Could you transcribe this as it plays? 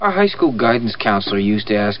Our high school guidance counselor used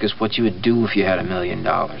to ask us what you would do if you had $1 million.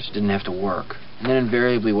 Didn't have to work. And then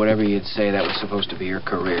invariably, whatever you'd say, that was supposed to be your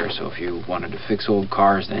career. So if you wanted to fix old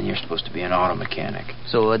cars, then you're supposed to be an auto mechanic.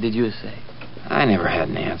 So what did you say? I never had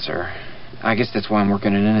an answer. I guess that's why I'm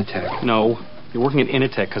working at Initech. No, you're working at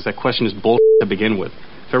Initech because that question is bullshit to begin with.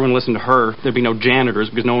 If everyone listened to her, there'd be no janitors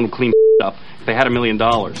because no one would clean up if they had $1 million.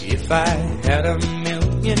 If I had $1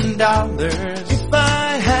 million, if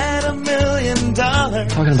I had $1 million.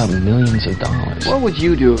 Talking about millions of dollars. What would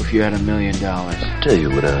you do if you had $1 million? Tell you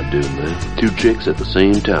what I'd do, man. 2 chicks at the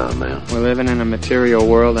same time, man. We're living in a material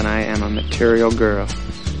world, and I am a material girl.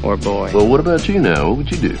 Or boy. Well, what about you now? What would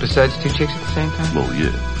you do? Besides 2 chicks at the same time? Oh,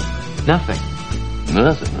 yeah. Nothing.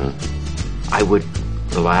 Nothing, huh? I would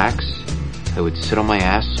relax. I would sit on my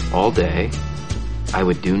ass all day. I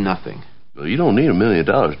would do nothing. Well, you don't need $1 million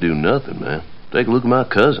to do nothing, man. Take a look at my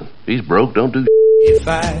cousin. He's broke, don't do If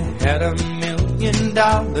I had $1 million,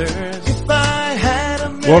 if I had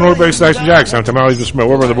 $1 million. Well, North Stacks and Jacks. I'm Tom Alley. This is my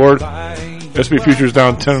over on the board. SB futures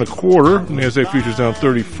down 10 1/4. And the NASDAQ futures down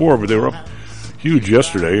 34, but they were up huge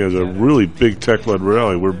yesterday. It was a really big tech-led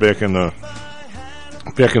rally. We're back in the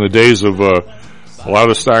days of a lot of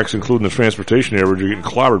the stocks, including the transportation average, are getting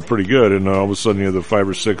clobbered pretty good, and all of a sudden you have the 5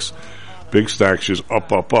 or 6 big stocks just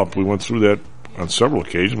up. We went through that on several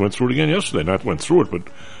occasions. Went through it again yesterday. Not went through it, but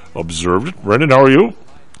observed it. Brendan, how are you?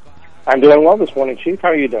 I'm doing well this morning, Chief. How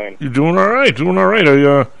are you doing? You're doing all right. Good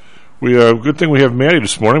thing we have Maddie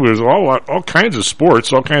this morning. There's all kinds of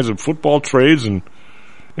sports, all kinds of football trades, and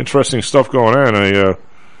interesting stuff going on. I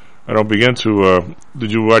don't begin to.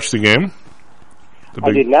 Did you watch the game?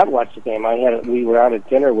 I did not watch the game. We were out at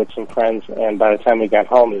dinner with some friends, and by the time we got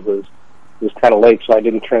home, it was kind of late, so I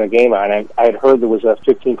didn't turn the game on. I had heard there was a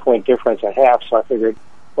 15-point difference at half, so I figured,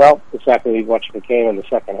 well, it's not going to be much of a game in the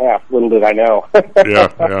second half. Little did I know. Yeah.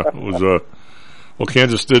 It was. Well,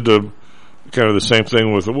 Kansas did kind of the same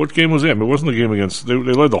thing with what game was it? I mean, it wasn't the game against. They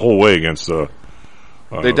led the whole way against.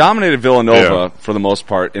 They dominated Villanova for the most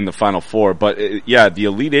part in the Final Four, but the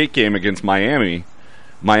Elite Eight game against Miami.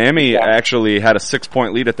 Miami actually had a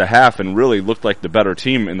 6-point lead at the half and really looked like the better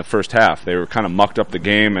team in the first half. They were kind of mucked up the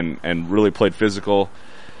game and really played physical.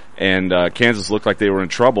 And Kansas looked like they were in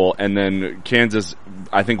trouble. And then Kansas,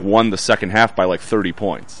 I think, won the second half by like 30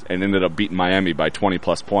 points and ended up beating Miami by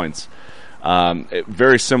 20-plus points.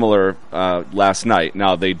 Very similar last night.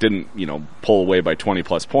 Now, they didn't, pull away by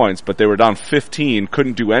 20-plus points, but they were down 15,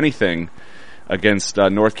 couldn't do anything against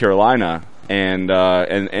North Carolina. And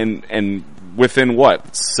within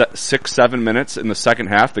 6-7 minutes in the second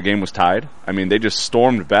half, the game was tied. I mean, they just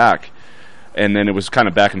stormed back, and then it was kind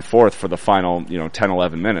of back and forth for the final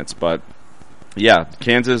 10-11 minutes. But yeah,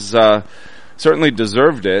 Kansas certainly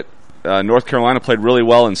deserved it. North Carolina played really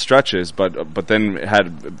well in stretches, but then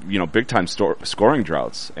had big time scoring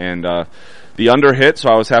droughts, and the under hit, so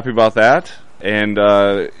I was happy about that. And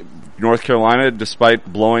North Carolina,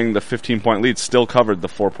 despite blowing the 15-point lead, still covered the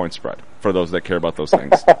 4-point spread. For those that care about those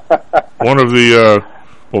things, all the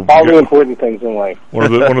important things in life. One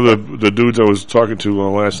of the dudes I was talking to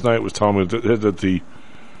last night was telling me that the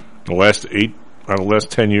last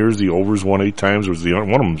 10 years the overs won 8 times. Was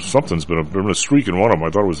one of them something's been a streak in one of them.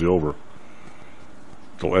 I thought it was the over.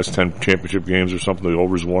 The last 10 championship games or something, the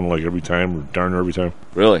overs won like every time or darn near every time.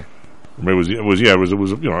 Really? Or maybe it was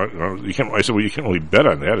you can't. I said, well, you can't really bet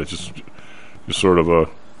on that. It's just sort of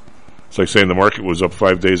it's like saying the market was up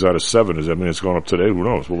 5 days out of 7. Does that mean it's going up today? Who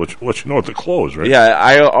knows? We'll let you know at the close, right?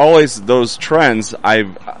 Yeah, those trends. I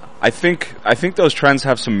think those trends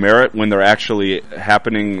have some merit when they're actually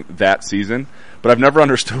happening that season. But I've never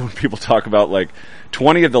understood when people talk about like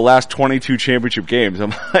 20 of the last 22 championship games.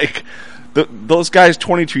 I'm like, those guys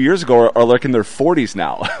 22 years ago are like in their 40s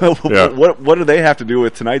now. Yeah. What do they have to do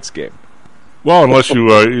with tonight's game? Well, unless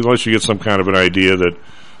you get some kind of an idea that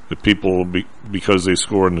people, because they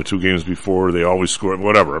scored in the 2 games before, they always score,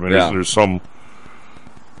 whatever. I mean, there's some.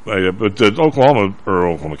 But Oklahoma,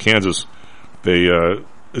 Kansas,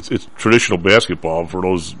 it's traditional basketball for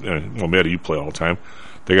those. Maddie, you play all the time.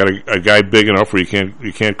 They got a guy big enough where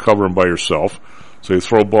you can't cover him by yourself, so you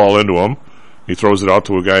throw a ball into him. He throws it out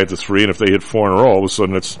to a guy at the 3, and if they hit 4 in a row, all of a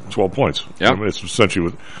sudden it's 12 points. Yeah, I mean, it's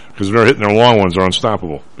essentially because they're hitting their long ones are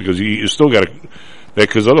unstoppable because you still got to.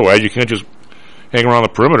 Because otherwise you can't just hang around the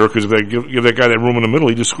perimeter because if they give that guy that room in the middle,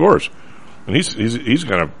 he just scores. And is he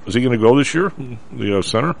going to go this year? The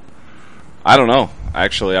center? I don't know.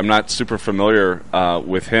 Actually, I'm not super familiar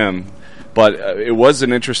with him, but it was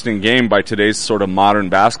an interesting game by today's sort of modern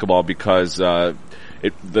basketball because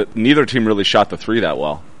neither team really shot the 3 that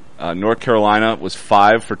well. North Carolina was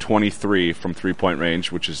 5 for 23 from 3-point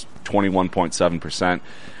range, which is 21.7%.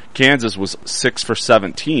 Kansas was 6 for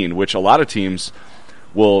 17, which a lot of teams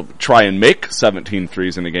will try and make 17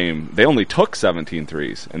 threes in a game. They only took 17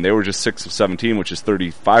 threes, and they were just 6 of 17, which is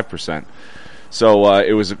 35%. So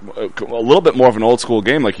it was a little bit more of an old school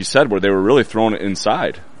game, like you said, where they were really throwing it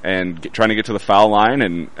inside and trying to get to the foul line,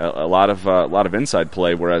 and a lot of inside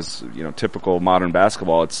play. Whereas typical modern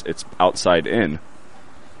basketball, it's outside in.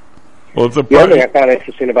 Well, the other thing I found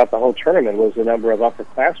interesting about the whole tournament was the number of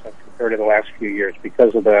upperclassmen compared to the last few years.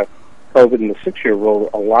 Because of the COVID and the 6-year rule,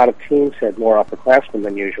 a lot of teams had more upperclassmen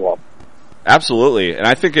than usual. Absolutely, and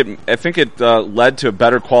I think it led to a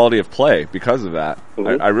better quality of play because of that.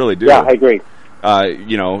 Mm-hmm. I really do. Yeah, I agree.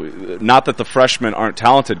 Not that the freshmen aren't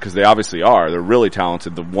talented, because they obviously are. They're really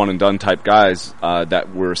talented, the one-and-done type guys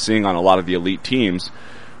that we're seeing on a lot of the elite teams.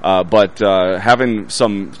 But having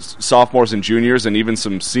some sophomores and juniors and even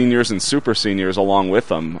some seniors and super seniors along with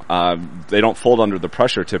them, they don't fold under the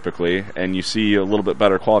pressure typically, and you see a little bit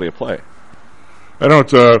better quality of play. I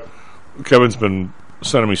don't. Kevin's been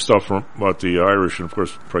sending me stuff about the Irish, and of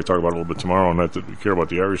course, probably talk about it a little bit tomorrow. Not that we care about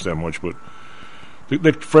the Irish that much, but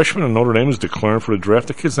the freshman in Notre Dame is declaring for the draft.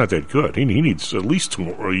 The kid's not that good. He needs at least 2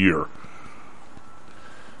 more a year.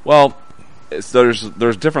 Well,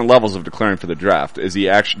 there's different levels of declaring for the draft. Did he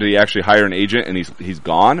actually hire an agent and he's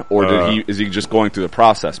gone, or is he just going through the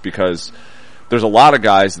process? Because there's a lot of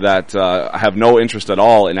guys that have no interest at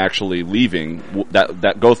all in actually leaving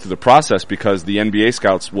that go through the process, because the NBA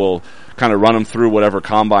scouts will kind of run them through whatever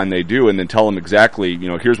combine they do and then tell them exactly,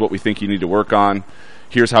 here's what we think you need to work on,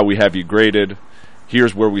 here's how we have you graded,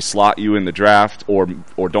 here's where we slot you in the draft or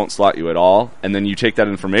don't slot you at all, and then you take that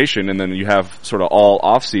information and then you have sort of all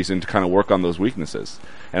off season to kind of work on those weaknesses.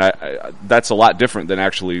 And I that's a lot different than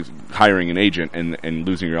actually hiring an agent and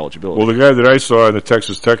losing your eligibility. Well, the guy that I saw in the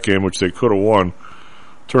Texas Tech game, which they could have won,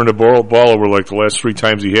 turned the ball over like the last 3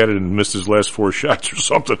 times he had it and missed his last 4 shots or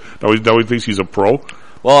something. Now he thinks he's a pro.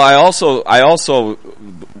 Well, I also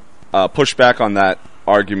push back on that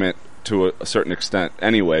argument to a certain extent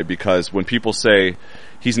anyway, because when people say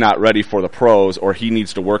he's not ready for the pros or he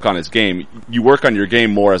needs to work on his game, you work on your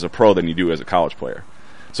game more as a pro than you do as a college player.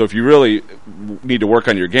 So if you really need to work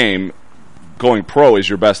on your game, going pro is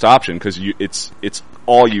your best option, because it's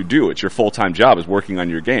all you do. It's your full-time job is working on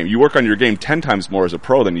your game. You work on your game 10 times more as a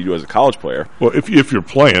pro than you do as a college player. Well, if you're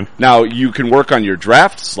playing. Now, you can work on your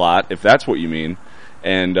draft slot, if that's what you mean,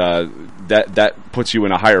 and that puts you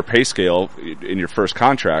in a higher pay scale in your first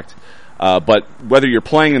contract. But whether you're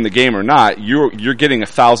playing in the game or not, you're getting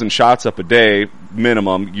 1,000 shots up a day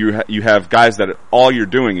minimum. You have guys that all you're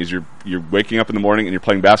doing is you're waking up in the morning and you're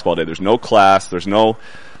playing basketball all day. There's no class. There's no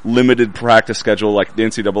limited practice schedule. Like the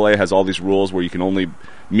NCAA has all these rules where you can only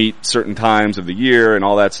meet certain times of the year and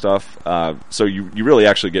all that stuff. So you really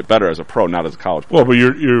actually get better as a pro, not as a college player. Well,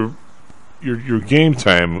 but your game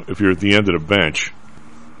time, if you're at the end of the bench,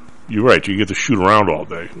 you're right. You get to shoot around all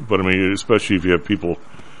day. But I mean, especially if you have people.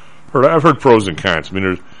 I've heard pros and cons. I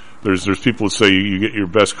mean, there's people that say you get your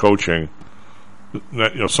best coaching.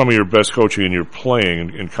 Some of your best coaching and you're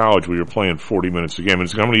playing in college where you're playing 40 minutes a game. And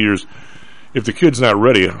it's how many years? If the kid's not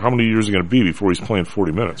ready, how many years is it going to be before he's playing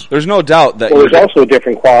 40 minutes? There's no doubt that. Well, there's also a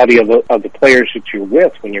different quality of the players that you're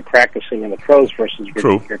with when you're practicing in the pros versus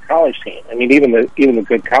your college team. I mean, even the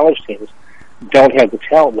good college teams don't have the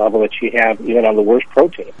talent level that you have even on the worst pro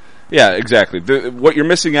team. Yeah, exactly. What you're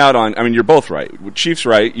missing out on, I mean, you're both right. Chief's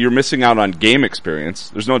right. You're missing out on game experience.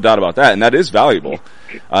 There's no doubt about that, and that is valuable.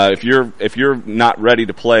 If you're not ready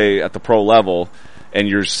to play at the pro level and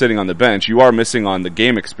you're sitting on the bench, you are missing on the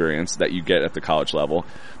game experience that you get at the college level.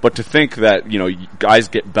 But to think that guys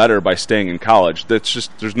get better by staying in college,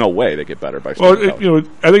 there's no way they get better by staying in college.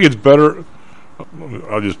 I think it's better.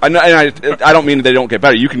 I don't mean they don't get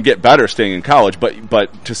better. You can get better staying in college,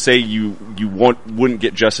 but to say you wouldn't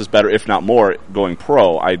get just as better, if not more, going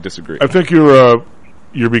pro, I disagree. I think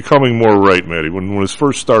you're becoming more right, Matty. When it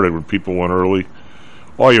first started, when people went early,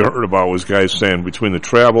 all you heard about was guys saying between the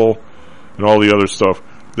travel and all the other stuff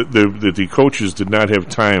that the coaches did not have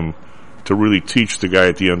time to really teach the guy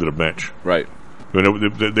at the end of the bench. Right.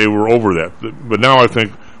 They were over that. But now I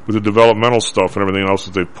think with the developmental stuff and everything else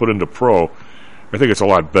that they put into pro, I think it's a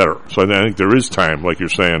lot better. So I think there is time, like you're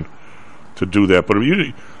saying, to do that. But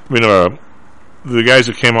the guys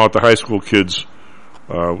that came out, the high school kids,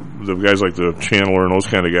 the guys like the Chandler and those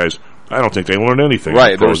kind of guys, I don't think they learned anything.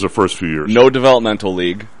 Right, there was the first few years. No developmental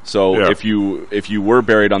league. So if you were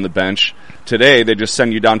buried on the bench today, they just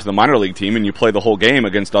send you down to the minor league team and you play the whole game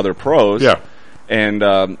against other pros. Yeah. And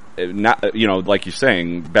not like you're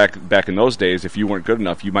saying, back in those days, if you weren't good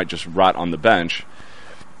enough, you might just rot on the bench.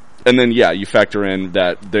 And then, you factor in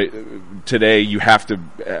that today you have to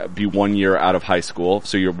be 1 year out of high school,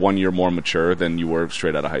 so you're 1 year more mature than you were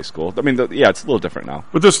straight out of high school. I mean, it's a little different now.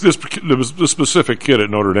 But this specific kid at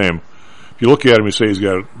Notre Dame, if you look at him, you say he's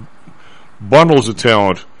got bundles of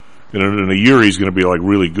talent, and in a year he's going to be like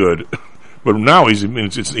really good. But now he's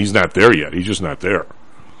not there yet. He's just not there.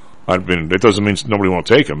 I mean, that doesn't mean nobody won't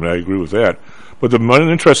take him. I agree with that. But the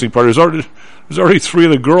interesting part is there's already 3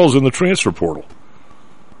 of the girls in the transfer portal.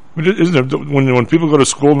 I mean, isn't it, when people go to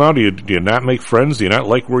school now, do you not make friends? Do you not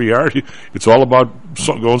like where you are? It's all about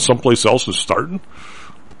going someplace else and starting?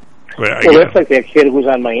 That's like that kid who was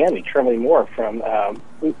on Miami, Charlie Moore,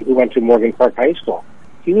 who went to Morgan Park High School.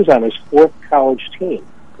 He was on his 4th college team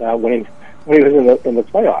when he was in the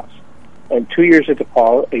playoffs. And 2 years at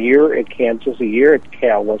DePaul, a year at Kansas, a year at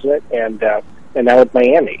Cal, wasn't it? And now at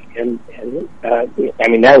Miami. And I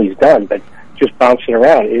mean, now he's done, but just bouncing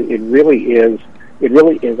around, it really is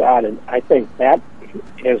odd. And I think that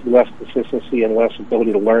has less consistency and less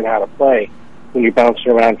ability to learn how to play when you're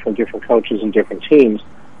bouncing around from different coaches and different teams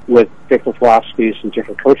with different philosophies and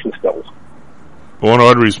different coaching skills. Well, one of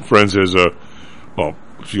Audrey's friends has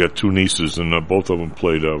she got 2 nieces, and both of them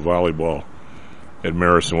played volleyball at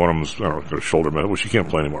Marist, and one of them was, got a shoulder medal. Well, she can't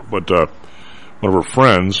play anymore. But one of her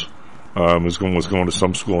friends was going to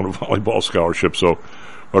some school on a volleyball scholarship. So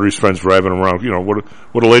Audrey's friends driving around.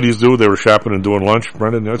 What do ladies do? They were shopping and doing lunch.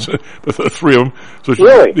 Brendan, that's the 3 of them. So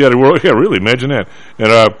really? Yeah, really. Imagine that.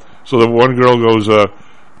 And so the one girl goes,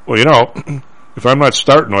 if I'm not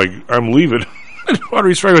starting, I'm leaving.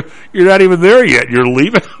 Audrey's friend goes, you're not even there yet. You're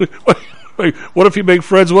leaving. What if you make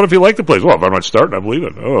friends? What if you like the place? Well, if I'm not starting, I'm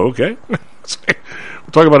leaving. Oh, okay. We're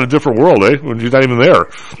talking about a different world, eh? When you're not even there.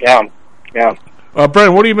 Yeah.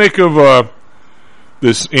 Brandon, what do you make of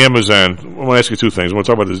this Amazon? I want to ask you 2 things. I want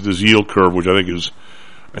to talk about this yield curve, which I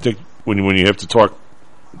think when you have to talk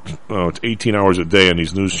 18 hours a day on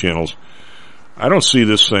these news channels, I don't see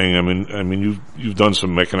this thing. I mean, you've done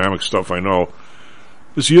some economic stuff, I know.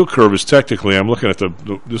 This yield curve is technically, I'm looking at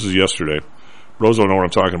this is yesterday. Rose don't know what I'm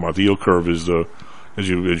talking about. The yield curve is as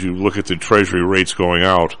you look at the Treasury rates going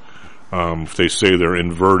out, if they say they're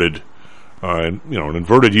inverted, an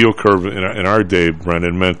inverted yield curve in our day,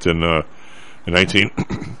 Brendan, meant in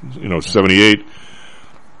 1978,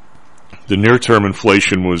 the near-term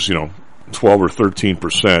inflation was 12 or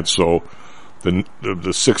 13%. So the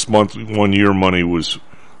 6 month 1 year money was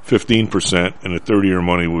 15%, and the 30-year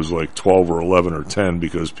money was like 12 or 11 or 10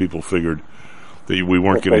 because people figured that we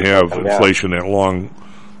weren't going to have inflation that long.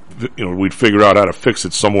 We'd figure out how to fix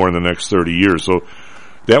it somewhere in the next 30 years. So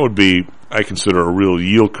that would be, I consider, a real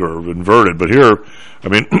yield curve inverted. But here, I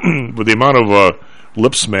mean, with the amount of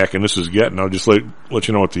lip smacking this is getting, I'll just let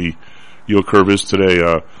you know what the yield curve is today.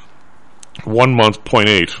 1 month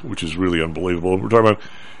 0.8, which is really unbelievable. We're talking about.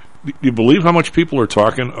 Do you believe how much people are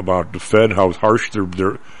talking about the Fed, how harsh they're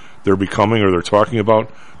becoming, or they're talking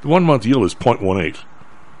about? The 1 month yield is 0.18.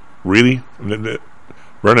 Really?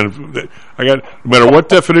 Brennan, no matter what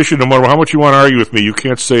definition, no matter how much you want to argue with me, you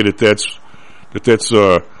can't say that's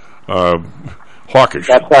hawkish.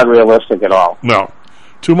 That's not realistic at all. No.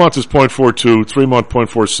 2 months is 0.42, 3 month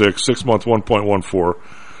 0.46, 6 month 1.14,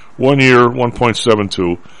 1 year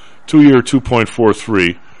 1.72, 2 year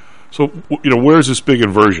 2.43. So, where's this big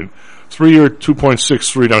inversion? 3 year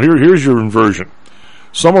 2.63. Now here's your inversion.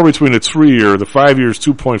 Somewhere between the 3 year, the 5 year is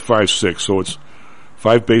 2.56, so it's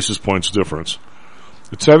 5 basis points difference.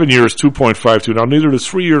 The 7 year is 2.52. Now neither the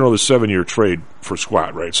 3 year nor the 7 year trade for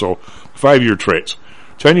squat, right? So 5 year trades.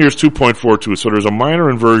 10 years 2.42. So there's a minor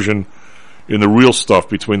inversion in the real stuff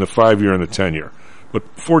between the 5 year and the 10 year, but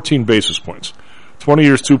 14 basis points. 20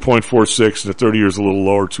 years 2.46, and the 30 years a little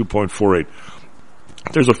lower, 2.48.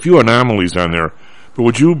 There's a few anomalies on there, but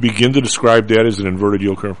would you begin to describe that as an inverted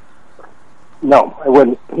yield curve? No, I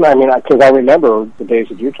wouldn't. I mean, because I remember the days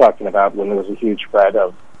that you're talking about when there was a huge spread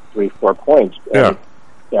of 3-4 points. Yeah.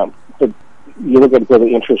 But you look at where the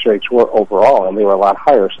interest rates were overall, and they were a lot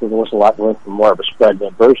higher, so there was a lot room for more of a spread than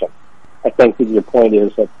inversion. I think that your point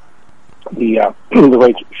is that the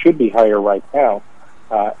rates should be higher right now,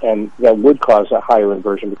 and that would cause a higher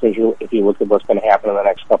inversion because if you look at what's going to happen in the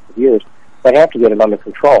next couple of years, they have to get it under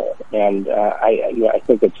control. And I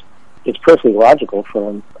think it's perfectly logical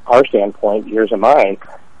from our standpoint, yours and mine,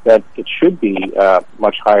 that it should be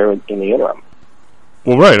much higher in the interim.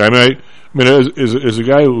 Well, right. I mean, as a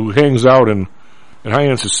guy who hangs out in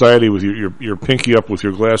high-end society with your pinky up with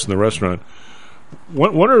your glass in the restaurant,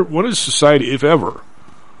 what is society, if ever?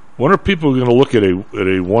 When are people going to look at a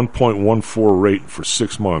 1.14 rate for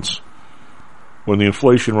 6 months when the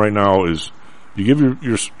inflation right now is? You give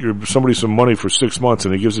your somebody some money for 6 months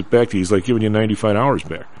and he gives it back to you. He's like giving you 95 hours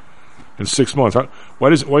back. in 6 months.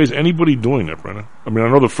 Why is anybody doing that, Brennan? I mean, I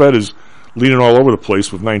know the Fed is leaning all over the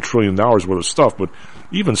place with $9 trillion worth of stuff, but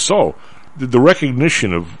even so, the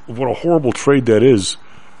recognition of what a horrible trade that is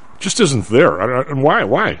just isn't there. And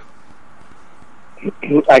why?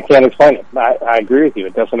 I can't explain it. I agree with you.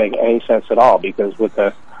 It doesn't make any sense at all, because with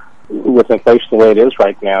inflation the way it is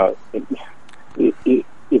right now,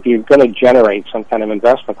 if you're going to generate some kind of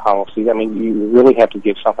investment policy, I mean, you really have to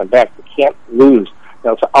give something back. You can't lose. You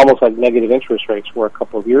know, it's almost like negative interest rates were a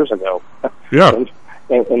couple of years ago. Yeah,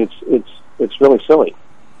 and it's really silly.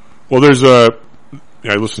 Well,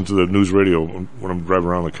 I listen to the news radio when I'm driving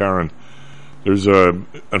around the car, and there's I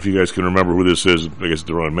don't know if you guys can remember who this is. I guess it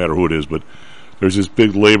doesn't matter who it is, but there's this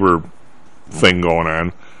big labor thing going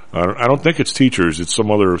on. I don't think it's teachers; it's some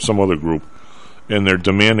other group, and they're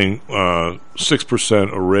demanding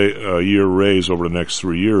 6% a year raise over the next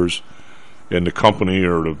 3 years, and the company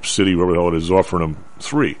or the city, wherever the hell it is, offering them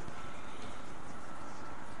 3.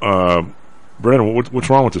 Brandon, what's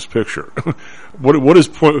wrong with this picture? What does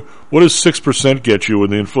 6% get you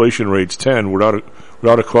when the inflation rate's 10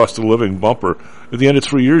 without a cost of living bumper? At the end of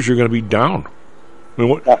 3 years, you're going to be down. I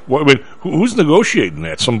mean, who's negotiating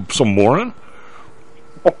that? Some moron?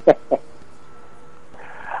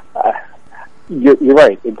 You're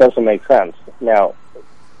right. It doesn't make sense. Now,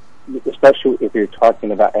 especially if you're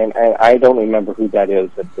talking about, and I don't remember who that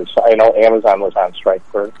is. I know Amazon was on strike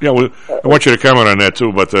for. Yeah, well, I want you to comment on that too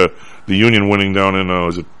about the union winning down in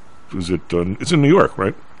it's in New York,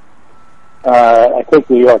 right? I think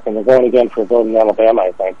New York, and they're going again for a vote in Alabama.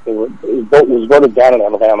 I think it was voted down in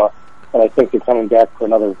Alabama, and I think they're coming back for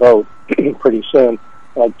another vote pretty soon.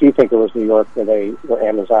 And I do think it was New York where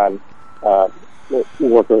Amazon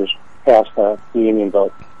workers passed the union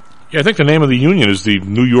vote. Yeah, I think the name of the union is the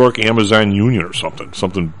New York Amazon Union or something.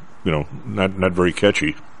 Something, not very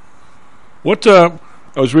catchy. What I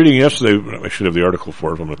was reading yesterday, I should have the article for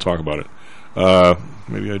it if I'm going to talk about it.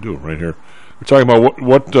 Maybe I do right here. We're talking about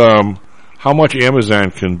how much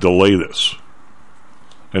Amazon can delay this,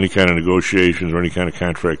 any kind of negotiations or any kind of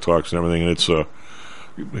contract talks and everything. And it's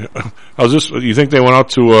how's this? You think they went out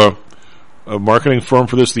to a marketing firm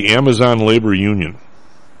for this? The Amazon Labor Union.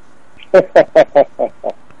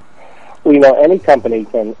 Well, any company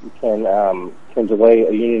can delay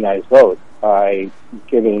a unionized vote by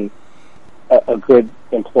giving a good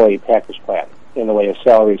employee package plan in the way of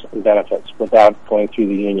salaries and benefits without going through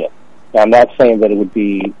the union. Now, I'm not saying that it would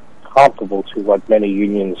be comparable to what many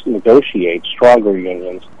unions negotiate, stronger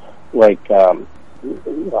unions, like some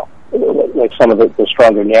of the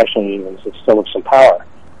stronger national unions that still have some power.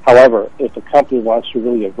 However, if a company wants to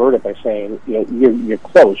really avert it by saying, you're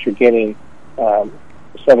close, you're getting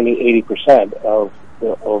 70-80% of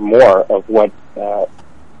or more of what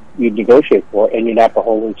you negotiate for, and you're not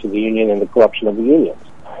beholden to the union and the corruption of the unions.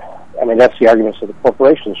 I mean, that's the arguments that the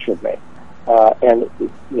corporations should make. So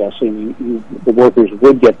the workers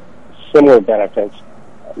would get similar benefits,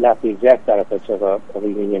 not the exact benefits of a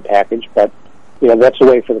union package, but that's a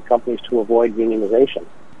way for the companies to avoid unionization.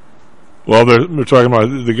 Well, they're talking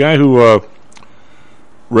about the guy who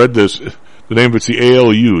read this. The name of it's the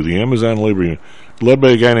ALU, the Amazon Labor Union, led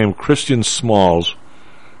by a guy named Christian Smalls.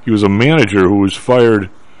 He was a manager who was fired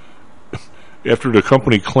after the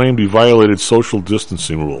company claimed he violated social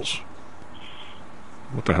distancing rules.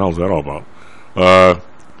 What the hell is that all about?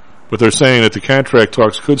 But they're saying that the contract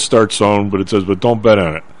talks could start soon, but it says, but don't bet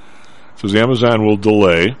on it. It says Amazon will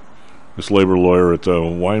delay. This labor lawyer at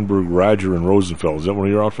Weinberg, Roger, and Rosenfeld. Is that one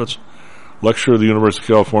of your outfits? Lecturer at the University of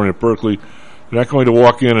California at Berkeley. They're not going to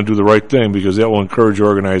walk in and do the right thing because that will encourage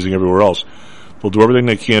organizing everywhere else. They'll do everything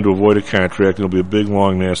they can to avoid a contract, and it'll be a big,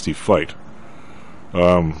 long, nasty fight.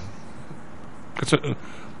 It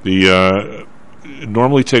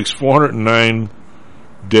normally takes 409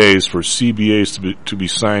 days for CBAs to be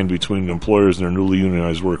signed between employers and their newly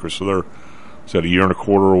unionized workers. So is that a year and a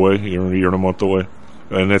quarter away, a year and a month away?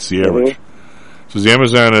 And that's the average. So the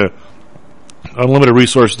Amazon unlimited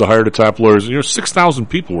resources to hire the top lawyers. 6,000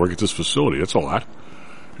 people work at this facility. That's a lot.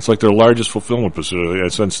 It's like their largest fulfillment facility.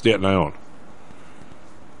 It's on Staten Island.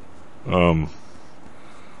 I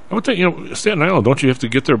would think, Staten Island, don't you have to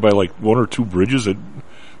get there by like one or two bridges? It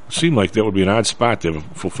would seem like that would be an odd spot to have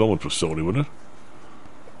a fulfillment facility, wouldn't it?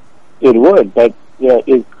 It would, but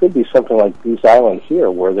it could be something like Goose Island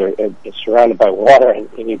here, where it's surrounded by water,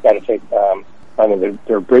 and you've got to take.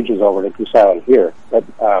 There are bridges over to Goose Island here, but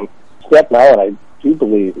Staten Island, I do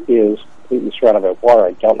believe, is completely surrounded by water.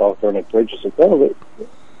 I don't know if there are any bridges.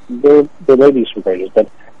 There may be some bridges, but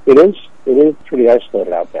it is pretty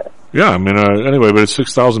isolated out there. Yeah, anyway, but it's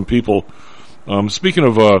 6,000 people. Speaking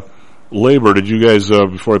of labor, did you guys,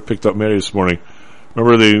 before I picked up Maddie this morning,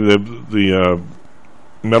 Remember the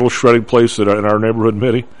metal shredding place in our neighborhood,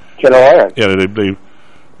 Mitty? General Iron. Yeah,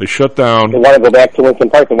 they shut down. They want to go back to Lincoln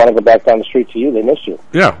Park. They want to go back down the street to you. They missed you.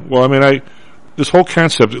 Yeah, well, I mean, this whole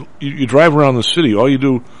concept, you drive around the city, all you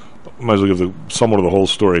do, might as well give somewhat of the whole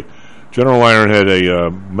story. General Iron had a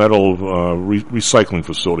metal recycling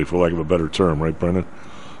facility, for lack of a better term, right, Brendan?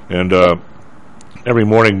 And every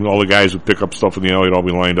morning, all the guys would pick up stuff in the alley, would all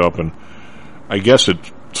be lined up, and I guess it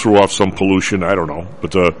threw off some pollution, I don't know,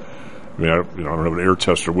 but I don't have an air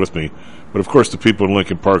tester with me. But of course, the people in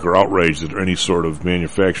Lincoln Park are outraged at any sort of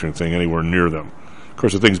manufacturing thing anywhere near them. Of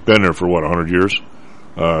course, the thing's been there for 100 years,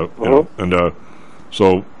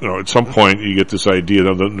 so at some point you get this idea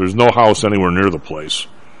that there's no house anywhere near the place,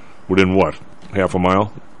 within half a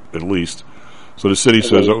mile at least. So the city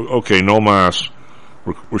says, okay, no mas,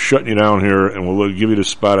 we're shutting you down here, and we'll give you the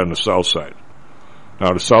spot on the south side.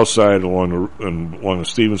 Now, the south side along the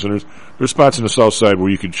Stevenson, there's spots in the south side where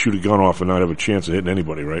you could shoot a gun off and not have a chance of hitting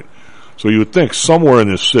anybody, right? So you would think somewhere in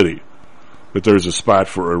this city that there's a spot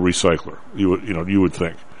for a recycler. You would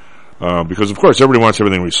think, because of course everybody wants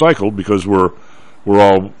everything recycled because we're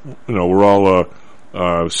all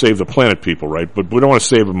save the planet people, right? But we don't want to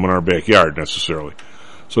save them in our backyard necessarily.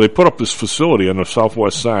 So they put up this facility on the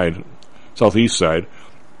southeast side,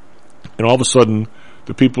 and all of a sudden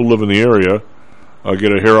the people who live in the area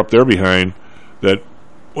get a hair up their behind that,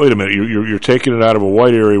 wait a minute, you're taking it out of a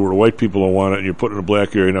white area where the white people don't want it, and you're putting it in a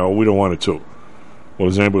black area now. We don't want it too. Well,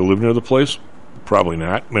 does anybody live near the place? Probably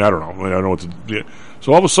not. I mean, I don't know. I don't know what to do.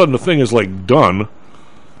 So all of a sudden the thing is done,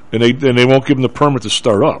 and they won't give them the permit to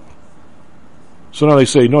start up. So now they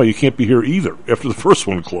say, no, you can't be here either after the first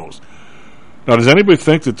one closed. Now, does anybody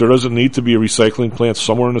think that there doesn't need to be a recycling plant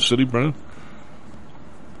somewhere in the city, Brennan?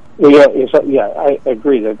 Well, I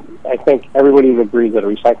agree that I think everybody would agree that a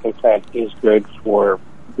recycling plant is good for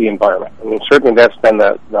the environment. I mean, certainly that's been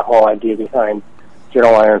the whole idea behind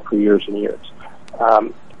General Iron for years and years.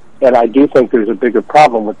 And I do think there's a bigger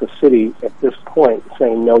problem with the city at this point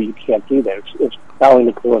saying, no, you can't do that. It's bowing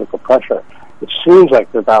to political pressure. It seems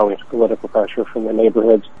like they're bowing to political pressure from the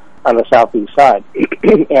neighborhoods on the southeast side.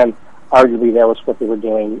 And arguably that was what they were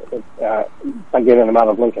doing by getting them out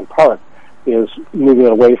of Lincoln Park, is moving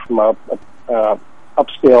it away from a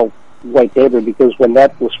upscale white neighborhood, because when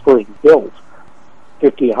that was first built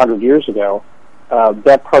 50, 100 years ago,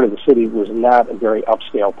 that part of the city was not a very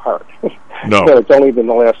upscale part. No. So it's only been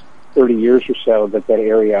the last 30 years or so that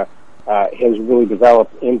area has really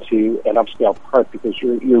developed into an upscale part, because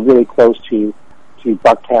you're really close to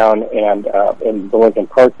Bucktown and the Lincoln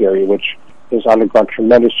Park area, which has undergone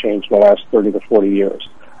tremendous change in the last 30 to 40 years.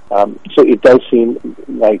 So it does seem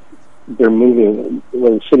like they're moving,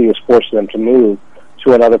 when the city is forcing them to move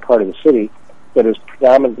to another part of the city that is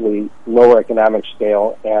predominantly lower economic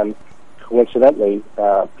scale and coincidentally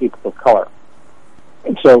people of color.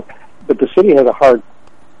 And so, but the city has a hard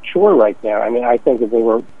chore right now. I mean, I think if they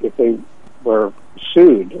were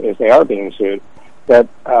sued, as they are being sued, that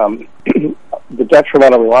the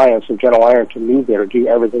detrimental reliance of General Iron to move there, to do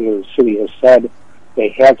everything that the city has said they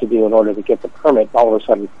had to do in order to get the permit, all of a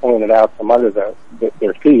sudden pulling it out from under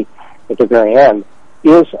their feet at the very end,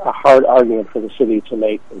 is a hard argument for the city to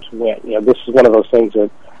make and to win. You know, this is one of those things that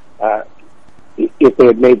if they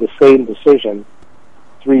had made the same decision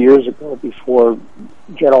 3 years ago before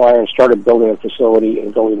General Iron started building a facility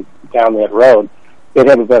and going down that road, they'd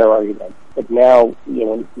have a better argument. But now,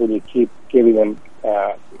 when you keep giving them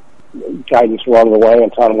guidance along the way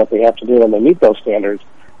and telling them what they have to do and they meet those standards,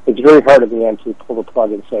 it's very hard at the end to pull the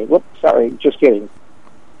plug and say, whoops, sorry, just kidding.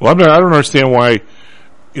 Well, I don't understand why,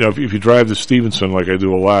 if you drive to Stevenson, like I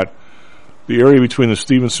do a lot, the area between the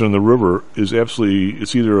Stevenson and the river is absolutely,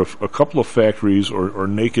 it's either a couple of factories or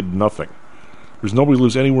naked nothing. There's nobody who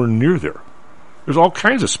lives anywhere near there. There's all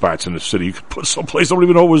kinds of spots in the city. You could put someplace, I don't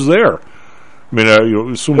even know it was there. I mean,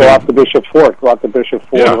 assume go out to Bishop Fort around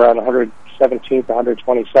 117th,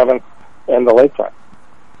 127th, and the lakefront.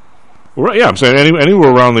 Well, yeah, I'm saying anywhere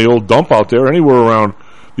around the old dump out there, anywhere around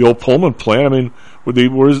the old Pullman plant. I mean,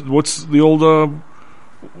 what's the old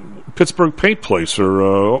Pittsburgh paint place,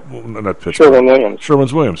 or not Pittsburgh?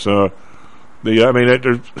 Sherwin Williams.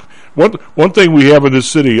 One thing we have in this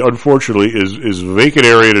city, unfortunately, is vacant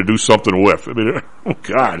area to do something with. I mean, oh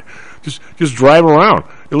God, just drive around.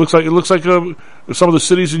 It looks like some of the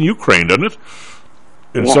cities in Ukraine, doesn't it?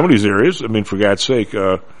 In some of these areas. I mean, for God's sake.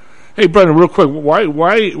 Hey, Brendan, real quick, why?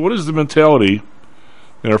 What is the mentality?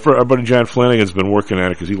 And our buddy John Flanagan's been working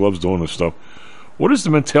at it because he loves doing this stuff. What is the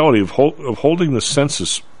mentality of holding the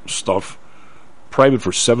census stuff private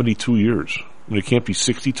for 72 years? I mean, it can't be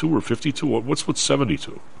 62 or 52. What's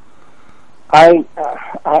 72?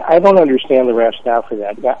 I don't understand the rationale for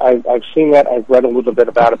that. I've seen that. I've read a little bit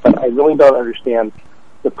about it, but I really don't understand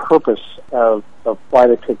the purpose of why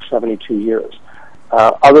they took 72 years,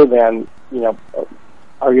 other than,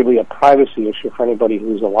 arguably a privacy issue for anybody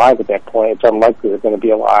who's alive at that point. It's unlikely they're going to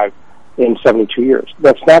be alive in 72 years.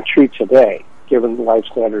 That's not true today, given the life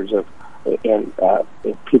standards of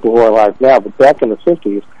people who are alive now. But back in the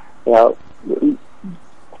 50s,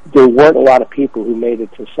 there weren't a lot of people who made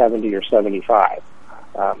it to 70 or 75.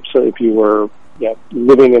 So if you were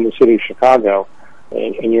living in the city of Chicago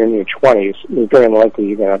and you're in your 20s, it's very unlikely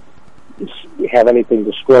you're going to have anything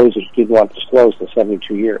disclosed that you didn't want disclosed in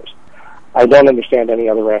 72 years. I don't understand any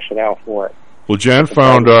other rationale for it. Well, Jan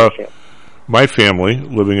found my family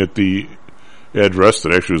living at the address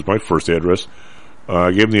that actually was my first address.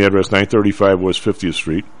 I gave them the address, 935 West 50th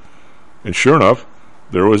Street. And sure enough,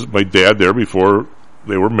 there was my dad there before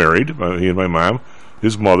they were married, he and my mom,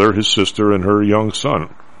 his mother, his sister, and her young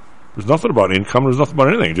son. There's nothing about income. There's nothing about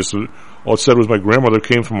anything. Just all it said was my grandmother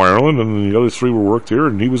came from Ireland, and the other three were worked here,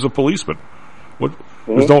 and he was a policeman. What?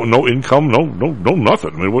 Mm-hmm. There's no income, no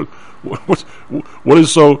nothing. I mean, what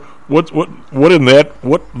is so? What in that?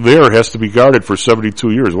 What there has to be guarded for 72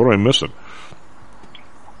 years? What am I missing?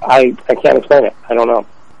 I can't explain it. I don't know.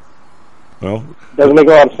 Well, doesn't make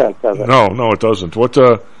a lot of sense, does it? No, it doesn't. But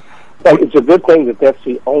it's a good thing that that's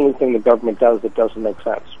the only thing the government does that doesn't make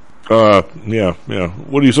sense. Yeah.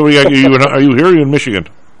 What do you? So are you here? Or are you in Michigan?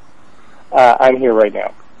 I'm here right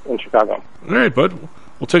now in Chicago. All right, bud.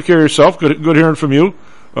 Well, take care of yourself. Good hearing from you.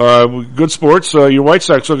 Good sports. Your White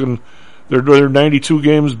Sox looking. They're 92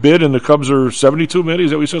 games bid, and the Cubs are 72. Matty,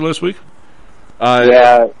 is that what we said last week?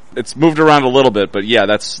 Yeah. It's moved around a little bit, but yeah,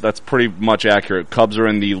 that's pretty much accurate. Cubs are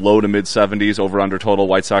in the low to mid 70s over under total.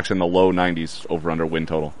 White Sox in the low 90s over under win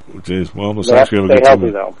total. Jeez, well, the Sox have a good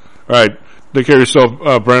team. Though. All right, take care of yourself,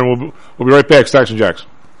 Brian. We'll be right back. Stocks and Jocks.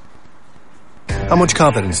 How much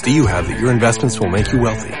confidence do you have that your investments will make you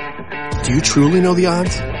wealthy? Do you truly know the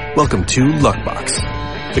odds? Welcome to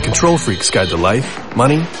Luckbox, the control freak's guide to life,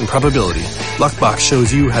 money, and probability. Luckbox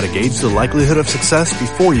shows you how to gauge the likelihood of success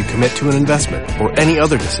before you commit to an investment or any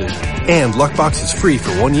other decision. And Luckbox is free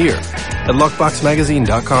for 1 year at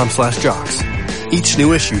luckboxmagazine.com/jocks. Each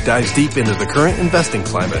new issue dives deep into the current investing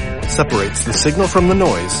climate, separates the signal from the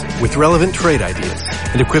noise with relevant trade ideas,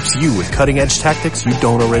 and equips you with cutting-edge tactics you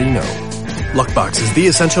don't already know. Luckbox is the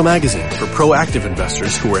essential magazine for proactive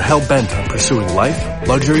investors who are hell-bent on pursuing life,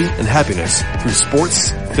 luxury, and happiness through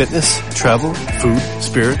sports, fitness, travel, food,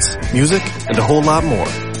 spirits, music, and a whole lot more.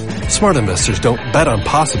 Smart investors don't bet on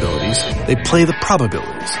possibilities, they play the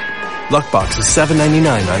probabilities. Luckbox is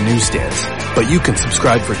 $7.99 on newsstands, but you can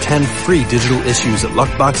subscribe for 10 free digital issues at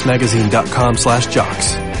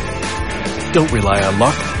luckboxmagazine.com/jocks. Don't rely on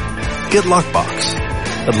luck. Get Luckbox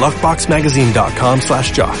at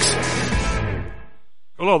luckboxmagazine.com/jocks.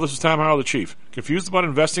 Hello, this is Tom Howell, the Chief. Confused about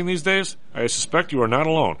investing these days? I suspect you are not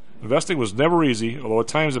alone. Investing was never easy, although at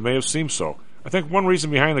times it may have seemed so. I think one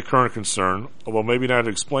reason behind the current concern, although maybe not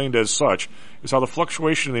explained as such, is how the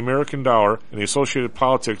fluctuation in the American dollar and the associated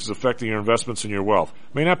politics is affecting your investments and your wealth.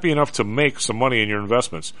 It may not be enough to make some money in your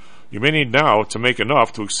investments. You may need now to make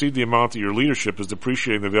enough to exceed the amount that your leadership is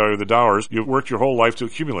depreciating the value of the dollars you've worked your whole life to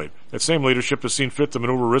accumulate. That same leadership has seen fit to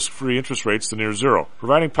maneuver risk-free interest rates to near zero.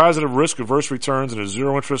 Providing positive risk-averse returns in a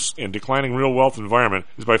zero-interest and declining real wealth environment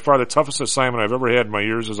is by far the toughest assignment I've ever had in my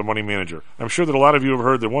years as a money manager. I'm sure that a lot of you have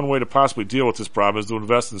heard that one way to possibly deal with this problem is to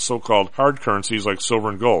invest in so-called hard currencies like silver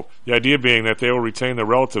and gold. The idea being that they will retain their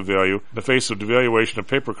relative value in the face of devaluation of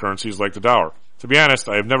paper currencies like the dollar. To be honest,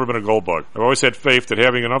 I have never been a gold bug. I've always had faith that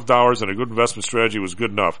having enough dollars and a good investment strategy was good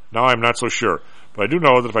enough. Now I'm not so sure. But I do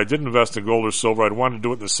know that if I did invest in gold or silver, I'd want to do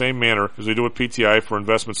it in the same manner as we do with PTI for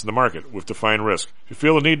investments in the market, with defined risk. If you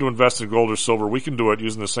feel the need to invest in gold or silver, we can do it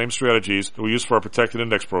using the same strategies that we use for our protected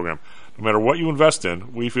index program. No matter what you invest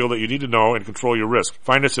in, we feel that you need to know and control your risk.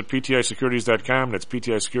 Find us at PTIsecurities.com. That's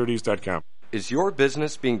PTIsecurities.com. Is your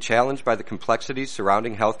business being challenged by the complexities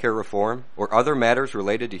surrounding healthcare reform or other matters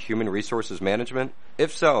related to human resources management?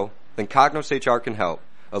 If so, then Cognos HR can help.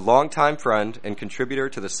 A longtime friend and contributor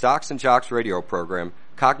to the Stocks and Jocks radio program,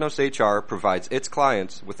 Cognos HR provides its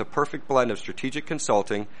clients with a perfect blend of strategic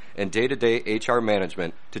consulting and day-to-day HR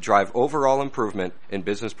management to drive overall improvement in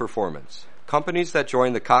business performance. Companies that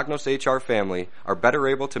join the Cognos HR family are better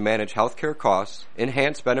able to manage healthcare costs,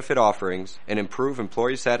 enhance benefit offerings, and improve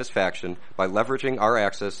employee satisfaction by leveraging our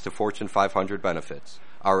access to Fortune 500 benefits.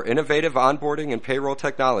 Our innovative onboarding and payroll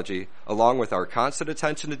technology, along with our constant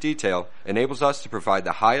attention to detail, enables us to provide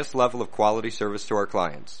the highest level of quality service to our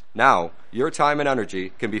clients. Now, your time and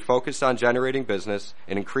energy can be focused on generating business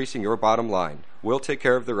and increasing your bottom line. We'll take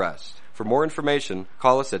care of the rest. For more information,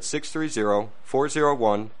 call us at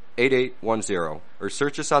 630-401-8810 or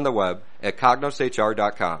search us on the web at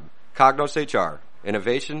cognoshr.com. Cognos HR,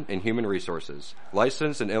 innovation in human resources.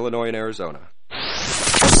 Licensed in Illinois and Arizona.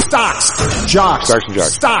 Stocks, jocks, Stocks and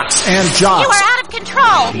jocks. Stocks and jocks. You are out of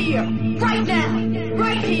control. Here, right now,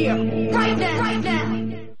 right here, right now, right now.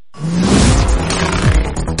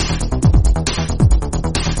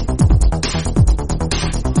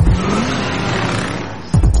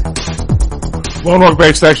 Welcome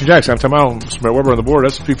back, Stocks and Jocks. I'm Tom Allen, Smart Weber on the board.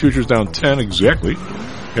 S&P futures down 10 exactly.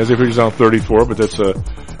 S&P futures down 34, but that's kind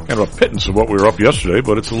of a pittance of what we were up yesterday,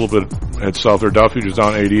 but it's a little bit head south there. Dow futures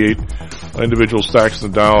down 88. Individual stocks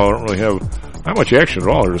in the Dow don't really have not much action at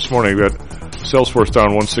all here this morning. We've got Salesforce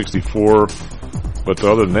down 164, but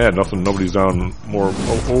other than that, nobody's down more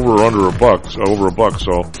over or under a buck, so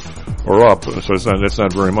or up. So that's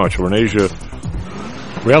not very much. We're in Asia.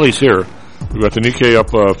 Rallies here. We've got the Nikkei up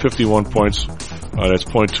 51 points. That's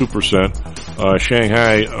 0.2%.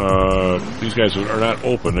 Shanghai, these guys are not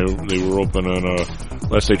open. They were open on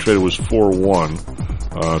last they traded was 4-1.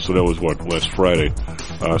 So that was last Friday.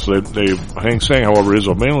 So they Hang Seng, however, is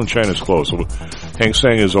open. Mainland China is closed. So Hang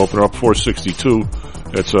Seng is open, up 462.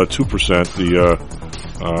 That's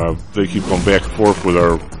 2%. They keep going back and forth with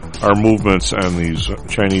our movements on these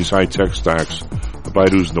Chinese high-tech stocks, the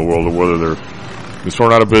Baidus in the world, or whether they're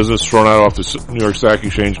thrown out of business, thrown out off the New York Stock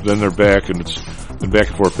Exchange, then they're back, and it's been back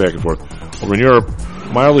and forth. Over in Europe,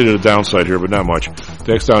 mildly to the downside here, but not much.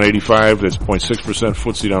 DAX down 85, that's 0.6%.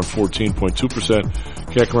 FTSE down 14.2%.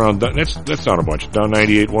 CAC around, that's not a bunch, down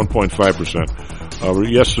 98,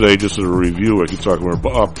 1.5%. Yesterday, just as a review, I keep talking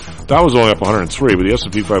about up. Dow was only up 103, but the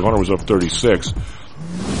S&P 500 was up 36.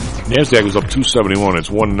 NASDAQ was up 271,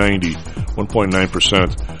 it's 190,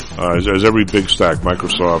 1.9%. As every big stock,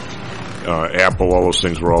 Microsoft, Apple, all those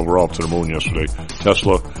things were all up to the moon yesterday.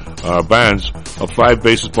 Tesla, bonds up 5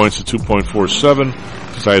 basis points to 2.47,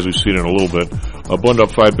 as high as we've seen in a little bit. Bund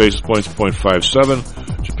up 5 basis points to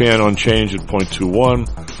 0.57. Japan unchanged at 0.21.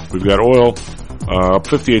 We've got oil up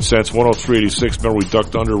 58 cents, 103.86. Remember we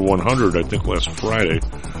ducked under 100, I think, last Friday.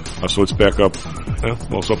 So it's back up.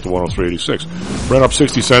 It's up to 103.86. Brent up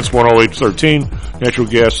 60 cents, 108.13. Natural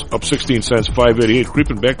gas up 16 cents, 5.88,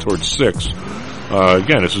 creeping back towards 6.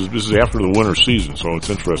 Again, this is after the winter season, so it's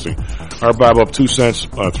interesting. RBOB up 2 cents,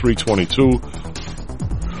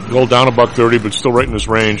 3.22. Gold down $1.30, but still right in this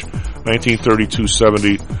range,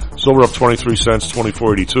 1932.70. Silver up 23 cents,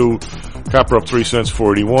 24.82. Copper up 3 cents,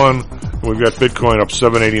 4.81. And we've got Bitcoin up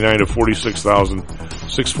 7.89 to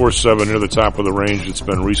 46,647, near the top of the range it's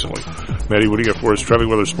been recently. Maddie, what do you got for us? Traffic,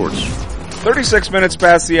 weather, sports. 36 minutes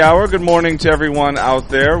past the hour. Good morning to everyone out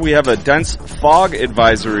there. We have a dense fog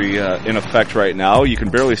advisory in effect right now. You can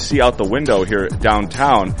barely see out the window here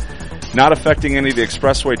downtown. Not affecting any of the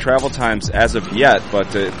expressway travel times as of yet,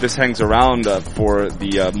 but if this hangs around for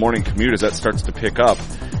the morning commute as that starts to pick up,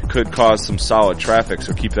 could cause some solid traffic,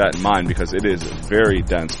 so keep that in mind because it is very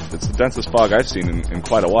dense. It's the densest fog I've seen in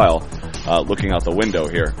quite a while, looking out the window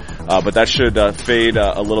here. But that should fade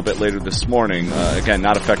a little bit later this morning. Again,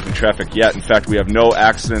 not affecting traffic yet. In fact, we have no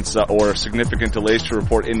accidents or significant delays to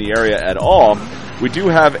report in the area at all. We do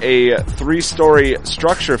have a 3-story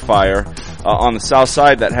structure fire on the south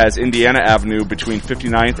side that has Indiana Avenue between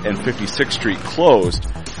 59th and 56th Street closed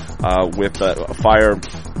with a fire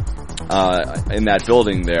in that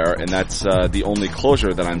building there, and that's the only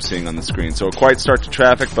closure that I'm seeing on the screen. So a quiet start to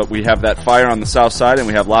traffic, but we have that fire on the south side, and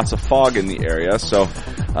we have lots of fog in the area, so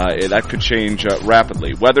that could change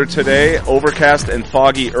rapidly. Weather today, overcast and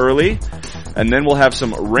foggy early, and then we'll have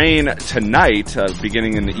some rain tonight,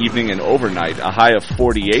 beginning in the evening and overnight, a high of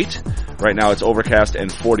 48. Right now it's overcast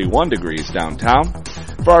and 41 degrees downtown.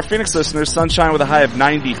 For our Phoenix listeners, sunshine with a high of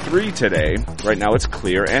 93 today. Right now it's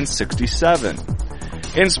clear and 67.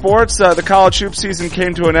 In sports, the college hoop season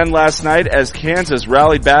came to an end last night as Kansas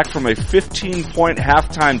rallied back from a 15-point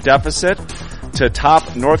halftime deficit to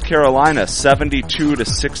top North Carolina.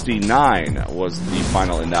 72-69 was the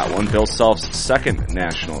final in that one. Bill Self's second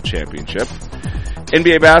national championship.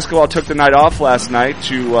 NBA basketball took the night off last night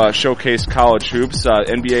to showcase college hoops.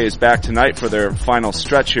 NBA is back tonight for their final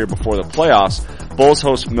stretch here before the playoffs. Bulls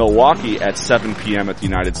host Milwaukee at 7 p.m. at the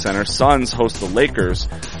United Center. Suns host the Lakers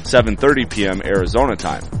 7:30 p.m. Arizona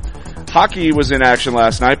time. Hockey was in action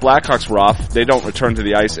last night. Blackhawks were off. They don't return to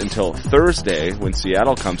the ice until Thursday when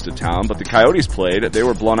Seattle comes to town. But the Coyotes played. They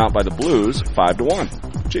were blown out by the Blues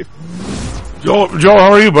 5-1. Chief. Joe,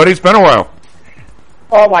 how are you, buddy? It's been a while.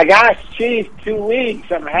 Oh my gosh, Chief, 2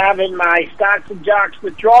 weeks. I'm having my Stocks and Jocks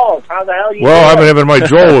withdrawals. How the hell are you doing? I've been having my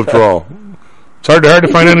Joel withdrawal. It's hard to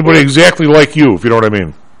find anybody exactly like you, if you know what I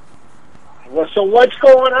mean. Well, so what's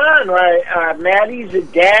going on, right? Maddie's a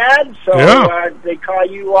dad, so they call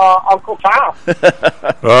you Uncle Tom.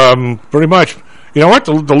 Pretty much. You know what?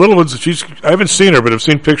 The little ones, I haven't seen her, but I've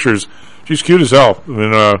seen pictures. She's cute as hell. I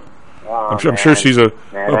mean, I'm sure she's a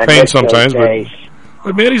pain sometimes,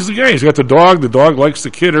 but Maddie's the guy. He's got the dog. The dog likes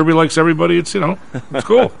the kid. Everybody likes everybody. It's, it's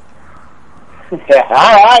cool. Yeah,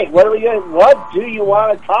 all right. What do you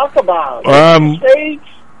want to talk about? Are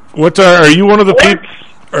you one of the people?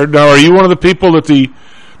 Now, are you one of the people that the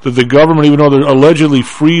government, even though they're allegedly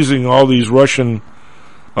freezing all these Russian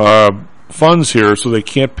funds here so they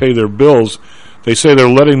can't pay their bills, they say they're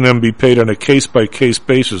letting them be paid on a case-by-case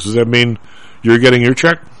basis. Does that mean you're getting your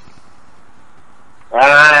check?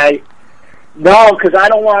 No, because I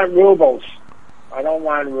don't want rubles.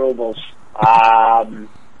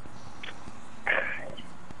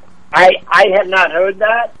 I have not heard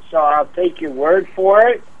that, so I'll take your word for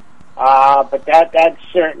it. But that's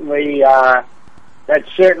certainly not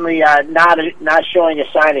showing a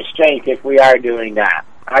sign of strength if we are doing that.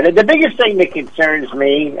 The biggest thing that concerns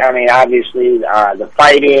me, I mean, obviously the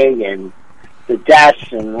fighting and the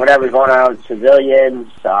deaths and whatever's going on with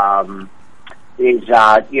civilians, is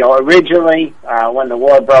originally when the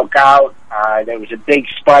war broke out, there was a big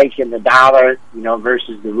spike in the dollar,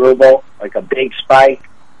 versus the ruble, like a big spike,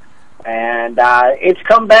 and it's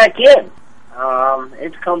come back in.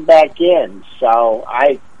 So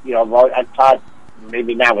I've talked,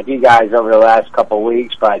 maybe not with you guys over the last couple of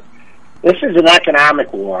weeks, but this is an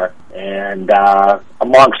economic war, and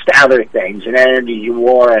amongst other things, an energy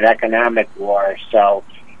war, an economic war. So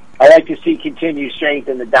I like to see continued strength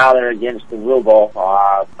in the dollar against the ruble,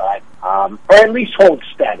 or at least hold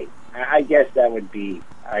steady. I guess that would be,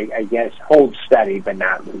 hold steady but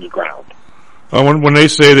not lose ground. When they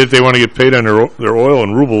say that they want to get paid on their oil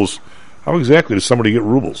in rubles, how exactly does somebody get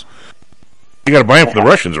rubles? You got to buy them from the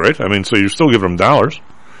Russians, right? I mean, so you're still giving them dollars.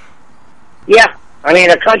 Yeah, I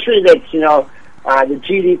mean, a country that's the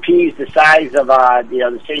GDP is the size of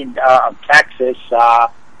the state of Texas.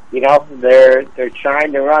 They're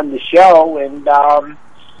trying to run the show, and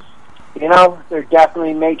they're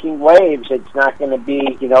definitely making waves. It's not going to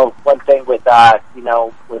be one thing with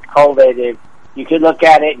with COVID. You could look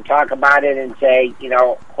at it and talk about it and say,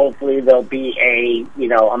 hopefully there'll be a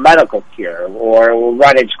medical cure, or it will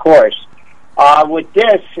run its course. With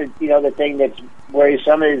this, the thing that's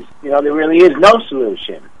worrisome is, there really is no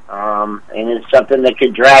solution. And it's something that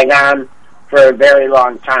could drag on for a very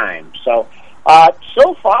long time. So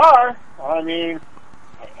far, I mean,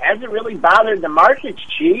 it hasn't really bothered the markets,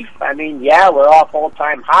 Chief. I mean, we're off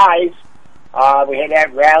all-time highs. We had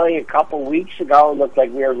that rally a couple weeks ago. It looked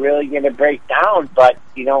like we were really going to break down, but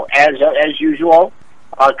as usual,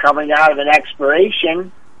 coming out of an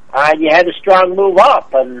expiration, you had a strong move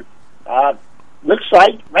up, and looks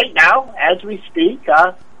like right now, as we speak,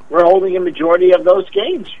 we're holding a majority of those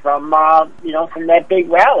gains from from that big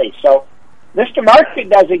rally. So, Mr. Market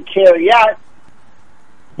doesn't care yet.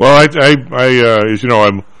 Well, I as you know,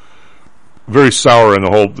 I'm very sour on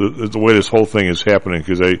the way this whole thing is happening,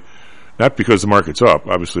 not because the market's up.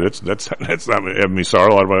 Obviously, that's not having me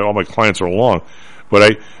sour. All my clients are long,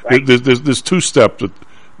 but there's two-step that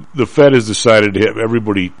the Fed has decided to have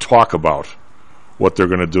everybody talk about what they're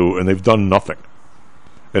going to do, and they've done nothing.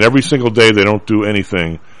 And every single day they don't do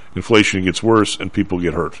anything, inflation gets worse and people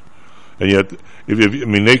get hurt. And yet,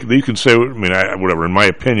 they can say, whatever. In my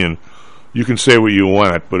opinion, you can say what you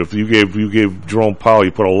want, but if you gave Jerome Powell,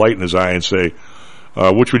 you put a light in his eye and say,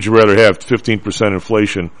 which would you rather have, 15%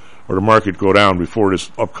 inflation or the market go down before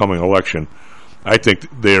this upcoming election? I think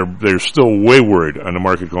they're still way worried on the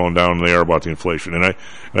market going down than they are about the inflation, and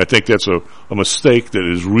I think that's a mistake that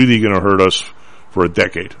is really going to hurt us for a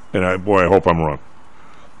decade. And I hope I'm wrong.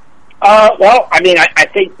 Well, I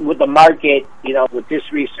think with the market, with this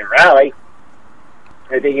recent rally,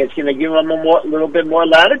 I think it's going to give them a little bit more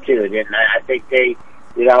latitude, and I think they,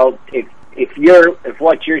 if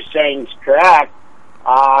what you're saying is correct,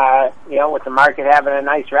 with the market having a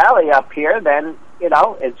nice rally up here, then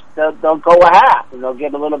they'll go a half and they'll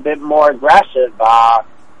get a little bit more aggressive.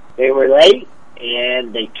 They were late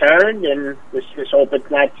and they turned, and let's just hope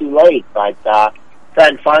it's not too late. But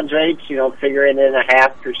Fed funds rates, figuring in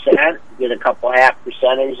 0.5%, get a couple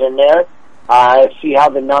 0.5% in there. See how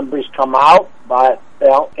the numbers come out. But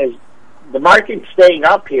as the market's staying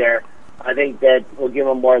up here, I think that will give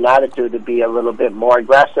them more latitude to be a little bit more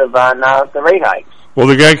aggressive on the rate hikes. Well,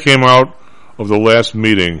 the guy came out of the last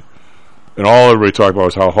meeting, and all everybody talked about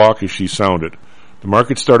was how hawkish he sounded. The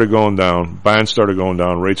market started going down, bonds started going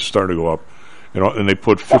down, rates started to go up, and they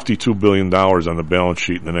put $52 billion on the balance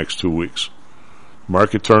sheet in the next 2 weeks. The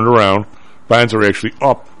market turned around. Bonds are actually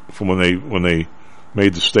up from when they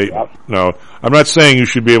made the statement. Yep. Now, I'm not saying you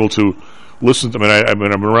should be able to listen to. I've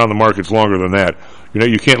been around the markets longer than that.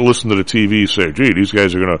 You can't listen to the TV say, "Gee, these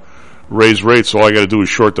guys are going to raise rates, so all I got to do is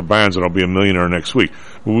short the bonds, and I'll be a millionaire next week."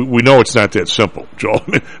 We know it's not that simple, Joel.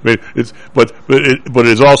 But it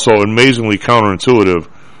is also amazingly counterintuitive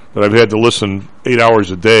that I've had to listen 8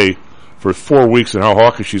 hours a day for 4 weeks and how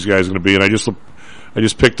hawkish these guys are going to be, and I just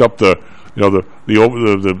picked up the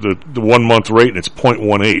 1 month rate, and it's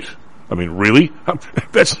 0.18. I mean, really?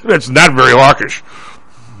 That's not very hawkish.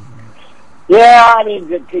 Yeah, I mean,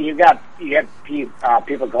 you have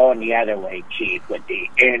people going the other way, Chief, with the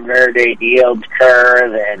inverted yield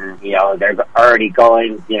curve, and they're already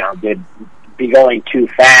going, they'd be going too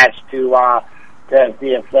fast to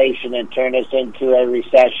the inflation and turn us into a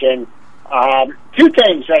recession. 2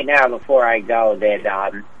 things right now before I go that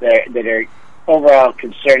are overall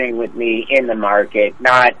concerning with me in the market.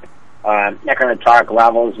 Not going to talk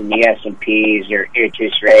levels in the S&Ps or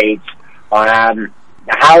interest rates.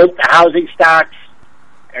 The housing stocks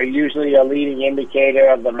are usually a leading indicator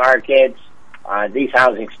of the markets. These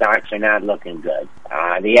housing stocks are not looking good.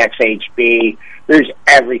 The XHB, there's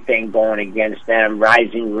everything going against them.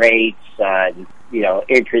 Rising rates,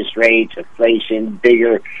 interest rates, inflation,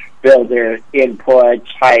 bigger builder inputs,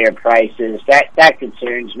 higher prices. That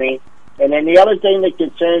concerns me. And then the other thing that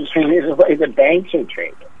concerns me is the way the banks are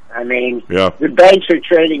trading. I mean, The banks are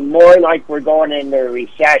trading more like we're going into a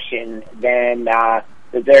recession than that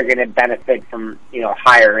they're going to benefit from,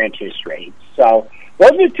 higher interest rates. So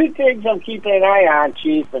those are 2 things I'm keeping an eye on,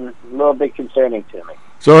 Chief, and a little bit concerning to me.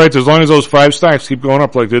 It's all right. As long as those 5 stocks keep going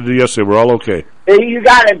up like they did yesterday, we're all okay. Hey, you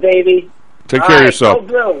got it, baby. Take care of yourself.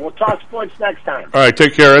 Go Blue. We'll talk sports next time. All right,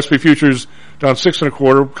 take care. SP Futures down 6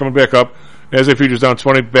 1/4, coming back up. NASDAQ Futures down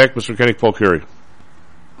 20, back Mr. Kenny Polcari.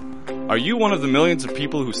 Are you one of the millions of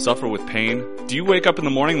people who suffer with pain? Do you wake up in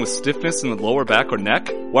the morning with stiffness in the lower back or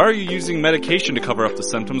neck? Why are you using medication to cover up the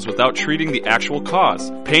symptoms without treating the actual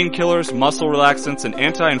cause? Painkillers, muscle relaxants, and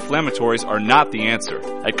anti-inflammatories are not the answer.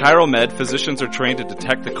 At ChiroMed, physicians are trained to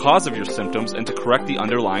detect the cause of your symptoms and to correct the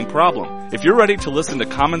underlying problem. If you're ready to listen to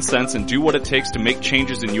common sense and do what it takes to make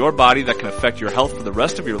changes in your body that can affect your health for the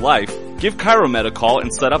rest of your life, give ChiroMed a call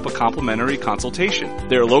and set up a complimentary consultation.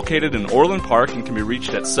 They are located in Orland Park and can be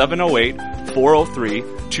reached at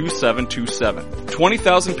 708-403-2727.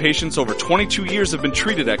 20,000 patients over 22 years have been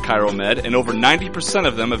treated at ChiroMed, and over 90%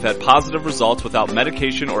 of them have had positive results without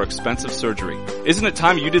medication or expensive surgery. Isn't it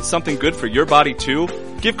time you did something good for your body too?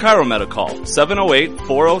 Give ChiroMed a call,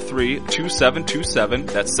 708-403-2727.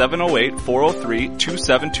 That's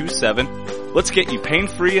 708-403-2727. Let's get you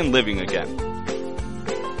pain-free and living again.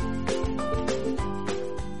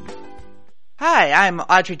 Hi, I'm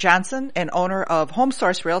Audrey Johnson, an owner of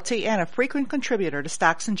HomeSource Realty and a frequent contributor to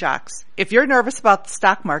Stocks and Jocks. If you're nervous about the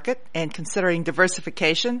stock market and considering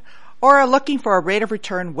diversification, or are looking for a rate of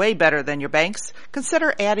return way better than your banks,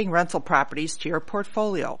 consider adding rental properties to your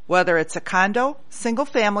portfolio. Whether it's a condo, single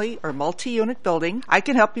family, or multi-unit building, I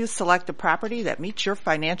can help you select a property that meets your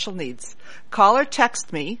financial needs. Call or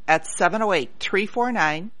text me at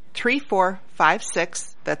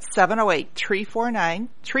 708-349-3456. That's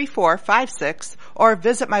 708-349-3456. Or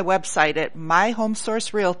visit my website at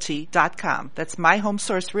myhomesourcerealty.com. That's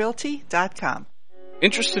myhomesourcerealty.com.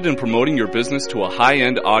 Interested in promoting your business to a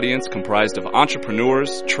high-end audience comprised of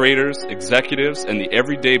entrepreneurs, traders, executives, and the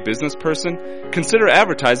everyday business person? Consider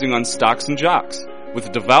advertising on Stocks and Jocks. With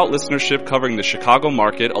a devout listenership covering the Chicago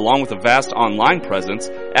market along with a vast online presence,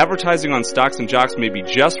 advertising on Stocks and Jocks may be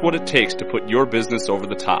just what it takes to put your business over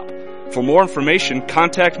the top. For more information,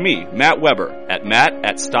 contact me, Matt Weber, at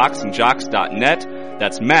matt@stocksandjocks.net.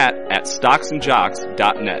 That's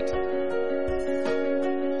matt@stocksandjocks.net.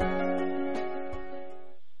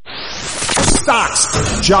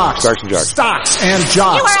 Stocks, jocks, Stocks and Jocks. Stocks and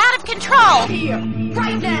Jocks. You are out of control. Here,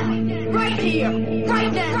 right now, right here,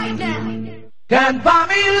 right now, right now. Can't buy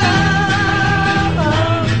me love,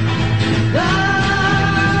 love,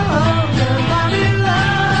 can't buy me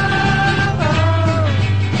love.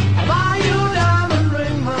 Buy you diamond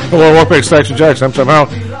ring, my Hello, welcome back to Stocks and Jocks. I'm Tom Howell.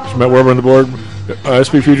 It's Matt Weber on the board.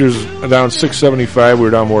 SP Futures down 675.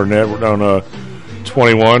 We're down more than that. We're down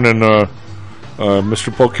 21. And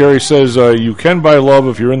Mr. Polcari says you can buy love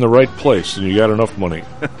if you're in the right place and you got enough money.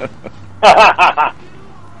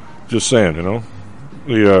 Just saying, you know.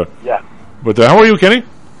 Yeah. But how are you, Kenny?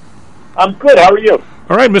 I'm good. How are you?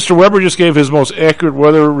 All right, Mr. Weber just gave his most accurate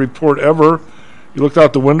weather report ever. You looked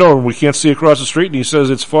out the window and we can't see across the street, and he says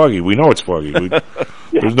it's foggy. We know it's foggy.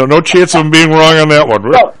 There's no chance of him being wrong on that one.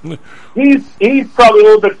 No, he's probably a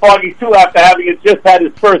little bit foggy too after having just had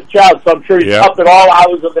his first child, so I'm sure he's up at all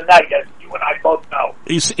hours of the night, as you and I both know.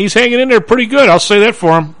 He's hanging in there pretty good. I'll say that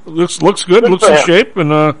for him. Looks good. Looks in shape,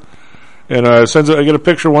 and sends. I get a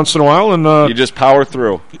picture once in a while, and you just power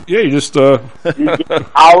through. Yeah, you just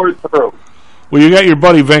power through. Well, you got your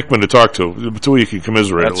buddy Venkman to talk to. The two of you can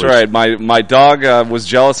commiserate. That's right. My dog was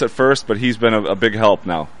jealous at first, but he's been a big help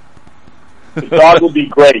now. The dog will be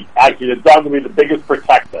great. Actually, the dog will be the biggest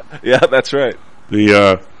protector. Yeah, that's right.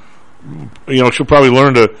 She'll probably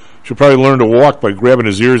learn to walk by grabbing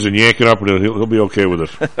his ears and yanking up, and he'll be okay with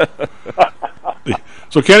it.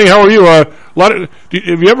 So, Kenny, how are you? Have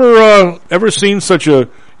you ever seen such a?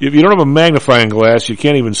 If you don't have a magnifying glass, you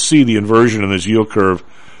can't even see the inversion in this yield curve.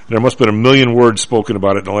 There must have been 1 million words spoken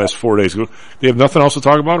about it in the last 4 days. They have nothing else to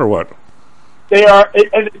talk about, or what? They are,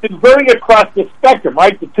 and it's inverting across the spectrum,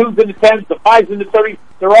 right? The 2s and the 10s, the 5s and the 30s,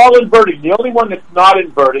 they're all inverting. The only one that's not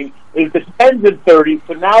inverting is the 10s and 30s,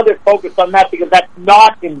 so now they're focused on that because that's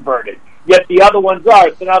not inverted. Yet the other ones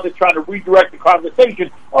are, so now they're trying to redirect the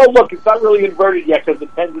conversation. Oh, look, it's not really inverted yet because the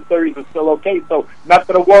 10s and 30s are still okay, so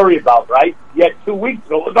nothing to worry about, right? Yet 2 weeks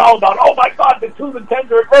ago, it was all about, oh my God, the 2s and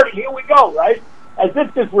 10s are inverting, here we go, right? As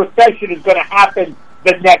if this recession is going to happen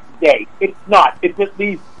the next day. It's not. It's at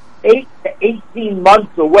least 8 to 18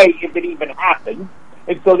 months away if it even happens.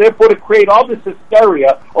 And so therefore to create all this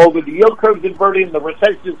hysteria over the yield curve's inverting and the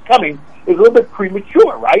recession is coming is a little bit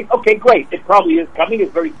premature, right? Okay, great. It probably is coming.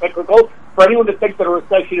 It's very cyclical. For anyone to think that a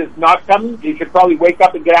recession is not coming, you should probably wake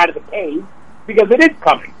up and get out of the cave because it is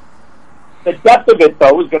coming. The depth of it,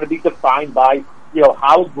 though, is going to be defined by,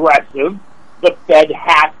 how aggressive the Fed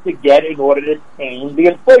has to get in order to tame the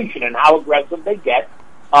inflation and how aggressive they get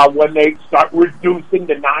when they start reducing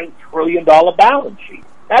the $9 trillion balance sheet.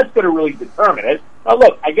 That's going to really determine it. Now,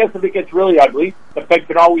 look, I guess if it gets really ugly, the Fed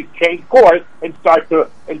can always change course and start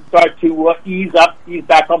to ease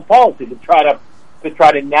back on policy to try to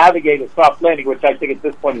navigate a soft landing, which I think at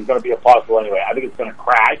this point is going to be impossible anyway. I think it's going to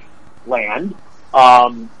crash land,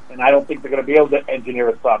 and I don't think they're going to be able to engineer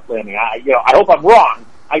a soft landing. I hope I'm wrong.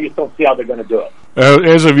 I just don't see how they're going to do it.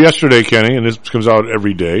 As of yesterday, Kenny, and this comes out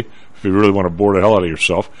every day, if you really want to bore the hell out of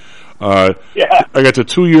yourself, I got the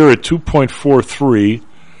 2-year at 2.43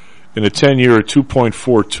 and the 10-year at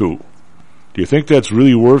 2.42. Do you think that's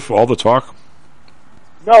really worth all the talk?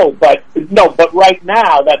 No, but right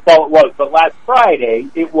now that's all it was. But last Friday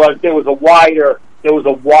there was a wider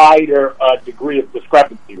degree of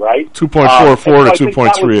discrepancy, right? 2.44 to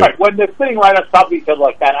 2.38. Right. When they're sitting right on top of each other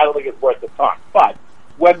like that, I don't think it's worth the talk. But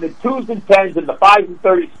when the 2s and 10s and the 5s and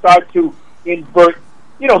 30s start to invert,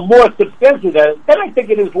 more substantially, then I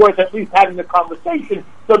think it is worth at least having the conversation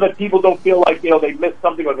so that people don't feel like, they missed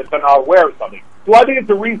something or that they're not aware of something. Do I think it's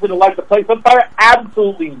a reason to light the place on fire?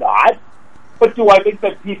 Absolutely not. But do I think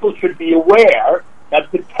that people should be aware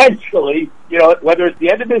that potentially, whether it's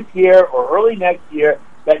the end of this year or early next year,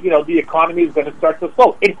 that, the economy is going to start to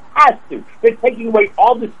slow? It has to. They're taking away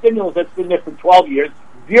all the stimulus that's been there for 12 years,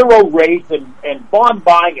 zero rates and bond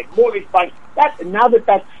buying and mortgage buying. And now that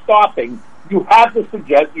that's stopping, you have to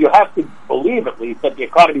believe at least that the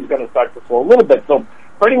economy is going to start to slow a little bit. So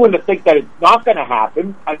for anyone to think that it's not going to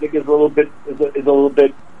happen, I think is a little bit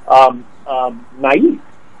naive.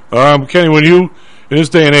 Kenny, when in this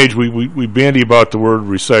day and age, we bandy about the word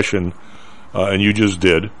recession, and you just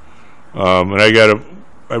did. And I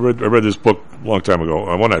read this book a long time ago.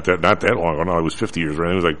 Well, not that long ago. No, it was 50 years,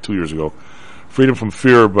 right? It was like 2 years ago. Freedom from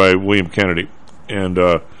Fear by William Kennedy. And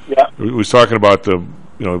he was talking about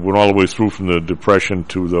went all the way through from the Depression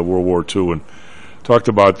to the World War II, and talked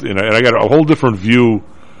about, and I got a whole different view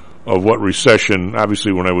of what recession.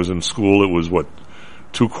 Obviously, when I was in school, it was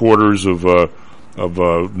 2 quarters of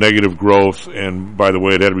negative growth, and by the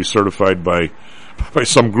way, it had to be certified by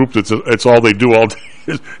some group that's all they do all day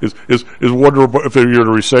is wonder if you're in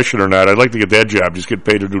a recession or not. I'd like to get that job, just get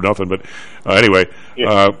paid to do nothing. But anyway,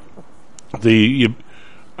 but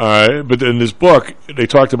in this book they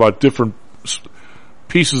talked about different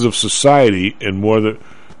pieces of society, and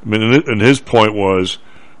and his point was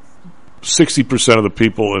 60% of the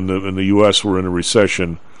people in the U.S. were in a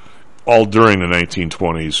recession all during the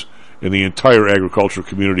 1920s, and the entire agricultural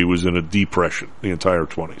community was in a depression the entire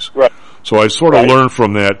 20s. Right. So I sort of learned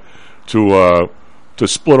from that to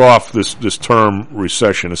split off this term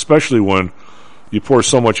recession, especially when you pour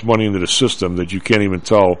so much money into the system that you can't even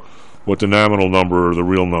tell what the nominal number or the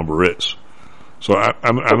real number is. So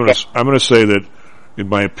I'm going to say that, in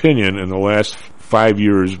my opinion, in the last 5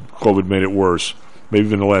 years, COVID made it worse. Maybe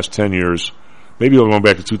even the last 10 years, maybe going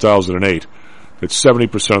back to 2008, that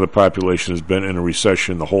 70% of the population has been in a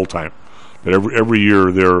recession the whole time. That every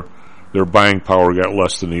year their buying power got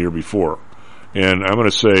less than the year before. And I'm going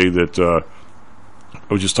to say that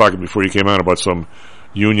I was just talking before you came on about some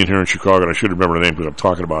union here in Chicago, and I should remember the name because I'm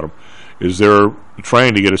talking about them. Is they're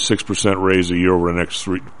trying to get a 6% raise a year over the next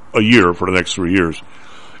for the next 3 years,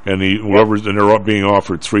 and they're being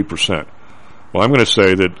offered 3%. Well, I'm going to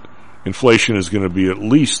say that inflation is going to be at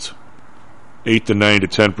least 8 to 9 to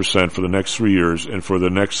 10% for the next 3 years, and for the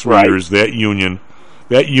next 3 years, that union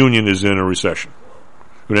is in a recession,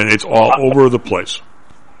 and it's all over the place.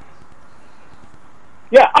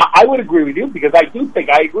 Yeah, I would agree with you because I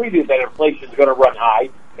agree with you that inflation is going to run high,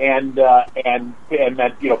 and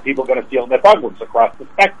that people are going to feel in their pocketbooks across the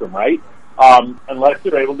spectrum, right? Unless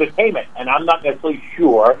they're able to tame it, and I'm not necessarily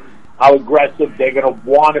sure how aggressive they're going to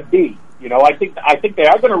want to be. I think they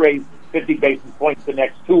are going to raise 50 basis points the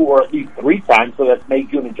next 2 or at least 3 times, so that's May,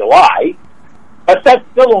 June, and July. But that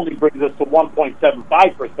still only brings us to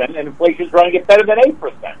 1.75%, and inflation's running it better than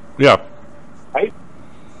 8%. Yeah. Right?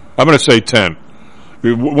 I'm going to say 10.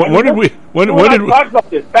 When did we talk about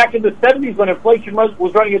this? Back in the 70s when inflation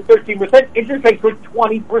was running at 13%, interest rates were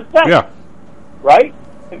 20%. Yeah. Right?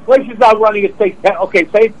 Inflation's now running at, say, 10, okay,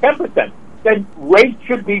 say it's 10%. Then rates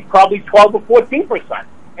should be probably 12 or 14%.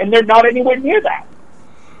 And they're not anywhere near that.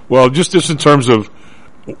 Well, just in terms of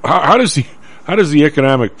how does the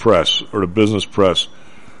economic press or the business press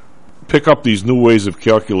pick up these new ways of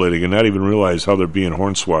calculating and not even realize how they're being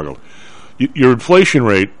hornswoggled? Your inflation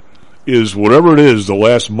rate is whatever it is the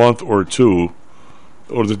last month or two,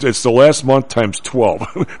 or it's the last month times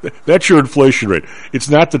 12. That's your inflation rate. It's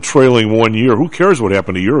not the trailing 1 year. Who cares what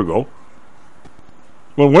happened a year ago?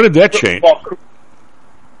 Well, when did that change?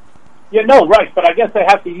 Yeah, no, right, but I guess they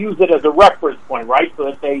have to use it as a reference point, right?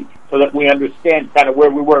 So that we understand kind of where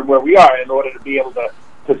we were and where we are in order to be able to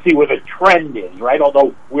see where the trend is, right?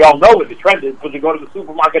 Although we all know what the trend is because we go to the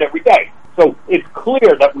supermarket every day. So it's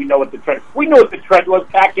clear that we know what the trend. We knew what the trend was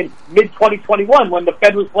back in mid-2021 when the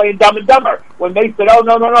Fed was playing Dumb and Dumber. When they said, "Oh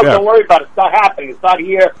no, don't worry about it. It's not happening. It's not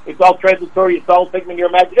here. It's all transitory. It's all taken in your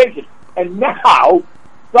imagination." And now,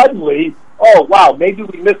 suddenly, oh wow, maybe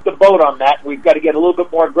we missed the boat on that. We've got to get a little bit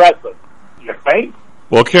more aggressive. You think?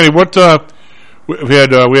 Well, Kenny, what we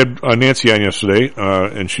had Nancy on yesterday,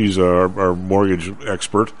 and she's our mortgage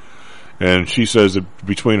expert, and she says that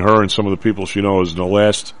between her and some of the people she knows in the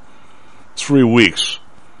last 3 weeks,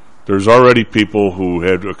 there's already people who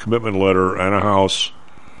had a commitment letter and a house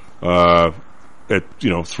at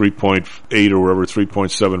 3.8 or whatever,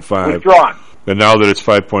 3.75 withdrawn, and now that it's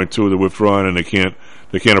 5.2, they're withdrawn and they can't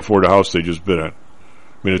afford the house they just bid on.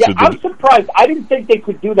 I mean, I'm surprised. I didn't think they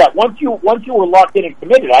could do that. Once you were locked in and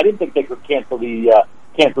committed, I didn't think they could cancel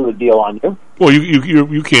the deal on you. Well,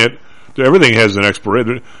 you can't. Everything has an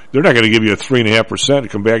expiration. They're not going to give you a 3.5% to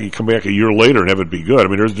come back. You come back a year later and have it be good. I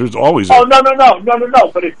mean, there's always. Oh no!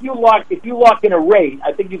 But if you lock in a rate,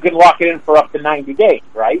 I think you can lock it in for up to 90 days,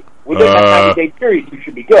 right? Within that 90-day period, you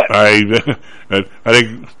should be good. I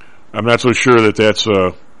think I'm not so sure that's.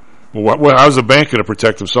 How's the bank going to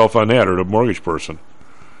protect himself on that, or the mortgage person?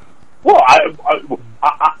 Well,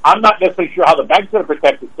 I'm not necessarily sure how the bank's going to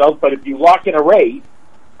protect itself, but if you lock in a rate,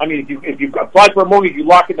 I mean, if you apply for a mortgage, you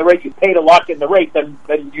lock in the rate, you pay to lock in the rate, then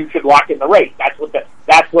you should lock in the rate. That's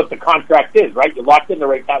what the contract is, right? You locked in the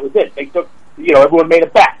rate, that was it. They took, everyone made a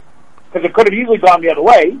bet because it could have easily gone the other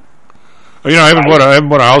way. I haven't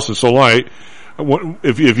bought a house in so long.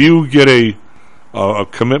 If you get a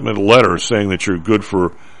commitment letter saying that you're good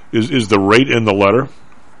for, is the rate in the letter?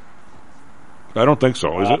 I don't think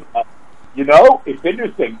so, is it? It's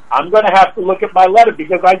interesting. I'm going to have to look at my letter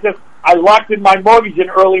because I locked in my mortgage in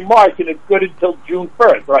early March and it's good until June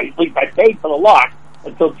 1st, right? At least I paid for the lock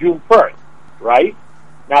until June 1st, right?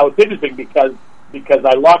 Now it's interesting because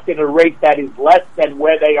I locked in a rate that is less than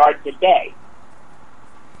where they are today.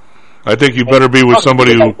 I think you better be with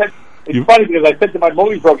somebody who... It's funny because I said to my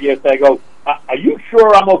mortgage broker yesterday, I go, are you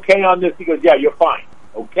sure I'm okay on this? He goes, yeah, you're fine.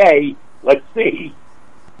 Okay, let's see.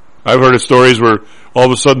 I've heard of stories where all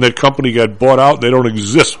of a sudden that company got bought out and they don't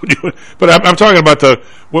exist. But I'm talking about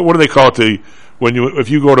what do they call it? If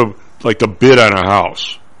you go to like the bid on a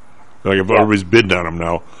house, like if everybody's bidding on them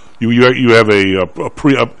now, you have a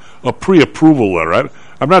pre-approval letter.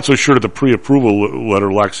 I'm not so sure that the pre-approval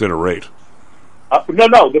letter locks in a rate.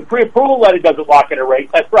 No, the pre-approval letter doesn't lock in a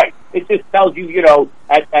rate. That's right. It just tells you,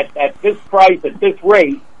 at this price, at this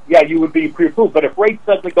rate, yeah, you would be pre-approved. But if rates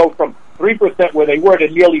suddenly go from 3% where they were to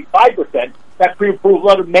nearly 5%, that pre-approved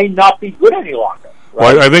letter may not be good any longer.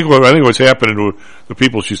 Right? Well, I think what's happening to the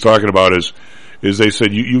people she's talking about is they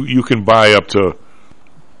said you can buy up to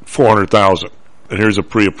 $400,000, and here's a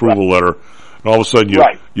pre-approval letter, and all of a sudden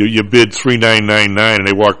you bid $3,999, and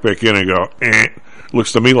they walk back in and go,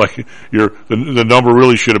 Looks to me like the number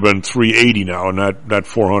really should have been $380 now, and not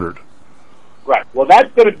 $400. Right. Well,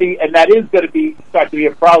 that's going to be, and that is going to start to be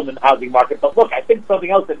a problem in the housing market. But look, I think something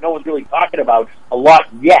else that no one's really talking about a lot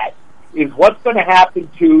yet is what's going to happen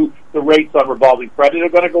to the rates on revolving credit are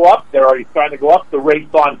going to go up. They're already starting to go up. The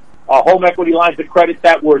rates on home equity lines of credit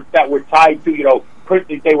that were tied to,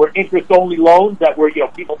 they were interest-only loans that were,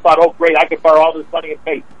 people thought, oh, great, I could borrow all this money and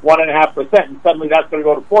pay 1.5%, and suddenly that's going to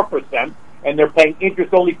go to 4%, and they're paying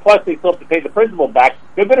interest-only, plus they still have to pay the principal back.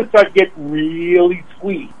 They're going to start getting really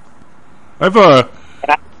squeezed. I don't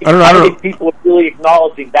think people are really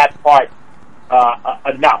acknowledging that part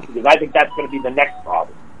enough, because I think that's going to be the next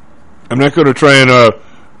problem. I'm not going to try and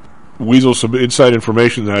weasel some inside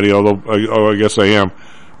information out of you, although I guess I am.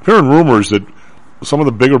 I'm hearing rumors that some of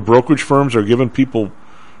the bigger brokerage firms are giving people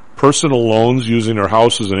personal loans using their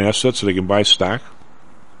houses and assets so they can buy stock.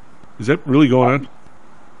 Is that really going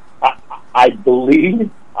on? I believe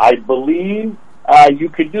you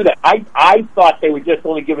could do that. I thought they were just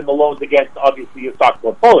only giving the loans against, obviously, your stock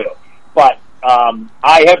portfolio. But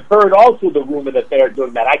I have heard also the rumor that they are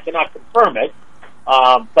doing that. I cannot confirm it,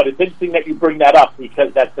 but it's interesting that you bring that up,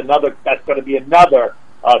 because that's going to be another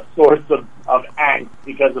source of angst,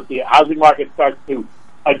 because if the housing market starts to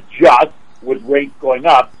adjust with rates going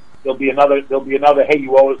up, there'll be another, hey,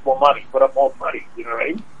 you owe us more money, put up more money, you know what I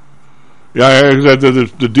mean? Yeah,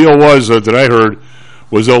 the deal was that I heard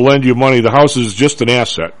was they'll lend you money. The house is just an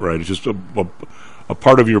asset, right? It's just a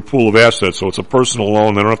part of your pool of assets, so it's a personal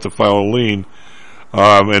loan. They don't have to file a lien.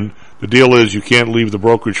 And the deal is you can't leave the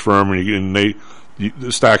brokerage firm, and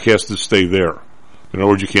the stock has to stay there. In other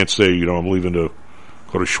words, you can't say, I'm leaving to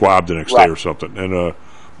go to Schwab the next day or something. And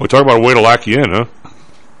we talk about a way to lock you in, huh?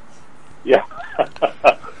 Yeah.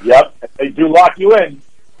 Yep. They do lock you in.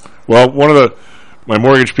 Well, my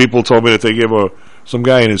mortgage people told me that they gave some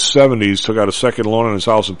guy in his 70s took out a second loan on his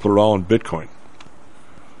house and put it all in Bitcoin.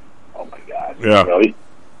 Oh my God! Yeah, really?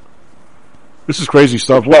 This is crazy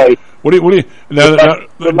stuff. Okay. What do you?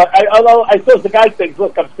 Although I suppose the guy thinks,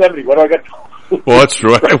 "Look, I'm 70. What do I got to lose?" Well, that's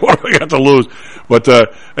true. What do I got to lose? But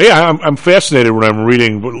I'm fascinated when I'm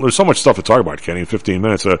reading. There's so much stuff to talk about, Kenny. In 15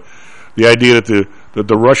 minutes, the idea that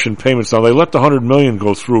the Russian payments, now they let the $100 million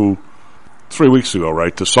go through 3 weeks ago,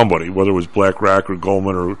 right, to somebody, whether it was BlackRock or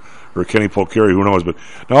Goldman or Kenny Polcari, who knows. But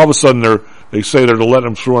now all of a sudden they say they're letting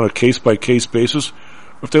them through on a case-by-case basis.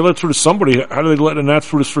 If they let it through to somebody, how do they let it not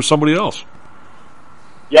through for somebody else?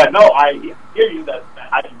 Yeah, no, I hear you.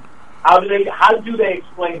 How do they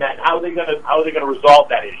explain that? How are they going to resolve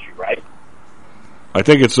that issue, right? I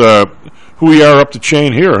think it's who we are up the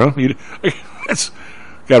chain here, huh?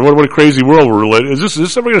 God, what a crazy world we're living. Is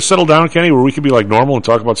this ever going to settle down, Kenny, where we can be like normal and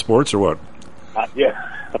talk about sports, or what? Yeah.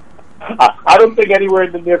 I don't think anywhere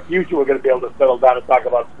in the near future we're going to be able to settle down and talk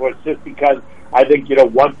about sports, just because I think,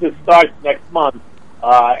 once this starts next month,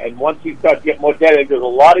 and once you start to get more data, there's a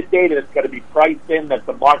lot of data that's going to be priced in that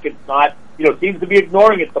the market's not, seems to be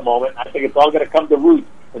ignoring at the moment. I think it's all going to come to roost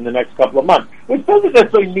in the next couple of months, which doesn't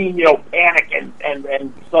necessarily mean, panic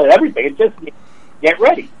and so everything. It just means get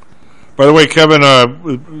ready. By the way, Kevin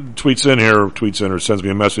tweets in or sends me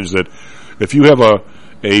a message that if you have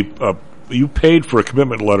you paid for a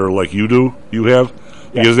commitment letter like you have,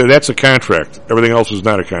 because that's a contract. Everything else is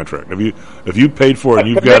not a contract. If you paid for it and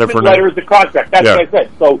you've got it for commitment letter is a contract. That's what I said.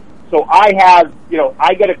 So I have,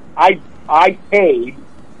 I paid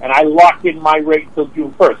and I locked in my rate until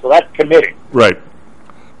June 1st. So that's committing. Right.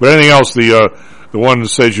 But anything else, the one that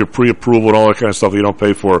says you're pre-approval and all that kind of stuff that you don't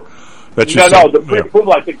pay for. That's just the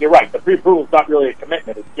pre-approval, I think you're right. The pre-approval is not really a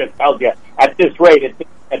commitment. It just tells you at this rate,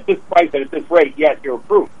 at this price, and at this rate, yes, you're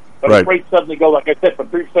approved. But if rates suddenly go, like I said, from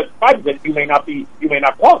 3% to 5%, you may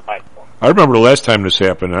not qualify for. I remember the last time this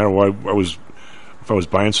happened. I don't know if I was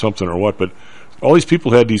buying something or what, but all these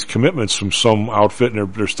people had these commitments from some outfit,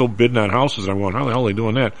 and they're still bidding on houses. And I'm going, how the hell are they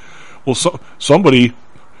doing that? Well, somebody,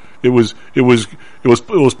 it was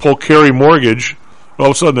Polcari Mortgage. All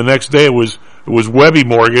of a sudden, the next day it was Webby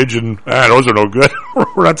Mortgage, and those are no good.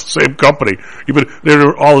 We're not the same company, but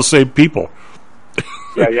they're all the same people.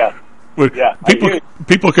 Yeah.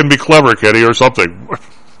 People can be clever, Kenny, or something.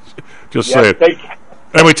 Just say it.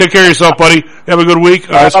 Anyway, take care of yourself, buddy. Have a good week.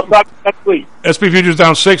 I'll talk next week. SP Futures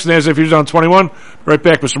down 6, NASDAQ Futures down 21. Right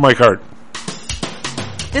back, Mr. Mike Hart.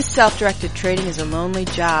 This self-directed trading is a lonely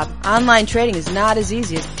job. Online trading is not as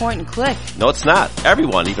easy as point and click. No, it's not.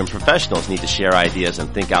 Everyone, even professionals, need to share ideas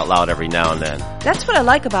and think out loud every now and then. That's what I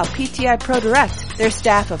like about PTI Pro Direct. Their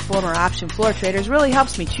staff of former option floor traders really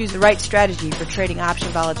helps me choose the right strategy for trading option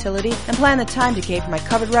volatility and plan the time decay for my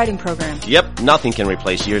covered writing program. Yep, nothing can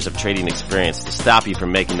replace years of trading experience to stop you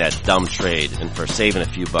from making that dumb trade and for saving a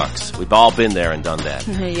few bucks. We've all been there and done that.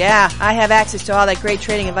 Yeah, I have access to all that great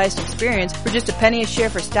trading advice and experience for just a penny a share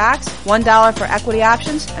for stocks, $1 for equity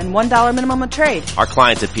options, and $1 minimum a trade. Our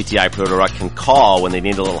clients at PTI Pro Direct can call when they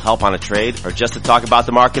need a little help on a trade or just to talk about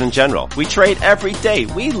the market in general. We trade every day.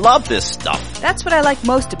 We love this stuff. That's what I like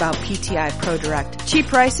most about PTI Pro Direct. Cheap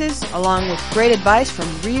prices, along with great advice from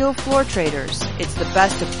real floor traders. It's the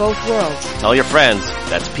best of both worlds. Tell your friends.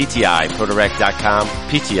 That's PTIProDirect.com,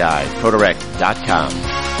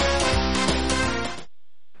 PTIProDirect.com.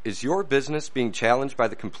 Is your business being challenged by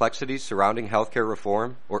the complexities surrounding healthcare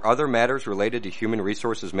reform or other matters related to human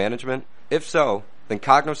resources management? If so, then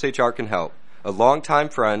Cognos HR can help. A longtime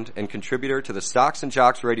friend and contributor to the Stocks and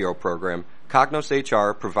Jocks radio program, Cognos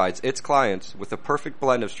HR provides its clients with a perfect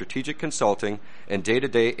blend of strategic consulting and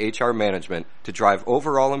day-to-day HR management to drive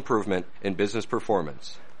overall improvement in business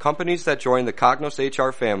performance. Companies that join the Cognos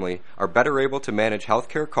HR family are better able to manage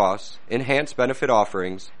healthcare costs, enhance benefit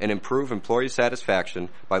offerings, and improve employee satisfaction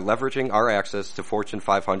by leveraging our access to Fortune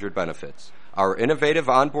 500 benefits. Our innovative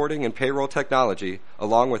onboarding and payroll technology,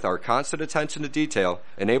 along with our constant attention to detail,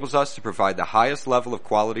 enables us to provide the highest level of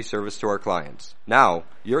quality service to our clients. Now,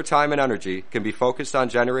 your time and energy can be focused on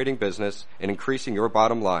generating business and increasing your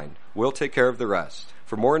bottom line. We'll take care of the rest.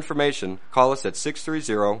 For more information, call us at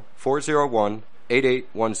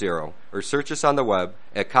 630-401-8810 or search us on the web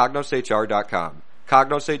at cognoshr.com.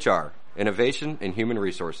 Cognos HR, innovation in human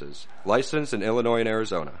resources. Licensed in Illinois and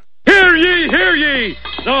Arizona. Hear ye, hear ye!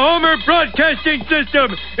 The Homer Broadcasting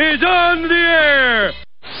System is on the air!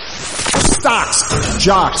 Stocks,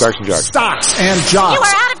 jocks, Stocks and jocks. Stocks and jocks. You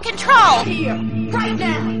are out of control! Here, right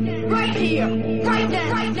now, right here, right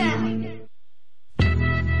now, right now.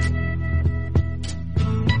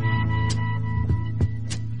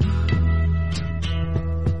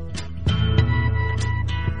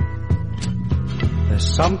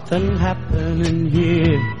 There's something happening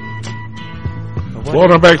here.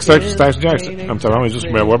 Welcome back to Stocks and Jocks. I'm Tom Holmes. This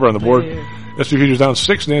is Matt Weber on the board. S&P futures down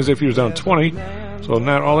 6, NASDAQ futures down 20. So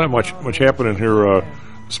not all that much happening here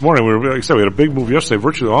this morning. Like I said, we had a big move yesterday,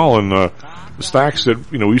 virtually all in the stocks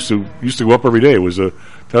that we used to go up every day. It was the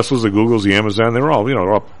Teslas, the Googles, the Amazon. They were all they're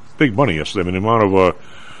all big money yesterday. I mean, the amount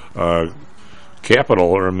of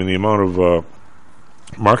capital, or the amount of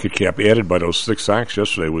market cap added by those 6 stocks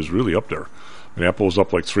yesterday was really up there. And Apple was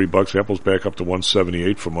up like $3. Apple's back up to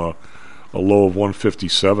 178 from a low of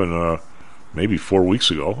 157 maybe 4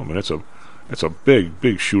 weeks ago. I mean, it's a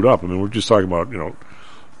big shoot up. I mean, we're just talking about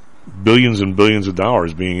billions and billions of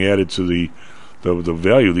dollars being added to the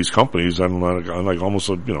value of these companies on like almost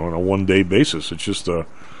on a 1 day basis. It's just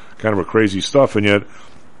kind of a crazy stuff. And yet,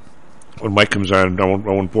 when Mike comes on, I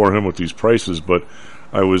won't bore him with these prices, but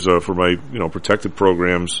I was for my protected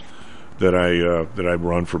programs that I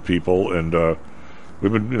run for people, and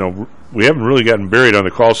we've been we haven't really gotten buried on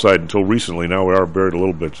the call side until recently. Now we are buried a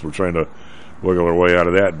little bit, so we're trying to wiggle our way out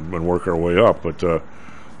of that and work our way up. But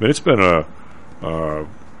it's been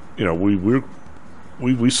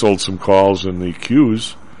we sold some calls in the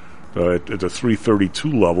Qs at the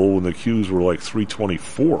 332 level when the Qs were like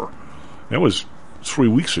 324. That was 3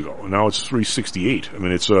 weeks ago, and now it's 368. I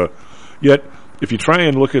mean, it's yet if you try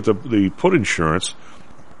and look at the put insurance.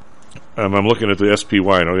 I'm looking at the SPY.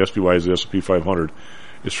 I know the SPY is the S&P 500.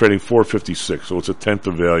 It's trading 456, so it's a tenth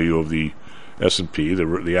the value of the S&P.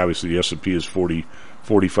 Obviously the S&P is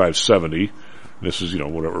 4570. This is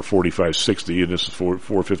 4560, and this is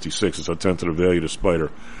 456. It's a tenth of the value of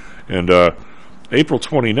Spider. And April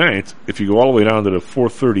 29th, if you go all the way down to the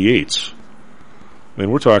 438s, I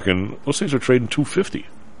mean, we're talking those things are trading 250.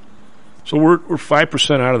 So we're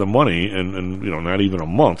 5% out of the money, and not even a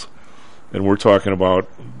month, and we're talking about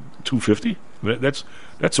 250. That's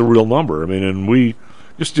a real number. I mean, and we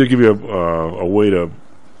just to give you a way to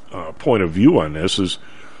point of view on this is,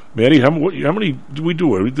 Maddie, how many did we do?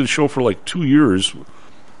 We did the show for like 2 years.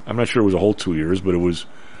 I'm not sure it was a whole 2 years, but it was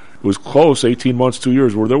close. 18 months, 2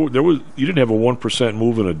 years, where there was you didn't have a 1%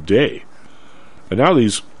 move in a day. And now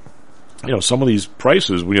these, some of these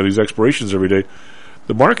prices, we have these expirations every day.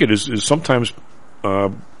 The market is sometimes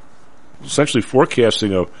essentially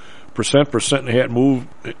forecasting a percent and a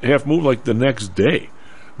half move like the next day.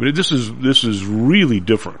 I mean, this is really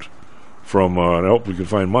different from. And I hope we can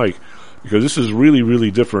find Mike, because this is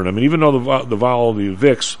really different. I mean, even though the vol, the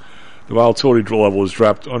VIX the volatility level has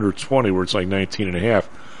dropped under 20, where it's like 19.5.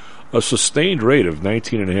 A sustained rate of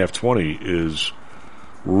 19.5, 20 is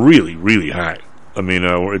really, really high. I mean,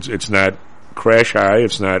 it's not crash high.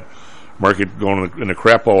 It's not market going in a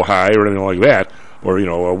crapo high or anything like that, or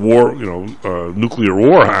a war, nuclear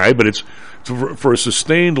war high. But it's for a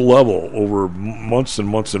sustained level over months and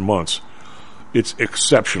months and months. It's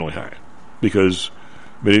exceptionally high, because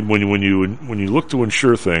when you look to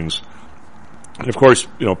insure things, and of course,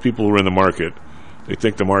 people who are in the market, they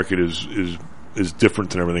think the market is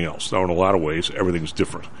different than everything else. Now, in a lot of ways, everything's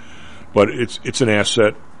different, but it's an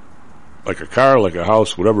asset, like a car, like a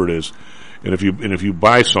house, whatever it is. And if you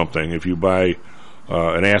buy something, if you buy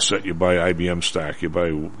an asset, you buy IBM stock, you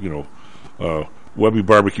buy Webby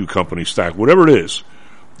Barbecue Company stock, whatever it is,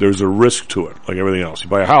 there's a risk to it, like everything else. You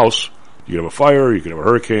buy a house, you could have a fire, you could have a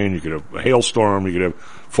hurricane, you could have a hailstorm, you could have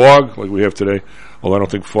fog, like we have today. Although I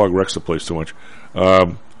don't think fog wrecks the place too much.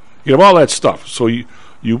 You have all that stuff. So you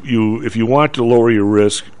if you want to lower your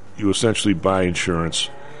risk, you essentially buy insurance,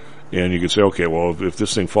 and you can say, okay, well, if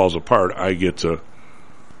this thing falls apart, I get to. I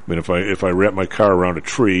mean, if I wrap my car around a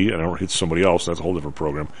tree and I don't hit somebody else, that's a whole different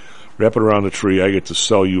program. Wrap it around the tree, I get to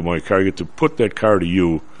sell you my car. I get to put that car to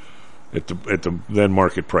you at the then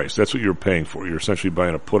market price. That's what you're paying for. You're essentially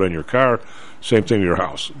buying a put on your car. Same thing with your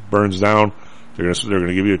house. Burns down, they're going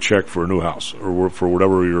to give you a check for a new house, or for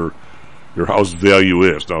whatever your house value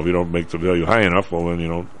is. Now, if you don't make the value high enough, well, then you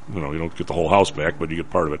don't get the whole house back, but you get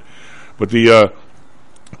part of it. But the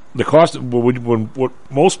cost, what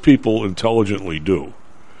most people intelligently do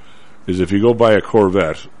is, if you go buy a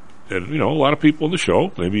Corvette, and a lot of people in the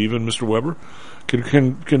show, maybe even Mr. Weber, can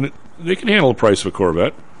handle the price of a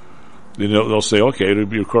Corvette. They'll say, okay, it'll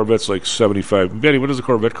be a Corvette's like $75. Betty, what does a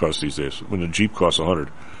Corvette cost these days? When the Jeep costs $100.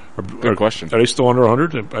 Good question. Are they still under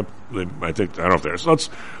 $100? I think, I don't know if they're. So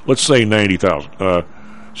let's say $90,000.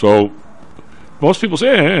 So most people say,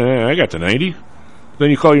 I got the 90. Then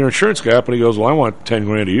you call your insurance guy up and he goes, well, I want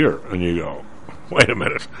 $10,000 a year. And you go, wait a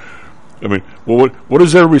minute. I mean, well, what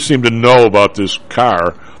does everybody seem to know about this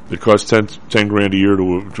car that costs $10,000 a year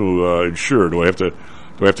to insure? Do I have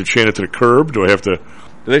to chain it to the curb? Do I have to?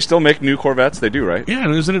 Do they still make new Corvettes? They do, right? Yeah,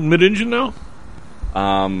 and isn't it mid-engine now?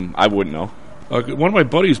 I wouldn't know. One of my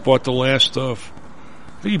buddies bought the last. I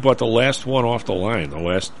think he bought the last one off the line, the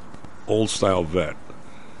last old style Vet.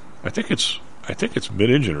 I think it's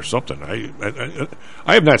mid-engine or something.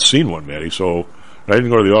 I have not seen one, Matty. So I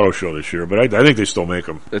didn't go to the auto show this year, but I think they still make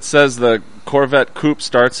them. It says the Corvette Coupe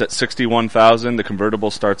starts at $61,000. The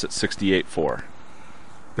convertible starts at $68,400.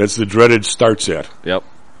 That's the dreaded starts at. Yep.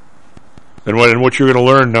 And what you're going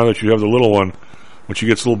to learn now that you have the little one, when she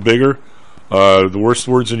gets a little bigger, the worst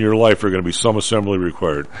words in your life are going to be some assembly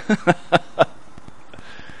required.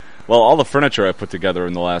 Well, all the furniture I put together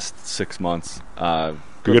in the last 6 months. You're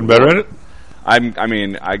getting better at it? I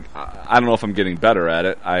don't know if I'm getting better at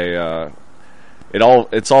it.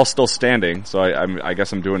 It's all still standing, so I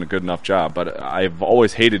guess I'm doing a good enough job. But I've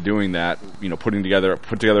always hated doing that. Put together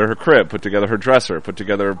her crib, put together her dresser, put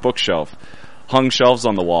together a bookshelf, hung shelves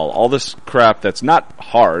on the wall, all this crap that's not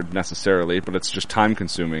hard necessarily, but it's just time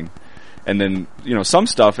consuming. And then, some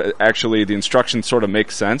stuff, actually, the instructions sort of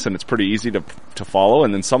make sense, and it's pretty easy to follow.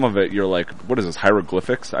 And then some of it, you're like, what is this,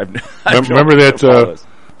 hieroglyphics? Remember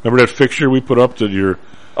that fixture we put up that your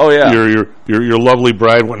lovely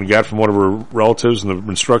bride went and got from one of her relatives, and the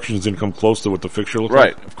instructions didn't come close to what the fixture looked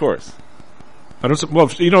like? Right, of course. Well,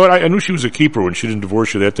 you know what? I knew she was a keeper when she didn't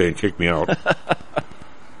divorce you that day and kick me out.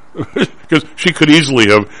 Because she could easily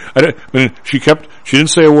have. She didn't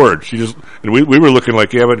say a word. And we were looking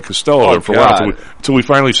like Abbott and Costello for a while until we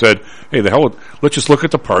finally said, "Hey, the hell, let's just look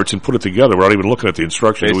at the parts and put it together without even looking at the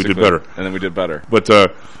instructions." Basically, we did better. And then we did better. But I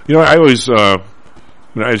always,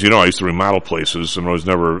 as you know, I used to remodel places, and I was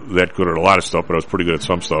never that good at a lot of stuff, but I was pretty good at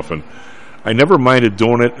some stuff, and I never minded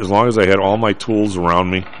doing it as long as I had all my tools around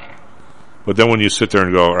me. But then when you sit there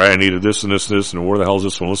and go, all right, I needed this and this and this, and where the hell is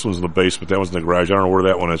this one? This one's in the basement, that one's in the garage, I don't know where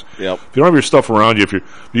that one is. Yep. If you don't have your stuff around you, if you're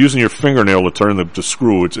using your fingernail to turn the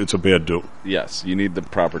screw, it's a bad do. Yes, you need the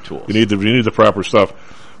proper tools. You need the proper stuff.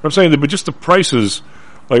 But I'm saying but just the prices,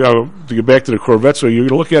 like to get back to the Corvette, so you're going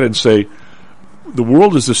to look at it and say, the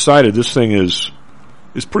world has decided this thing is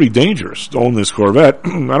pretty dangerous to own this Corvette. I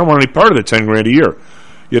don't want any part of the $10,000 a year.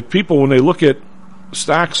 Yet people, when they look at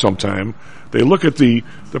stocks sometime, they look at the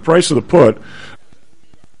price of the put,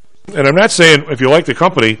 and I'm not saying if you like the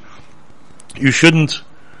company, you shouldn't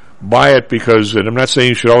buy it and I'm not saying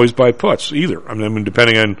you should always buy puts either. I mean,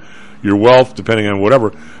 depending on your wealth, depending on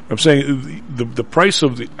whatever. I'm saying the price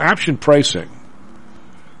of the option pricing,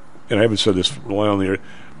 and I haven't said this for a while in the air,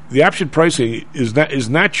 the option pricing is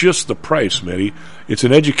not just the price, Mitty. It's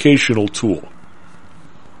an educational tool.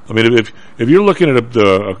 I mean, if you're looking at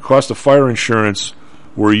the cost of fire insurance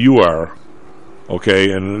where you are,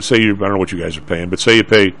 okay, and say I don't know what you guys are paying, but say you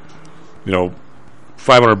pay,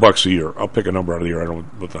 $500 a year. I'll pick a number out of the year. I don't know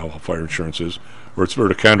what the hell fire insurance is, or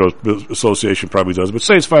the condo association probably does, but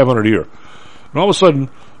say it's $500 a year, and all of a sudden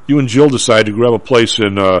you and Jill decide to grab a place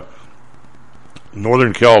in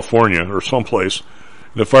Northern California or someplace,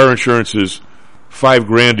 and the fire insurance is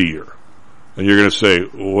 $5,000 a year, and you're going to say,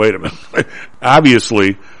 well, wait a minute.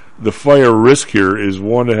 Obviously, the fire risk here is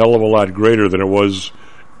one hell of a lot greater than it was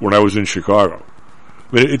when I was in Chicago.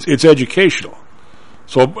 I mean, it's educational.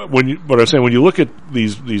 So when you look at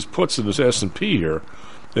these puts in this S&P here,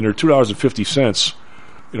 and they're $2.50,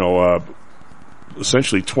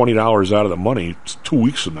 essentially $20 out of the money. It's 2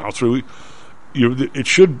 weeks from now, 3 weeks. It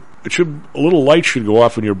should a little light should go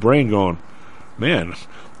off in your brain, going, man,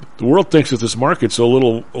 the world thinks that this market's a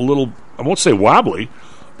little. I won't say wobbly,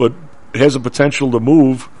 but it has a potential to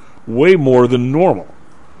move way more than normal.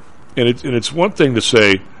 And it's one thing to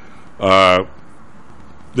say that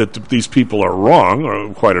these people are wrong,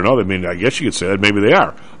 or quite another. I mean, I guess you could say that. Maybe they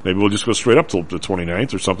are. Maybe we'll just go straight up till the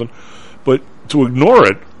 29th or something. But to ignore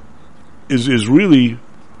it is really,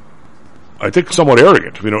 I think, somewhat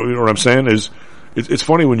arrogant. You know what I'm saying? It's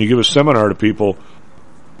funny when you give a seminar to people,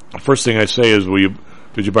 the first thing I say is,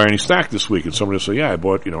 did you buy any stock this week? And somebody will say, yeah, I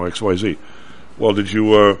bought, XYZ. Well, did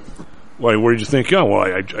you, where did you think? Yeah, well,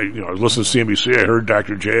 I was listening to CNBC. I heard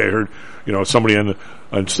Dr. J. I heard, somebody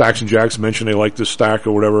on Stocks and Jocks mentioned they liked this stock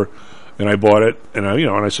or whatever, and I bought it. And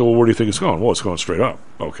I said, well, where do you think it's going? Well, it's going straight up.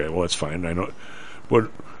 Okay, well, that's fine. I know.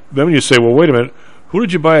 But then when you say, well, wait a minute, who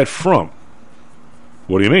did you buy it from?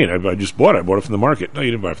 What do you mean? I just bought it. I bought it from the market. No,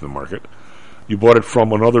 you didn't buy it from the market. You bought it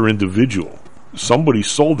from another individual. Somebody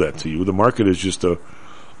sold that to you. The market is just a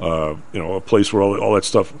place where all that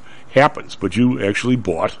stuff happens. But you actually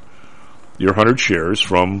bought your 100 shares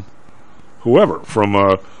from whoever, from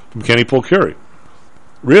Kenny Polcari.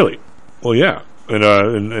 Really? Well, yeah. And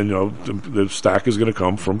the stock is going to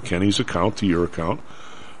come from Kenny's account to your account.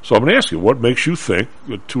 So I'm going to ask you, what makes you think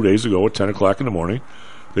that 2 days ago at 10 o'clock in the morning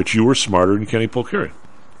that you were smarter than Kenny Polcari?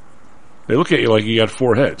 They look at you like you got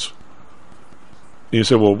four heads. And you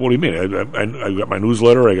say, well, what do you mean? I got my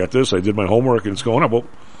newsletter, I got this, I did my homework, and it's going up. Well,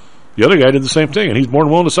 the other guy did the same thing, and he's more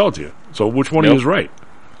than willing to sell it to you. So which one of you is right?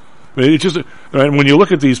 I mean, it's just, and when you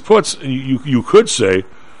look at these puts, you could say,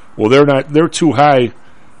 well, they're too high,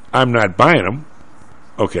 I'm not buying them.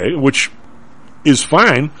 Okay, which is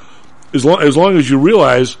fine, as long as you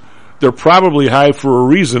realize they're probably high for a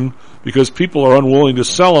reason, because people are unwilling to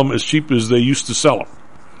sell them as cheap as they used to sell them.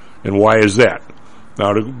 And why is that?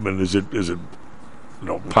 Now, is it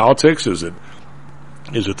politics? Is it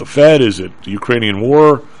the Fed? Is it the Ukrainian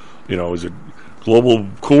war? Is it global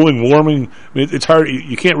cooling, warming? I mean, it's hard.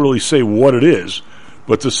 You can't really say what it is,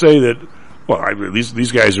 but to say that, well,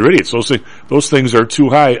 these guys are idiots. Those things are too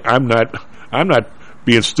high. I'm not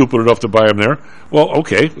being stupid enough to buy them there. Well,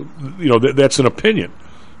 okay, that's an opinion,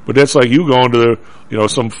 but that's like you going to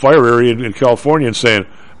some fire area in California and saying,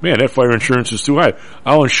 man, that fire insurance is too high.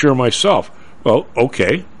 I'll insure myself. Well,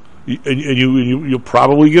 okay. And you'll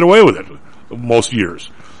probably get away with it most years.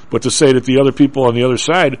 But to say that the other people on the other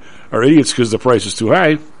side are idiots because the price is too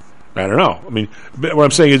high, I don't know. I mean, what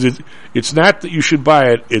I'm saying is it's not that you should buy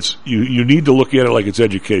it. It's you need to look at it like it's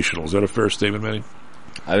educational. Is that a fair statement, Manny?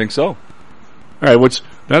 I think so. All right.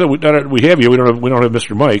 Now that we have you, we don't have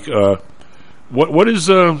Mr. Mike. What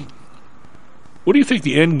do you think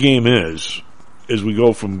the end game is as we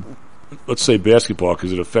go from, let's say, basketball,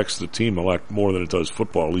 because it affects the team a lot more than it does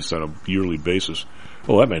football, at least on a yearly basis?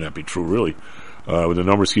 Well, that may not be true, really. When the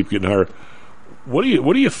numbers keep getting higher, what do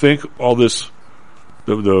you think all this,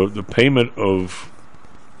 the payment of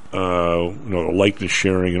likeness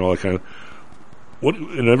sharing and all that kind of,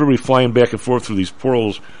 and everybody flying back and forth through these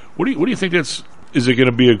portals? What do you think is it going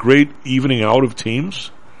to be a great evening out of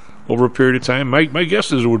teams over a period of time? My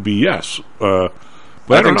guess is it would be yes. But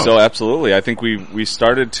I think so, absolutely. I think we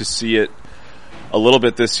started to see it a little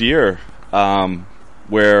bit this year,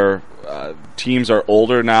 where teams are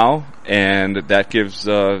older now, and that gives.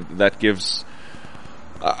 I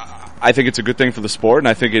think it's a good thing for the sport, and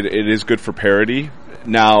I think it is good for parity.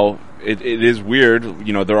 Now, it is weird.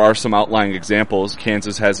 There are some outlying examples.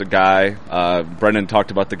 Kansas has a guy. Brendan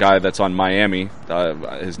talked about the guy that's on Miami.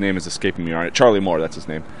 His name is escaping me. Charlie Moore, that's his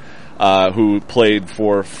name. Who played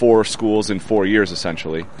for 4 schools in 4 years,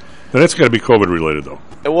 essentially. Now that's got to be COVID related, though.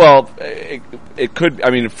 Well, it could. I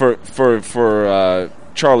mean, for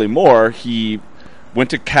Charlie Moore, he went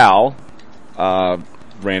to Cal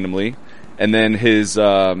randomly, and then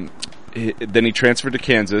then he transferred to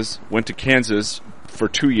Kansas, went to Kansas for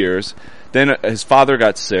 2 years. Then his father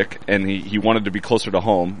got sick, and he wanted to be closer to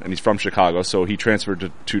home, and he's from Chicago, so he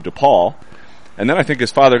transferred to DePaul. And then I think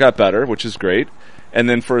his father got better, which is great. And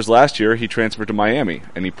then for his last year, he transferred to Miami,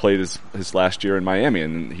 and he played his last year in Miami,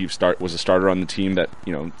 and he was a starter on the team that,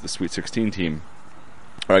 the Sweet 16 team,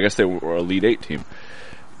 or I guess they were Elite 8 team.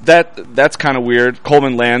 That's kind of weird.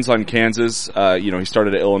 Coleman lands on Kansas. He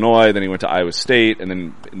started at Illinois, then he went to Iowa State,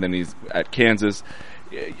 and then he's at Kansas.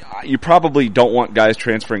 You probably don't want guys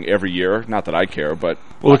transferring every year. Not that I care, but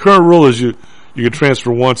the current rule is you can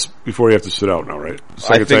transfer once before you have to sit out now, right?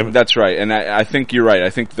 I think that's right, and I think you're right. I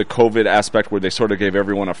think the COVID aspect where they sort of gave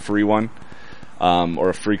everyone a free one, or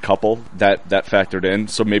a free couple, that factored in.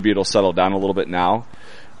 So maybe it'll settle down a little bit now.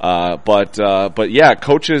 But yeah,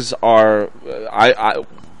 coaches are.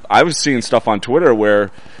 I was seeing stuff on Twitter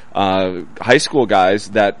where high school guys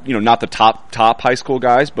that, not the top high school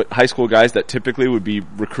guys, but high school guys that typically would be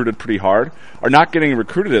recruited pretty hard are not getting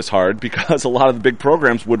recruited as hard because a lot of the big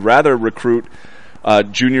programs would rather recruit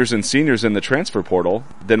juniors and seniors in the transfer portal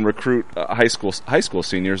than recruit high school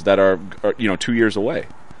seniors that are 2 years away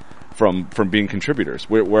from being contributors,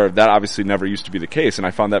 where that obviously never used to be the case, and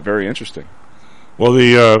I found that very interesting. Well,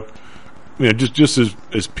 just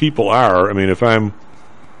as people are, I mean, if I'm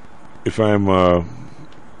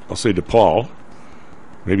I'll say DePaul,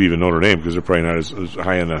 maybe even Notre Dame, because they're probably not as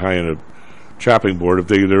high in the chopping board. If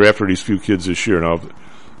they're after these few kids this year, now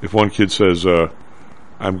if one kid says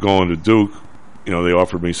I'm going to Duke, they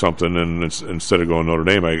offered me something, and instead of going to Notre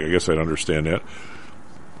Dame, I guess I'd understand that.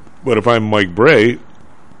 But if I'm Mike Bray,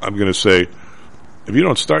 I'm going to say, if you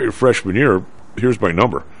don't start your freshman year, here's my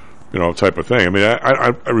number, type of thing. I mean, I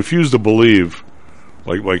refuse to believe,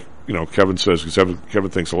 like Kevin says, because Kevin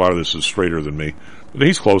thinks a lot of this is straighter than me. But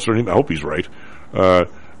he's closer, and I hope he's right.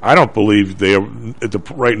 I don't believe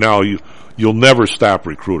right now you'll never stop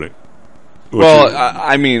recruiting. Well,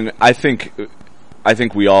 I think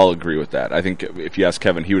we all agree with that. I think if you ask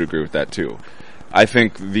Kevin, he would agree with that too. I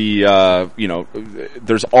think there's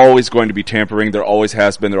always going to be tampering. There always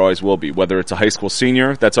has been. There always will be. Whether it's a high school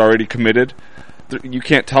senior that's already committed. You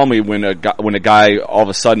can't tell me when a guy all of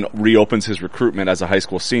a sudden reopens his recruitment as a high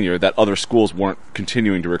school senior that other schools weren't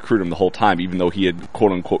continuing to recruit him the whole time, even though he had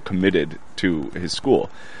quote unquote committed to his school.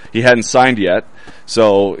 He hadn't signed yet,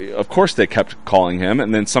 so of course they kept calling him.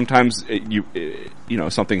 And then sometimes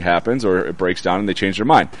something happens or it breaks down and they change their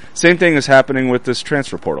mind. Same thing is happening with this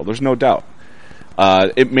transfer portal. There's no doubt.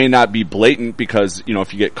 It may not be blatant because,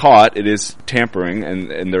 if you get caught, it is tampering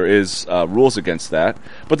and there is rules against that.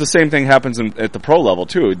 But the same thing happens at the pro level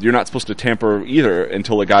too. You're not supposed to tamper either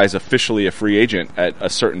until a guy is officially a free agent at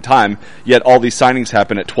a certain time, yet all these signings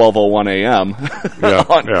happen at 12:01 a.m.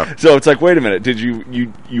 Yeah. So it's like, wait a minute, did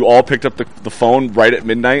you all picked up the phone right at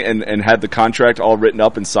midnight and had the contract all written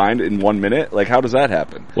up and signed in 1 minute? Like, how does that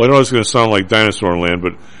happen? Well, I know it's going to sound like dinosaur land,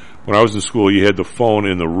 but when I was in school, you had the phone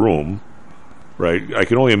in the room. Right, I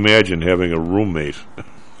can only imagine having a roommate.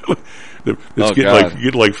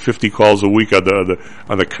 Get like 50 calls a week on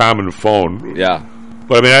the common phone. Yeah,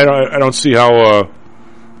 but I don't see how.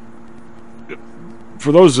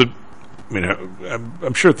 For those that,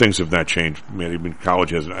 I'm sure things have not changed. Even college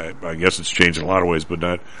hasn't. I guess it's changed in a lot of ways, but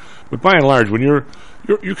not. But by and large, when you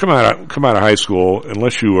come out of high school,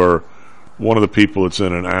 unless you are one of the people that's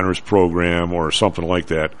in an honors program or something like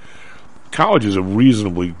that. College is a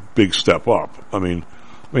reasonably big step up. I mean,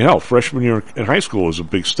 hell, freshman year in high school is a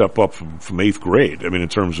big step up from 8th grade. In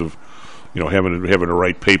terms of, having to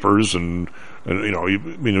write papers and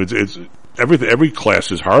it's everything. Every class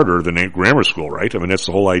is harder than grammar school, right? That's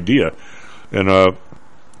the whole idea. And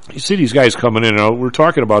you see these guys coming in. We're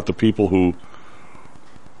talking about the people who.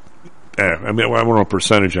 I don't know a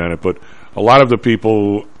percentage on it, but a lot of the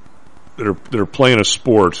people that are playing a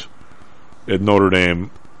sport at Notre Dame.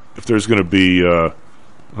 If there's going to be, how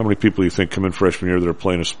many people do you think come in freshman year that are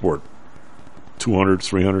playing a sport? 200,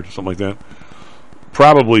 300, something like that?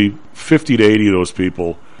 Probably 50 to 80 of those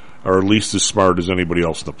people are at least as smart as anybody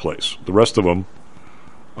else in the place. The rest of them,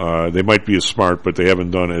 they might be as smart, but they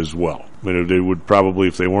haven't done as well. They would probably,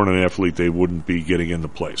 if they weren't an athlete, they wouldn't be getting in the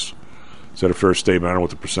place. Is that a fair statement? I don't know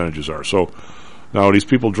what the percentages are. So now these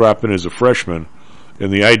people drop in as a freshman,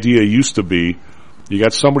 and the idea used to be, you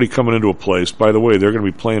got somebody coming into a place, by the way, they're going to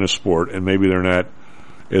be playing a sport, and maybe they're not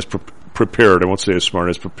as prepared, I won't say as smart,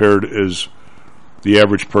 as prepared as the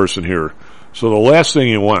average person here. So the last thing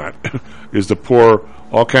you want is to pour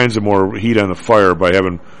all kinds of more heat on the fire by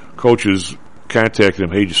having coaches contact them,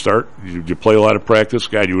 hey, did you start? Did you play a lot of practice?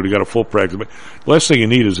 God, you would have got a full practice. The last thing you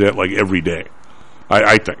need is that, every day,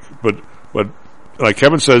 I think. But like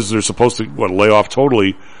Kevin says, they're supposed to lay off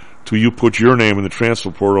totally till you put your name in the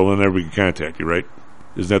transfer portal, and then everybody can contact you, right?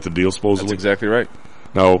 Isn't that the deal? Supposedly, that's exactly right.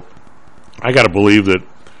 Now, I got to believe that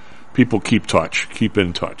people keep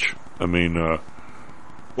in touch. I mean,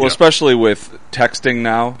 especially with texting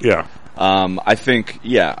now. Yeah. I think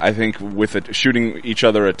with shooting each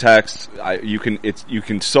other a text, you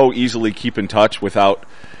can so easily keep in touch without,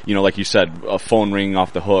 like you said, a phone ringing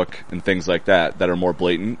off the hook and things like that are more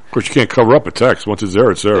blatant. Of course, you can't cover up a text. Once it's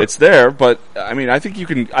there, it's there. It's there, but I mean, I think you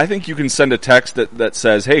can send a text that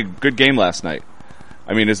says, "Hey, good game last night."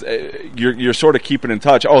 I mean, you're sort of keeping in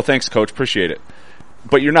touch. Oh, thanks, coach, appreciate it.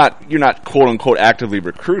 But you're not quote unquote actively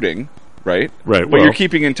recruiting, right? Right. But you're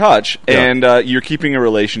keeping in touch, and you're keeping a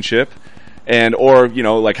relationship. And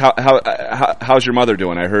like how's your mother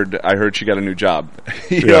doing? I heard she got a new job.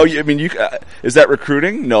 I mean, is that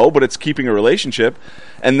recruiting? No, but it's keeping a relationship.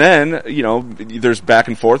 And then there's back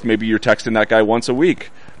and forth. Maybe you're texting that guy once a week.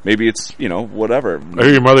 Maybe it's whatever. I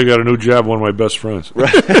hear your mother got a new job. One of my best friends.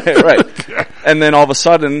 Right. And then all of a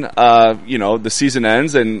sudden, the season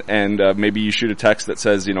ends, and maybe you shoot a text that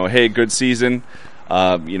says, hey, good season.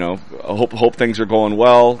 Hope things are going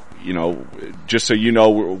well. Just so you know,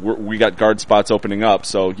 we got guard spots opening up.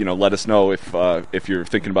 So let us know if you're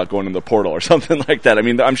thinking about going in the portal or something like that. I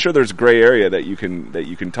mean, I'm sure there's gray area that you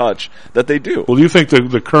can touch that they do. Well, do you think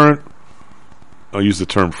the current? I'll use the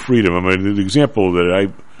term freedom. I mean, the example that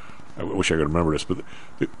I wish I could remember this, but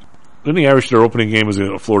didn't the Irish, their opening game was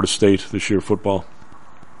in Florida State this year, football?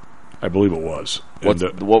 I believe it was.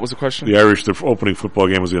 What was the question? The Irish, their opening football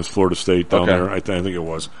game was against Florida State down there. I think it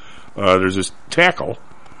was. There's this tackle.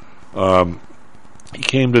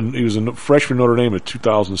 He was a freshman Notre Dame in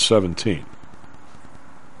 2017.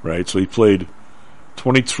 Right? So he played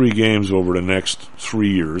 23 games over the next 3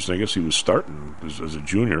 years. I guess he was starting as a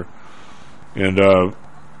junior. And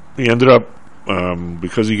he ended up,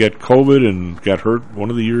 because he got COVID and got hurt one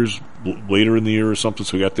of the years later in the year or something,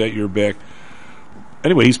 so he got that year back.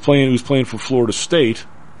 Anyway, he was playing for Florida State,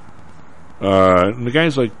 and the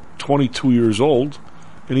guy's like 22 years old,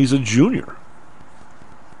 and he's a junior.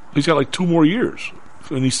 He's got like 2 more years,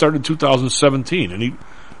 and he started in 2017, and he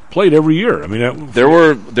played every year. I mean, there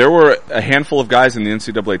were a handful of guys in the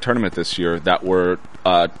NCAA tournament this year that were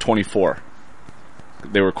 24.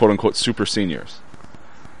 They were quote unquote super seniors.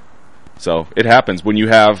 So it happens when they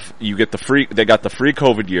got the free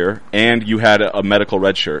COVID year, and you had a medical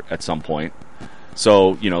red shirt at some point.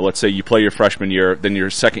 So, let's say you play your freshman year, then your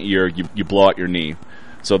second year, you blow out your knee.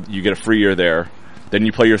 So you get a free year there. Then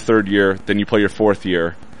you play your third year, then you play your fourth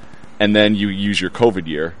year, and then you use your COVID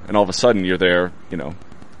year. And all of a sudden you're there,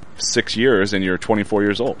 6 years, and you're 24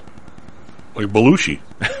 years old. Like Belushi.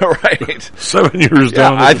 Right. 7 years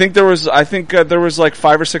down. I think there was like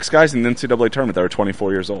 5 or 6 guys in the NCAA tournament that were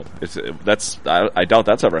 24 years old. I doubt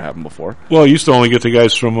that's ever happened before. Well, you used to only get the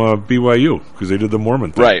guys from BYU because they did the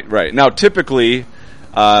Mormon thing. Right. Now, typically,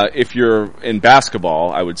 if you're in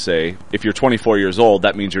basketball, I would say, if you're 24 years old,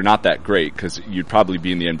 that means you're not that great because you'd probably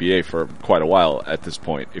be in the NBA for quite a while at this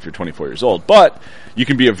point if you're 24 years old. But you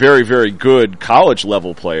can be a very, very good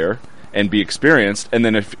college-level player and be experienced, and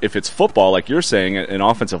then if it's football, like you're saying, an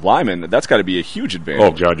offensive lineman, that's got to be a huge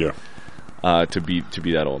advantage. Oh God, yeah. To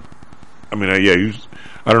be that old. I mean,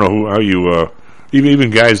 I don't know how you even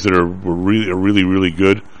guys that were really really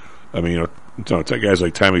good. I mean, guys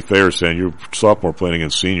like Tommy Thayer saying you're sophomore playing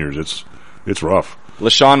against seniors. It's rough.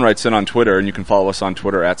 LaShawn writes in on Twitter, and you can follow us on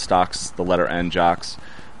Twitter at Stocks, the letter N, Jocks.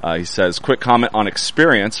 He says, quick comment on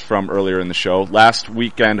experience from earlier in the show. Last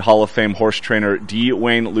weekend, Hall of Fame horse trainer D.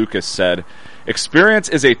 Wayne Lucas said, experience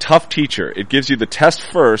is a tough teacher. It gives you the test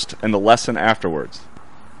first and the lesson afterwards.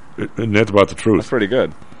 And that's about the truth. That's pretty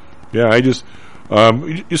good. Yeah, I just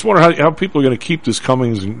wonder how people are going to keep this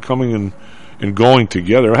coming and going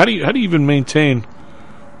together. How do you even maintain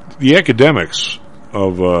the academics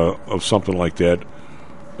of something like that?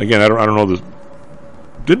 Again, I don't know this.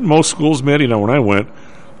 Didn't most schools, Maddie? When I went,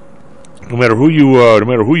 no matter who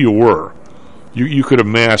you were, you could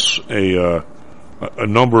amass a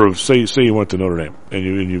number of say you went to Notre Dame and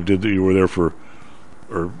you were there for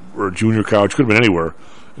or junior college, could have been anywhere,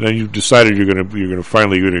 and then you decided you're gonna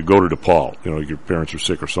go to DePaul. Your parents are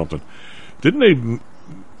sick or something. Didn't they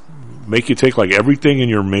make you take like everything in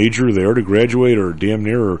your major there to graduate, or damn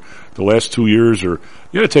near, or the last 2 years, or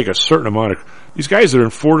you got to take a certain amount of these guys that are in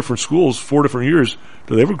 4 different schools, 4 different years?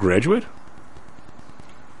 Do they ever graduate?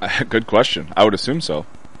 Good question. I would assume so.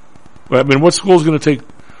 I mean, what school is going to take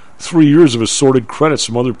 3 years of assorted credits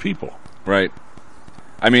from other people? Right.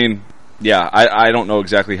 I mean, yeah, I don't know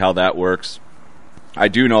exactly how that works. I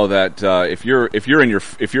do know that if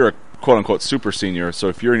you're a quote unquote super senior. So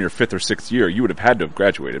if you're in your 5th or 6th year, you would have had to have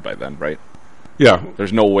graduated by then, right? Yeah.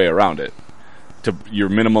 There's no way around it. Your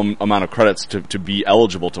minimum amount of credits to be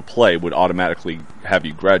eligible to play would automatically have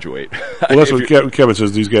you graduate. Well, that's what Kevin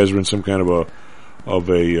says. These guys are in some kind of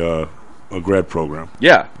a grad program.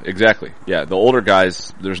 Yeah, exactly. Yeah, the older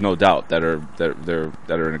guys, there's no doubt that are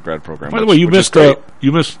in a grad program. By the way, you missed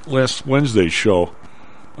last Wednesday's show.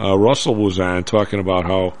 Russell was on talking about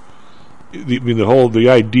how the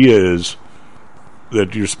idea is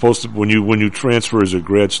that you're supposed to when you transfer as a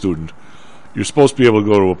grad student, you're supposed to be able to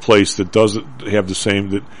go to a place that doesn't have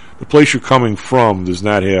the place you're coming from does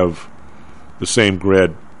not have the same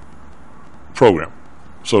grad program.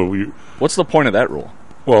 So what's the point of that rule?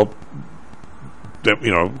 Well,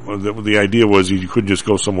 the idea was you couldn't just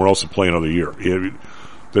go somewhere else and play another year.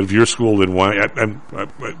 That if your school didn't want, I don't know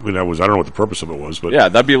what the purpose of it was, but yeah,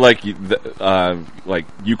 that'd be like you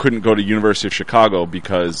couldn't go to University of Chicago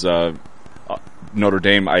because Notre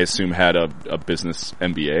Dame, I assume, had a business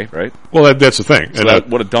MBA, right? Well, that's the thing. So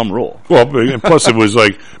what a dumb rule. Well, and plus it was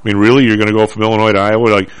like, really, you're going to go from Illinois to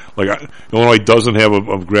Iowa? Like Illinois doesn't have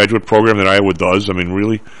a graduate program that Iowa does.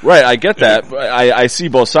 Really? Right, I get that. I see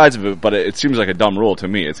both sides of it, but it seems like a dumb rule to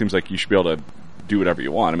me. It seems like you should be able to do whatever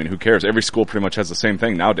you want. Who cares? Every school pretty much has the same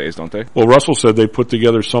thing nowadays, don't they? Well, Russell said they put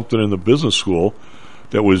together something in the business school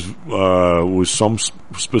that was some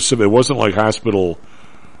specific. It wasn't like hospital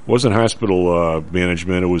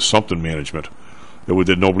management. It was something management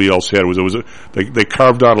that nobody else had. They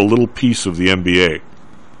carved out a little piece of the MBA.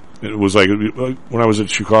 It was like when I was at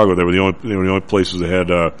Chicago, they were the only places that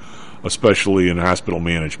had a specialty in hospital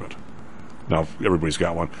management. Now everybody's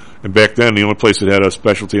got one. And back then, the only place that had a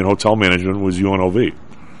specialty in hotel management was UNLV.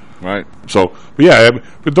 Right. So, but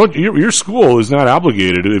your school is not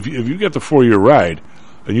obligated if you get the 4-year ride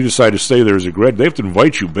and you decide to stay there as a grad. They have to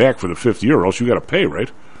invite you back for the 5th year, or else you got to pay,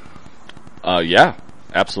 right? Yeah,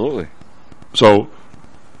 absolutely. So,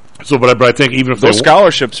 but I think even if those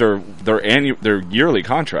scholarships they're yearly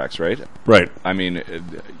contracts, right? Right.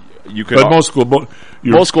 You could. But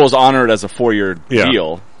most schools honor it as a 4-year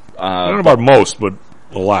deal. I don't know about most, but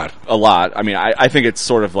a lot. A lot. I think it's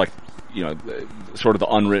sort of like sort of the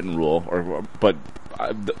unwritten rule, but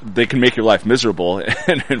they can make your life miserable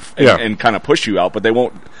and kind of push you out, but they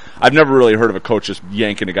won't. I've never really heard of a coach just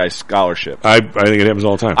yanking a guy's scholarship. I think it happens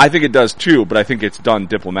all the time. I think it does too, but I think it's done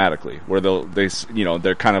diplomatically, where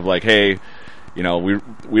they're kind of like, hey, we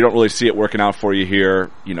don't really see it working out for you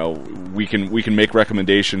here. We can make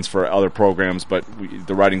recommendations for other programs, but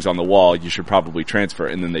the writing's on the wall. You should probably transfer,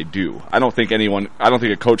 and then they do. I don't think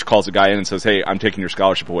a coach calls a guy in and says, "Hey, I'm taking your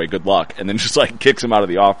scholarship away. Good luck," and then just kicks him out of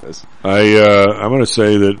the office. I'm going to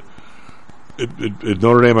say that at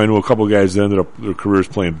Notre Dame, I knew a couple of guys that ended up their careers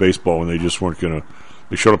playing baseball, and they just weren't going to.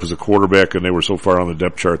 They showed up as a quarterback, and they were so far on the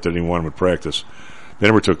depth chart that they didn't want them to practice. They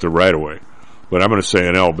never took their right away. But I'm going to say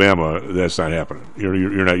in Alabama, that's not happening.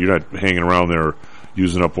 You're not hanging around there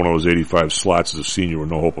using up one of those 85 slots as a senior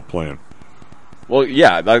with no hope of playing. Well,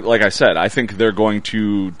 yeah, like I said, I think they're going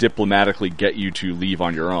to diplomatically get you to leave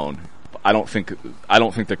on your own. I don't think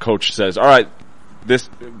the coach says, "All right, this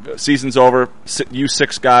season's over. You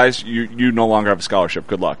 6 guys, you no longer have a scholarship.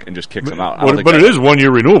 Good luck," and just kicks them out. But it is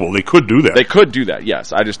 1-year renewable. They could do that. They could do that.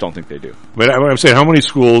 Yes, I just don't think they do. But I'm saying, how many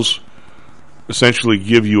schools essentially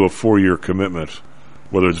give you a 4-year commitment,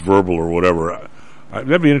 whether it's verbal or whatever?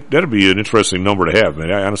 That'd be an interesting number to have, man.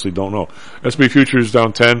 I honestly don't know. SP futures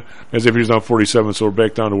down 10, SP futures down 47, so we're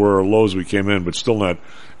back down to where our lows we came in, but still not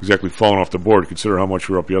exactly falling off the board. Consider how much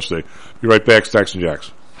we were up yesterday. Be right back, Stacks and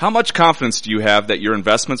Jacks. How much confidence do you have that your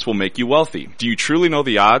investments will make you wealthy? Do you truly know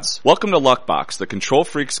the odds? Welcome to Luckbox, the control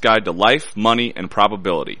freak's guide to life, money, and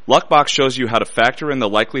probability. Luckbox shows you how to factor in the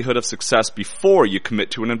likelihood of success before you commit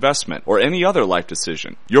to an investment or any other life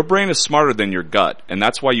decision. Your brain is smarter than your gut, and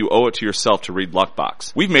that's why you owe it to yourself to read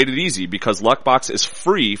Luckbox. We've made it easy because Luckbox is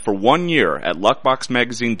free for 1 year at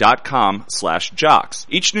luckboxmagazine.com/jocks.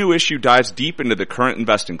 Each new issue dives deep into the current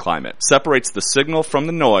investing climate, separates the signal from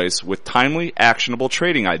the noise with timely, actionable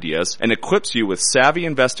trading ideas, and equips you with savvy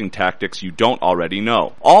investing tactics you don't already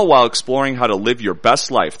know, all while exploring how to live your best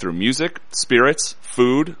life through music, spirits,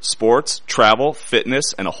 food, sports, travel,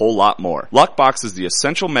 fitness, and a whole lot more. Luckbox is the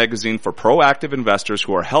essential magazine for proactive investors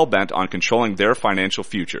who are hell-bent on controlling their financial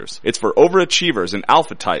futures. It's for overachievers and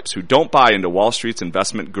alpha types who don't buy into Wall Street's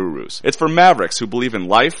investment gurus. It's for mavericks who believe in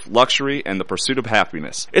life, luxury, and the pursuit of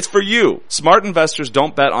happiness. It's for you. Smart investors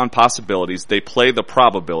don't bet on possibilities, they play the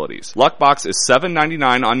probabilities. Luckbox is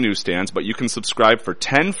 $7.99 on newsstands, but you can subscribe for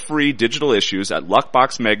 10 free digital issues at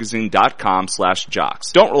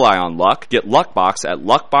luckboxmagazine.com/jocks. Don't rely on luck. Get Luckbox at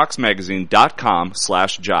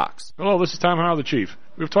luckboxmagazine.com/jocks. Hello, this is Tom Howell, the Chief.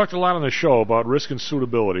 We've talked a lot on the show about risk and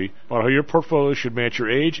suitability, about how your portfolio should match your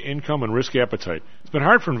age, income, and risk appetite. It's been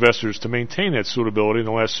hard for investors to maintain that suitability in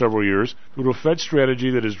the last several years due to a Fed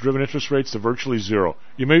strategy that has driven interest rates to virtually zero.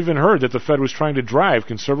 You may have even heard that the Fed was trying to drive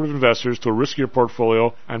conservative investors to a riskier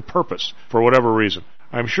portfolio on purpose, for whatever reason.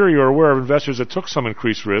 I'm sure you're aware of investors that took some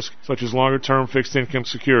increased risk, such as longer-term fixed income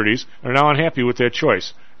securities, and are now unhappy with that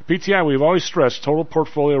choice. At PTI, we've always stressed total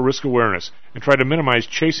portfolio risk awareness and tried to minimize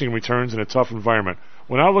chasing returns in a tough environment.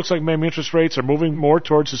 Well, now it looks like maybe interest rates are moving more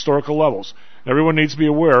towards historical levels. Everyone needs to be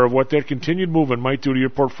aware of what that continued movement might do to your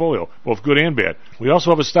portfolio, both good and bad. We also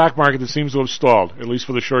have a stock market that seems to have stalled, at least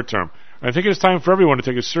for the short term. I think it is time for everyone to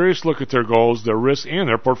take a serious look at their goals, their risks, and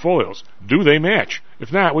their portfolios. Do they match?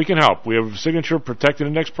 If not, we can help. We have a Signature Protected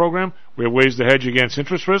Index program. We have ways to hedge against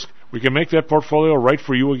interest risk. We can make that portfolio right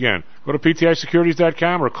for you again. Go to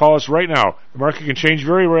PTIsecurities.com or call us right now. The market can change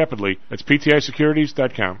very rapidly. That's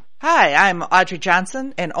PTIsecurities.com. Hi, I'm Audrey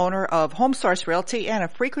Johnson, an owner of HomeSource Realty and a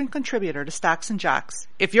frequent contributor to Stocks and Jocks.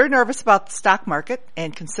 If you're nervous about the stock market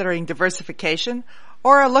and considering diversification,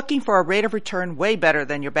 or are looking for a rate of return way better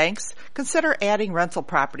than your banks, consider adding rental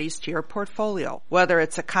properties to your portfolio. Whether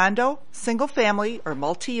it's a condo, single family, or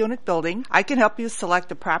multi-unit building, I can help you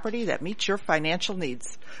select a property that meets your financial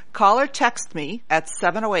needs. Call or text me at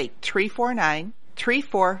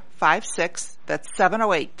 708-349-3456. That's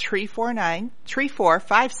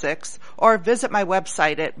 708-349-3456. Or visit my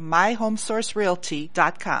website at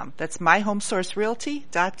myhomesourcerealty.com. That's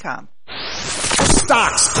myhomesourcerealty.com.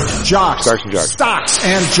 Stocks, jocks, Stocks and jocks. Stocks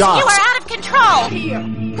and jocks. You are out of control. Here,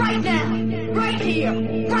 right now, right here,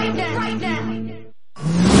 right now, right now.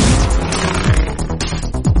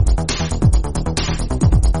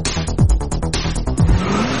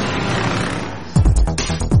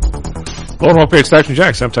 Well, page Stocks and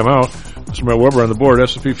Jocks. Sometime out. Mr. Matt Weber on the board.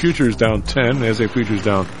 S&P futures down 10. NASDAQ futures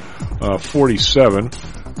down 47.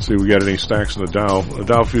 Let's see if we got any stocks in the Dow. The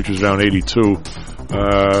Dow futures down 82.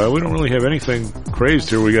 We don't really have anything crazed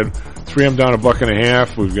here. We got 3M down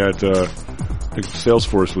 $1.50. We've got, I think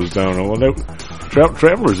Salesforce was down. Well,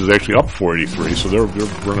 Travelers is actually up 483, so they're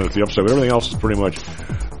running at the upside. But everything else is pretty much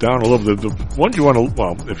down a little bit. The ones you want to,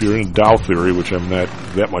 well, if you're in Dow theory, which I'm not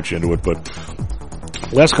that much into it, but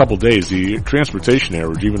last couple of days, the transportation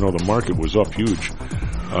average, even though the market was up huge,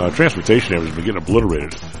 transportation average has been getting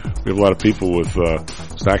obliterated. We have a lot of people with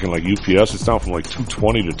stocking like UPS. It's down from like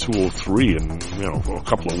 220 to 203 in for a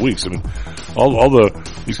couple of weeks. I mean,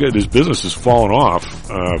 these guys, this business has fallen off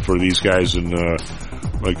for these guys. And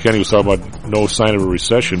like Kenny was talking about, no sign of a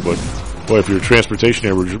recession. But boy, if you're a transportation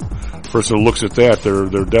average person who looks at that, there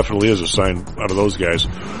definitely is a sign out of those guys.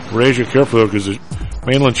 We're Asia careful though, because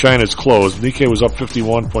mainland China is closed. Nikkei was up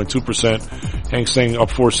 51.2%. Hang Seng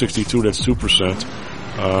up 462. That's 2%.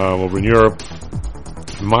 Over in Europe,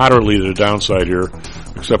 moderately to the downside here,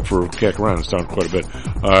 except for CAC Iran, it's down quite a bit.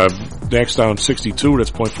 DAX down 62,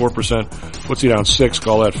 that's 0.4%. FTSE down 6,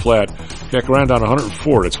 call that flat. CAC Iran down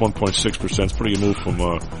 104, that's 1.6%. It's pretty good move from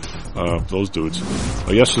those dudes.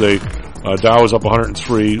 Yesterday, Dow was up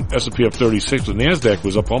 103, S&P up 36, but NASDAQ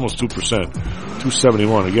was up almost 2%,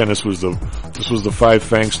 271. Again, this was the 5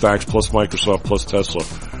 FANG stocks plus Microsoft plus Tesla.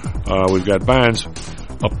 We've got bonds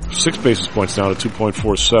up 6 basis points now to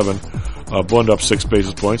 2.47. Bund up 6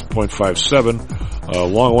 basis points,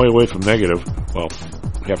 0.57. Long way away from negative. Well,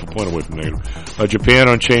 half a point away from negative. Japan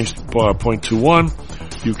unchanged, 0.21.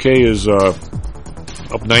 UK is up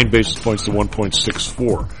 9 basis points to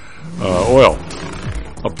 1.64. Oil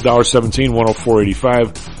up $1.17,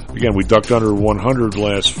 104.85. Again, we ducked under 100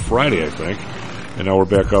 last Friday, I think, and now we're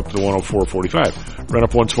back up to 104.45. Brent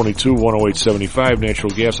up 122, 108.75.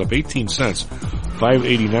 Natural gas up 18 cents,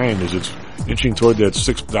 5.89 as it's inching toward that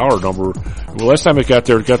 $6 number. Well, last time it got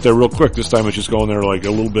there real quick. This time it's just going there like a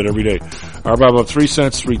little bit every day. RBOB up 3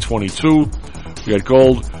 cents, 3.22. We got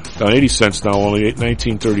gold down 80 cents now, only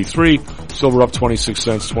 19.33. Silver up 26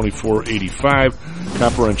 cents, 24.85.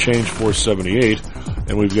 Copper unchanged, 4.78.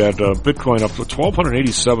 And we've got Bitcoin up to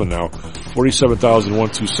 1,287 now,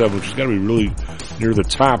 47,127, which has got to be really near the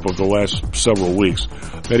top of the last several weeks.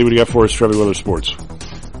 Maddie, what do you got for us, Trevi Weather Sports?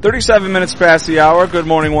 37 minutes past the hour. Good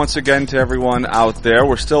morning once again to everyone out there.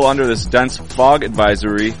 We're still under this dense fog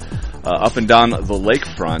advisory up and down the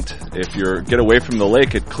lakefront. If you get away from the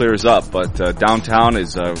lake, it clears up, but downtown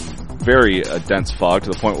is very dense fog to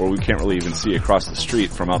the point where we can't really even see across the street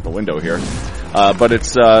from out the window here. But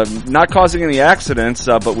it's not causing any accidents,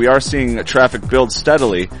 but we are seeing traffic build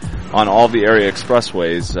steadily on all the area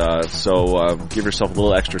expressways, so give yourself a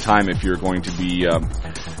little extra time if you're going to be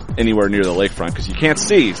anywhere near the lakefront, because you can't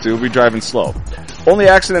see, so you'll be driving slow. Only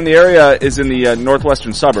accident in the area is in the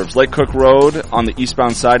northwestern suburbs. Lake Cook Road on the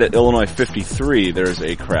eastbound side at Illinois 53, there's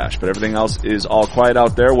a crash. But everything else is all quiet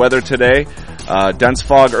out there. Weather today, dense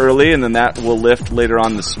fog early, and then that will lift later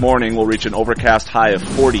on this morning. We'll reach an overcast high of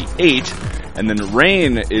 48. And then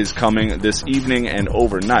rain is coming this evening and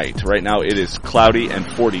overnight. Right now it is cloudy and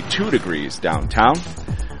 42 degrees downtown.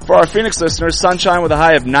 For our Phoenix listeners, sunshine with a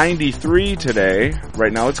high of 93 today.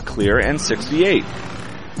 Right now it's clear and 68.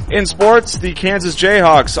 In sports, the Kansas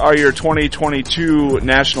Jayhawks are your 2022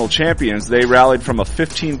 national champions. They rallied from a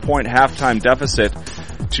 15-point halftime deficit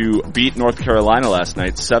to beat North Carolina last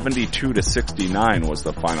night. 72-69 was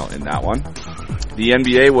the final in that one. The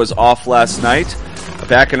NBA was off last night.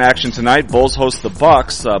 Back in action tonight. Bulls host the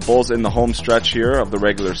Bucks. Bulls in the home stretch here of the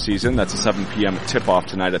regular season. That's a 7 p.m. tip-off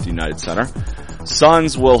tonight at the United Center.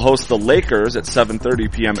 Suns will host the Lakers at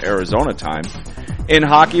 7:30 p.m. Arizona time. In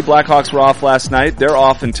hockey, Blackhawks were off last night. They're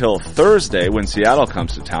off until Thursday when Seattle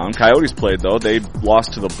comes to town. Coyotes played, though. They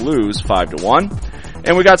lost to the Blues 5-1.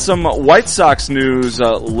 And we got some White Sox news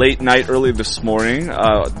late night, early this morning.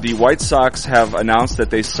 The White Sox have announced that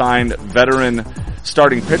they signed veteran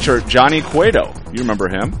starting pitcher Johnny Cueto. You remember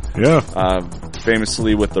him? Yeah.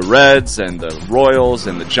 Famously with the Reds and the Royals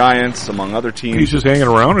and the Giants, among other teams. He's just hanging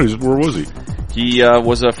around, or where was he? He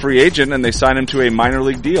was a free agent, and they signed him to a minor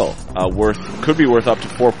league deal. Could be worth up to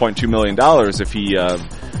 $4.2 million if he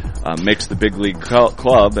makes the big league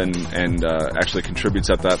club and actually contributes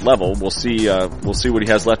at that level. We'll see what he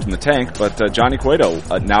has left in the tank. But Johnny Cueto,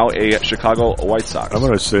 now a Chicago White Sox. I'm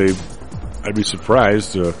going to say I'd be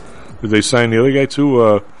surprised. Did they sign the other guy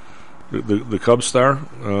too? The Cubs star?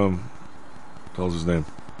 What the hell's his name?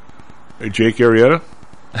 Hey, Jake Arrieta?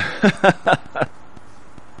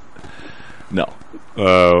 No.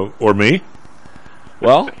 Or me?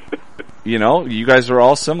 Well, you guys are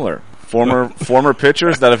all similar. Former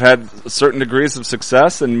pitchers that have had certain degrees of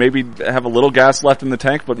success and maybe have a little gas left in the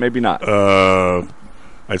tank, but maybe not.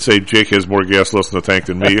 I'd say Jake has more gas left in the tank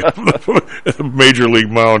than me. Major league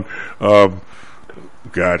mound.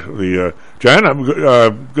 John, I'm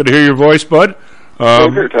good to hear your voice, bud.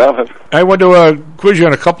 I want to quiz you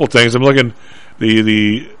on a couple things. I'm looking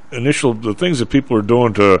the things that people are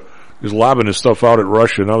doing to is lobbing this stuff out at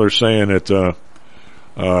Russia. Now they're saying that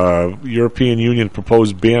European Union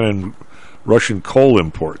proposed ban on Russian coal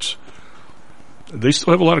imports. They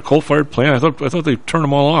still have a lot of coal-fired plants. I thought they turned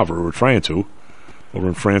them all off, or were trying to, over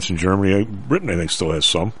in France and Germany. Britain, I think, still has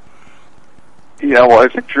some. Yeah, well, I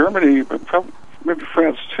think Germany, maybe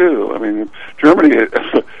France too. I mean, Germany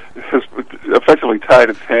has effectively tied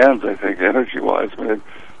its hands, I think, energy-wise. I mean,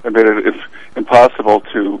 it made it impossible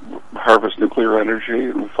to harvest nuclear energy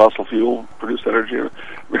and fossil fuel-produced energy.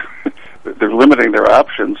 They're limiting their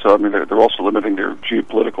options, so I mean, they're also limiting their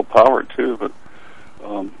geopolitical power too. But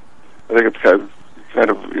I think it's kind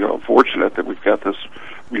of unfortunate that we've got this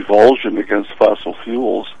revulsion against fossil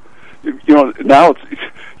fuels. Now it's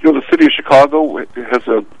the city of Chicago has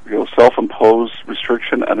a self-imposed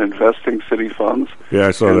restriction on investing city funds. Yeah,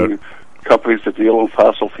 I saw that. Companies that deal in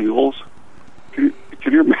fossil fuels. Can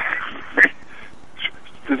you imagine?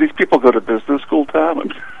 Do these people go to business school,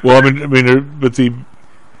 Tom? Well, I mean, but the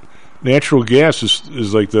natural gas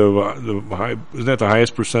is like the high. Isn't that the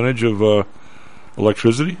highest percentage of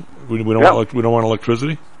electricity? We don't want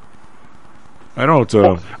electricity. I don't.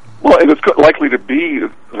 Well, and it's likely to be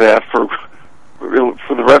that for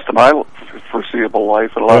the rest of my foreseeable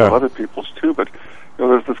life, and a lot of other people's too. But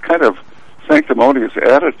there's this kind of sanctimonious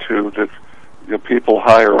attitude that people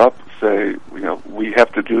higher up say, we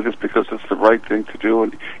have to do this because it's the right thing to do,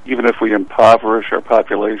 and even if we impoverish our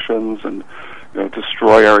populations and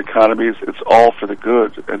destroy our economies, it's all for the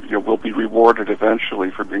good, and we'll be rewarded eventually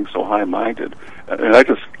for being so high-minded. And I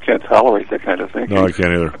just can't tolerate that kind of thinking. No, I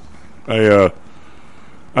can't either.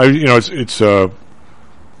 It's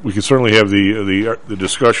we can certainly have the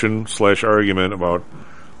discussion / argument about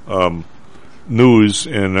news,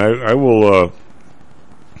 and I will.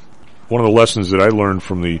 One of the lessons that I learned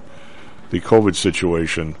from the COVID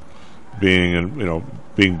situation,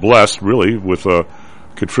 being blessed really with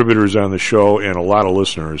contributors on the show and a lot of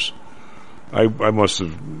listeners. I must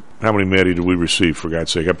have. How many, Maddie, did we receive? For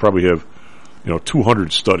God's sake, I probably have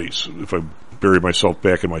 200 studies if I bury myself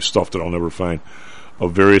back in my stuff that I'll never find,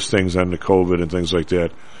 of various things on the COVID and things like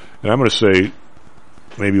that. And I'm going to say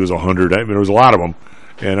maybe it was 100. I mean, there was a lot of them.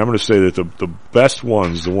 And I'm going to say that the best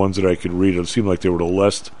ones, the ones that I could read, it seemed like they were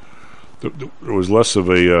there was less of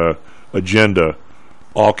a agenda,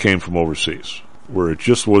 all came from overseas, where it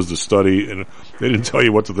just was the study, and they didn't tell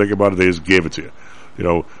you what to think about it, they just gave it to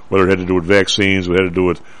you. Whether it had to do with vaccines, or it had to do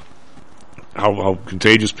with how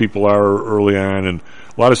contagious people are early on, and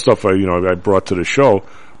a lot of stuff I brought to the show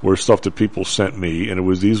were stuff that people sent me,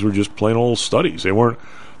 and these were just plain old studies. There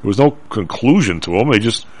was no conclusion to them. They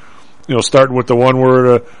just, starting with the one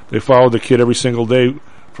where they followed the kid every single day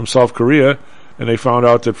from South Korea, and they found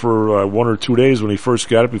out that for 1 or 2 days when he first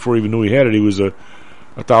got it, before he even knew he had it, he was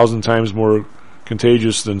 1,000 times more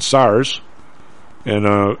contagious than SARS, and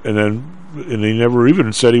he never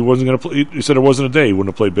even said he wasn't going to play. He said it wasn't a day he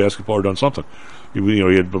wouldn't have played basketball or done something. He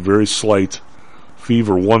had a very slight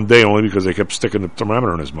fever one day only because they kept sticking the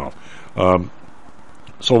thermometer in his mouth.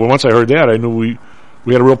 So once I heard that, I knew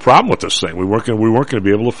we had a real problem with this thing. We weren't going to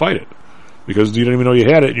be able to fight it because you didn't even know you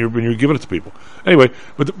had it, and you're giving it to people anyway.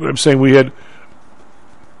 But I'm saying we had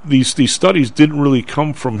these studies didn't really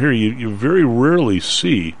come from here. You very rarely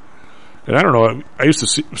see. And I don't know, I used to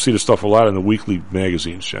see the stuff a lot in the weekly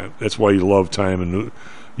magazines, John. That's why you love Time and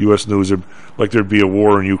U.S. News. Like there'd be a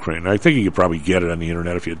war in Ukraine. I think you could probably get it on the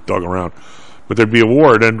internet if you dug around. But there'd be a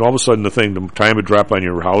war, and then all of a sudden the Time would drop on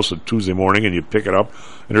your house on Tuesday morning, and you pick it up,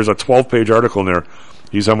 and there's a 12-page article in there.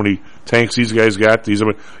 Here's how many tanks these guys got.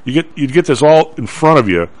 You'd get this all in front of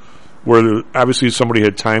you, where obviously somebody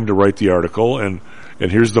had time to write the article, and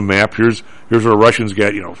here's the map. Here's where the Russians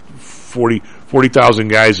got 40,000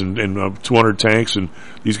 guys and 200 tanks, and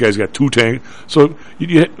these guys got 2 tanks. So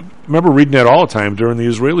you remember reading that all the time during the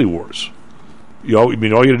Israeli wars. All you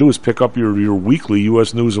had to do was pick up your weekly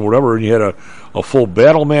U.S. News and whatever, and you had a full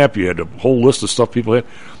battle map. You had a whole list of stuff people had.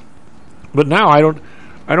 But now I don't.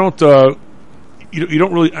 You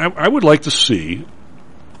don't really. I would like to see,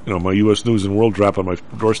 my U.S. News and World drop on my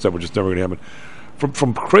doorstep, which is never going to happen.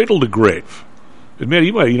 From cradle to grave. And man,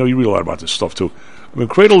 you read a lot about this stuff too. I mean,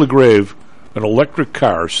 cradle to grave, an electric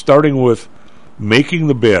car, starting with making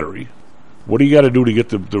the battery. What do you got to do to get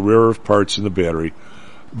the rare earth parts in the battery?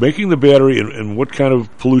 Making the battery and what kind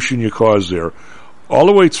of pollution you cause there, all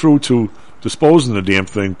the way through to disposing the damn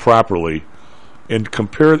thing properly, and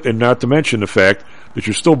not to mention the fact that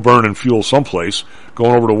you're still burning fuel someplace,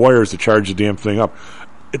 going over the wires to charge the damn thing up.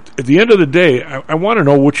 At the end of the day, I want to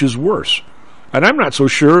know which is worse. And I'm not so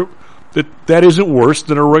sure that isn't worse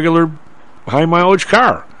than a regular high-mileage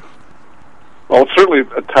car. Well, it's certainly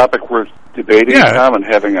a topic worth debating, Tom, and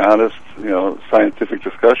having honest, scientific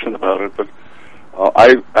discussion about it. But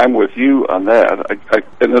I'm with you on that.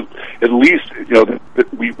 And at least,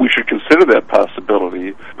 that we should consider that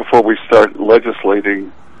possibility before we start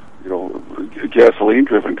legislating,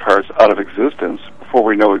 gasoline-driven cars out of existence, before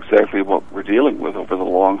we know exactly what we're dealing with over the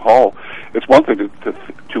long haul. It's one thing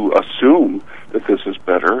to assume that this is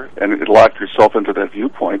better and lock yourself into that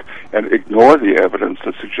viewpoint and ignore the evidence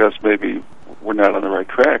that suggests maybe we're not on the right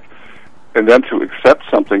track, and then to accept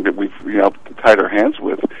something that we've tied our hands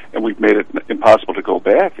with and we've made it impossible to go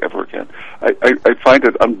back ever again. I find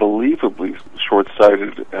it unbelievably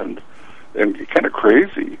short-sighted and kind of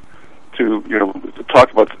crazy to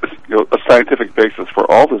talk about a scientific basis for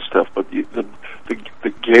all this stuff, but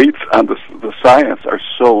the gates on the science are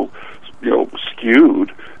so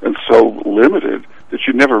skewed and so limited that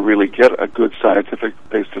you never really get a good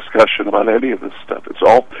scientific-based discussion about any of this stuff. It's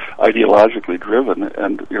all ideologically driven,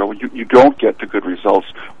 and you don't get to good results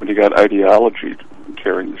when you got ideology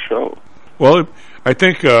carrying the show. Well, I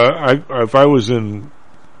think if I was in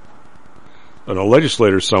a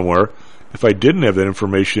legislator somewhere, if I didn't have that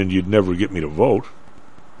information, you'd never get me to vote.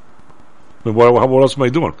 I mean, what else am I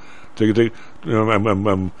doing?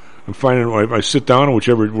 I'm finding I sit down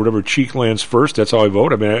and whatever cheek lands first, that's how I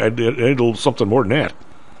vote. I mean, I need a little something more than that.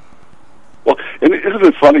 Well, and isn't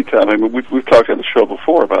it funny, Tom? I mean, we've talked on the show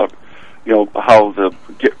before about how the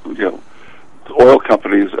oil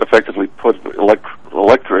companies effectively put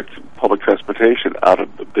electric public transportation out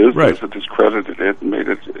of the business, right, and discredited it and made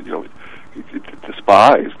it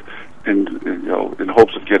despised in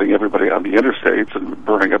hopes of getting everybody on the interstates and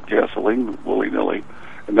burning up gasoline willy-nilly.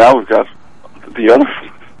 And now we've got the other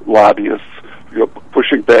lobbyists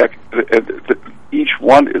pushing back, and each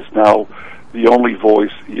one is now the only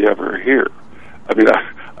voice you ever hear. I mean,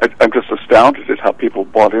 I'm just astounded at how people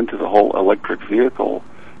bought into the whole electric vehicle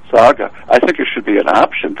saga. I think it should be an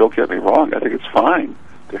option, don't get me wrong. I think it's fine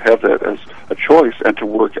to have that as a choice and to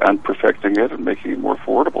work on perfecting it and making it more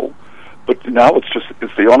affordable. But now it's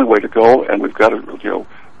the only way to go, and we've got to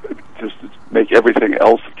just make everything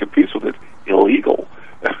else that competes with it illegal.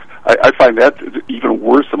 I find that even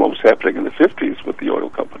worse than what was happening in the 50s with the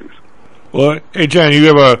oil companies. Well, hey, John,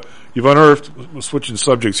 you've unearthed, switching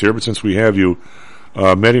subjects here, but since we have you,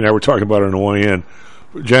 Maddie and I were talking about it on the one end.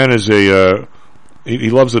 John is he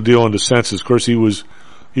loves the deal in the census. Of course, he was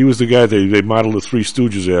the guy they modeled the Three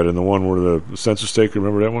Stooges at, in the one where the census taker,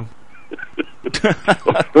 remember that one?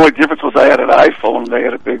 The only difference was I had an iPhone and they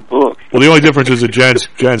had a big book. Well, the only difference is that John's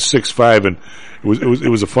 6'5", and it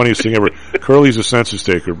was the funniest thing ever. Curly's a census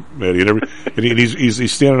taker, Matty, and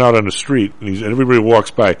he's standing out on the street, and everybody walks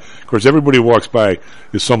by. Of course, everybody walks by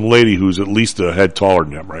is some lady who's at least a head taller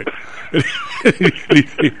than him, right? and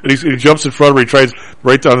he jumps in front of her. He tries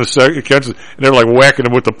right down the second, catches, and they're like whacking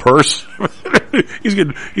him with the purse. he's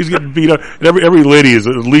getting beat up. And every lady is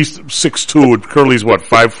at least 6'2", and Curly's what,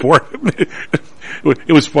 5'4".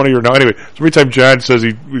 It was funnier now. Anyway, so every time John says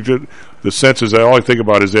the census, all I think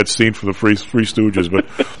about is that scene from the Three Stooges.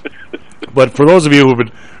 But for those of you who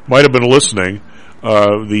might have been listening,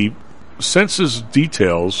 the census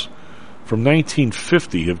details from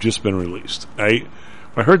 1950 have just been released.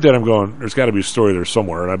 I heard that, I'm going, there's got to be a story there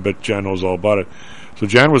somewhere, and I bet John knows all about it. So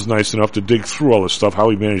John was nice enough to dig through all this stuff. How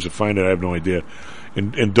he managed to find it, I have no idea.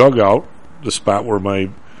 And dug out the spot where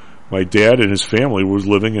my dad and his family was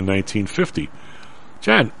living in 1950.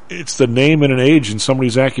 John, it's the name and an age and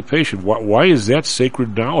somebody's occupation. Why is that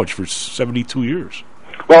sacred knowledge for 72 years?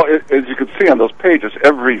 Well, as you can see on those pages,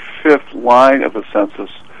 every fifth line of the census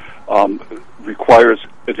requires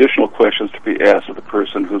additional questions to be asked of the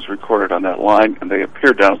person who's recorded on that line, and they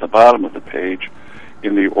appear down at the bottom of the page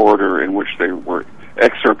in the order in which they were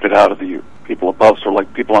excerpted out of the people above. So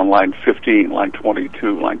like people on line 15, line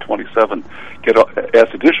 22, line 27 get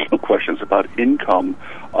asked additional questions about income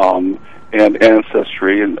and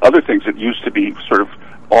ancestry and other things that used to be sort of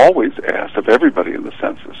always asked of everybody in the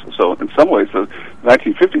census. So in some ways, the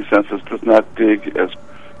 1950 census does not dig as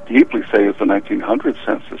deeply, say, as the 1900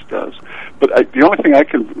 census does. But the only thing I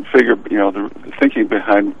can figure, the thinking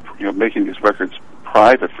behind, making these records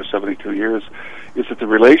private for 72 years is that the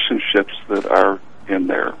relationships that are in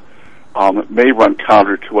there may run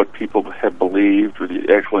counter to what people have believed or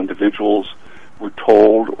the actual individuals were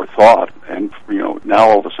told or thought. And, now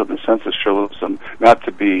all of a sudden the census shows them not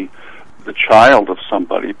to be the child of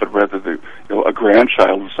somebody, but rather a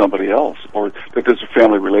grandchild of somebody else, or that there's a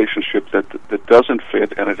family relationship that doesn't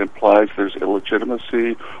fit, and it implies there's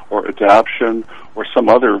illegitimacy or adoption or some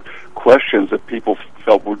other questions that people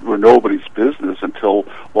felt were nobody's business until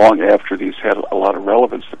long after these had a lot of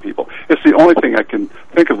relevance to people. It's the only thing I can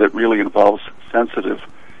think of that really involves sensitive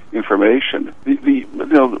information.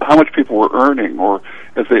 How much people were earning, or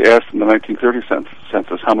as they asked in the 1930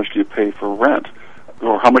 census, how much do you pay for rent?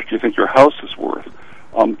 Or how much do you think your house is worth?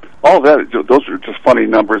 All of that, those are just funny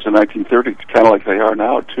numbers in 1930, kind of like they are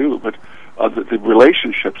now, too. But the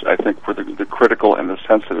relationships, I think, were the critical and the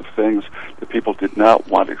sensitive things that people did not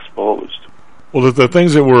want exposed. Well, the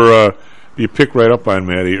things that were, you pick right up on,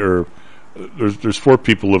 Matty, there's 4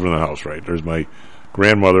 people living in the house, right? There's my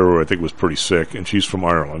grandmother, who I think was pretty sick, and she's from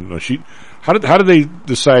Ireland. How did they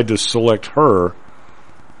decide to select her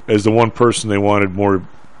as the one person they wanted more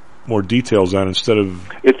details on instead of?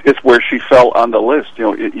 It's where she fell on the list.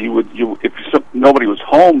 If nobody was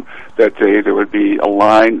home that day, there would be a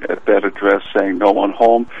line at that address saying no one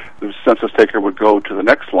home. The census taker would go to the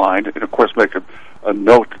next line and, of course, make a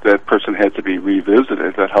note that person had to be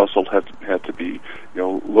revisited. That household had to be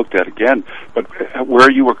looked at again. But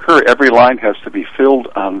where you occur, every line has to be filled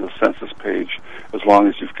on the census page as long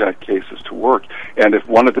as you've got cases to work. And if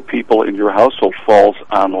one of the people in your household falls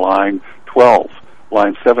on line 12,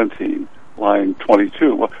 line 17, line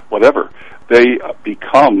 22, whatever, they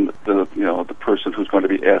become the person who's going to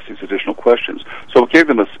be asked these additional questions. So it gave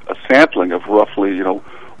them a sampling of roughly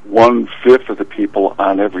 1/5 of the people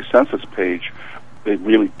on every census page. They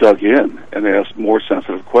really dug in and asked more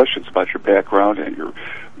sensitive questions about your background and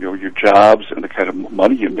your jobs and the kind of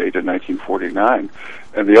money you made in 1949.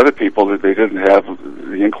 And the other people, that they didn't have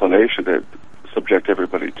the inclination to subject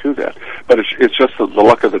everybody to that. But it's just the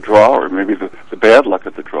luck of the draw, or maybe the bad luck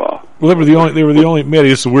of the draw. Well, they were the only.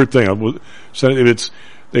 Matty, it's a weird thing.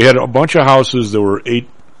 They had a bunch of houses. There were 8.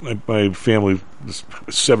 My family is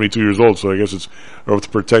 72 years old, so I guess it's to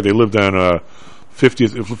protect. They lived on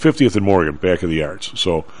 50th and Morgan, back of the yards.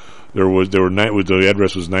 So the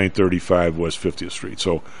address was 935 West 50th Street.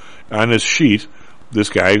 So on this sheet, this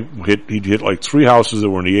guy hit like 3 houses that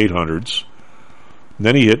were in the 800s. And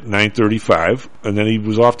then he hit 935, and then he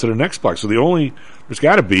was off to the next block. So there's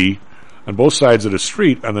got to be, on both sides of the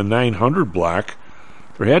street, on the 900 block,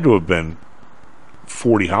 there had to have been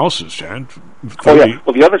 40 houses, John. 40. Oh, yeah.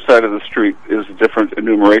 Well, the other side of the street is a different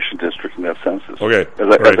enumeration district in that census. Okay.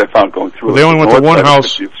 As I found going through. Well, they only went to one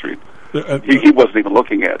house. Street. He wasn't even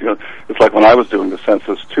looking at it. It's like when I was doing the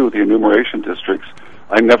census, too, the enumeration districts,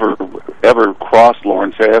 I never ever crossed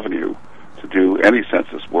Lawrence Avenue to do any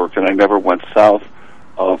census work, and I never went south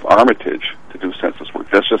of Armitage to do census work.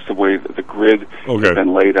 That's just the way that the grid has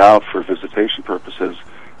been laid out for visitation purposes.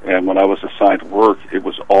 and when I was assigned work, it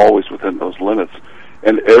was always within those limits.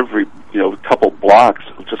 And every couple blocks,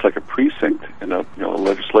 just like a precinct in a a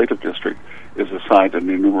legislative district, is assigned an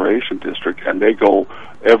enumeration district, and they go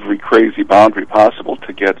every crazy boundary possible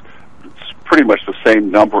to get pretty much the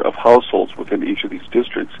same number of households within each of these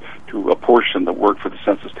districts to apportion the work for the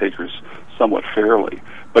census takers somewhat fairly.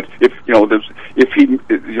 But I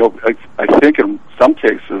think in some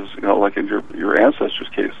cases, like in your ancestor's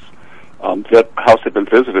case, that house had been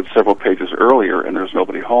visited several pages earlier, and there's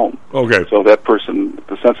nobody home. Okay. So that person,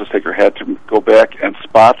 the census taker, had to go back and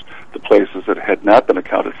spot the places that had not been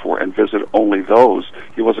accounted for and visit only those.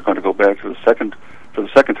 He wasn't going to go back for the second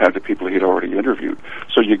time to people he'd already interviewed.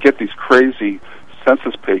 So you get these crazy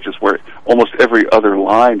census pages where almost every other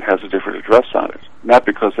line has a different address on it. Not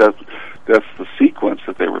because that's the sequence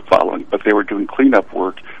that they were following, but they were doing cleanup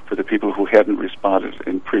work for the people who hadn't responded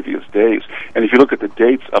in previous days. And if you look at the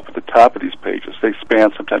dates up at the top of these pages, they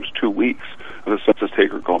span sometimes 2 weeks of the census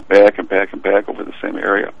taker going back and back and back over the same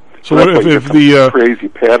area. So what if the crazy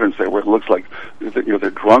patterns there, where it looks like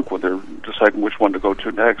they're drunk when they're deciding which one to go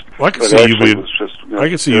to next? Well, I can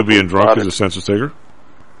see you being drunk as a census taker.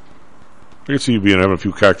 I can see you having a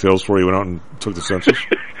few cocktails before you went out and took the census.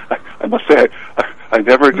 I must say, I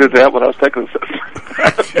never did that when I was taking the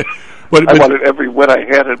census. I wanted every wit I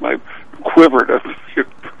had in my quiver to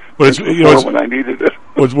when I needed it.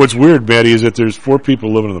 What's weird, Matty, is that there's 4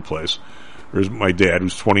 people living in the place. There's my dad,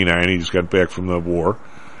 who's 29. He just got back from the war.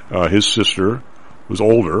 His sister, who's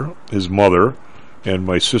older, his mother, and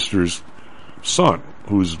my sister's son,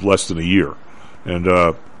 who's less than a year.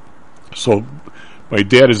 And so my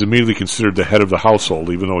dad is immediately considered the head of the household,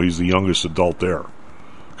 even though he's the youngest adult there,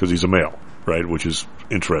 because he's a male, right? Which is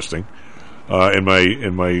interesting. And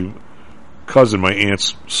my cousin, my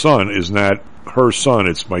aunt's son, is not her son;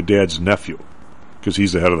 it's my dad's nephew, because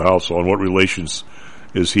he's the head of the household. And what relations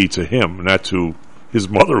is he to him, not to his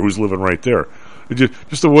mother, who's living right there?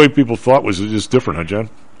 Just the way people thought was just different, huh, John?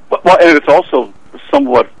 Well, and it's also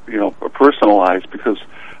somewhat personalized, because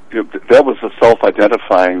that was a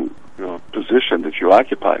self-identifying position that you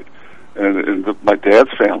occupied. And in my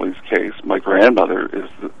dad's family's case, my grandmother is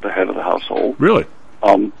the head of the household. Really?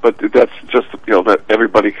 But that's just that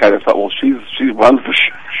everybody kind of thought, well, she runs the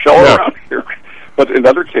show around here. But in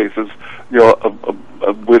other cases,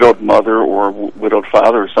 a widowed mother or widowed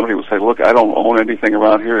father or somebody would say, "Look, I don't own anything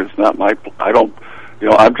around here. It's not my.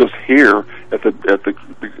 I'm just here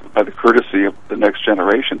by the courtesy of the next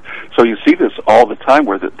generation." So you see this all the time,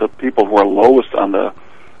 where the people who are lowest on the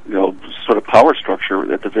sort of power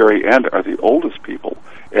structure at the very end are the oldest people.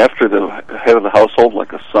 After the head of the household,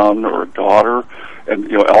 like a son or a daughter,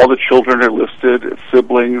 and all the children are listed,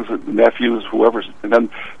 siblings, nephews, whoever's, and then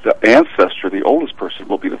the ancestor, the oldest person,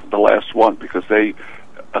 will be the last one, because they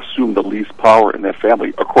assume the least power in that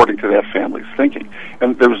family, according to that family's thinking.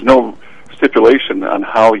 And there was no stipulation on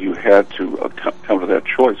how you had to come to that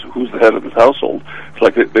choice. Who's the head of this household? It's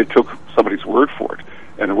like they took somebody's word for it.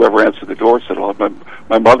 And whoever answered the door said, "Oh,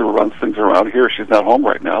 my mother runs things around here. She's not home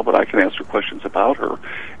right now, but I can answer questions about her."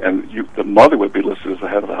 And the mother would be listed as the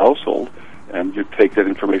head of the household, and you'd take that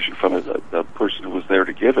information from the person who was there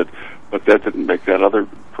to give it. But that didn't make that other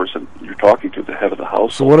person you're talking to the head of the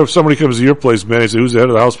household. So what if somebody comes to your place, man, and says, "Who's the head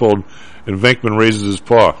of the household?" and Venkman raises his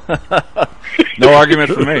paw? No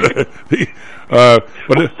argument for me.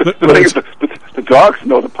 The dogs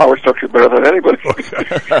know the power structure better than anybody.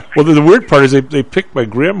 Okay. Well, the weird part is they picked my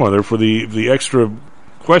grandmother for the extra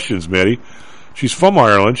questions, Matty. She's from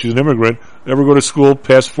Ireland. She's an immigrant. Never go to school.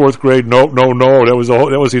 Past 4th grade. No. That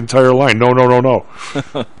was the entire line. No.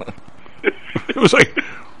 It was like,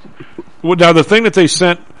 well, now the thing that they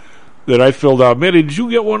sent that I filled out, Matty, did you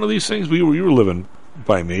get one of these things? You were living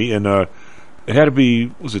by me, and it had to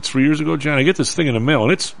be, was it 3 years ago, John? I get this thing in the mail,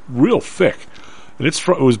 and it's real thick. And it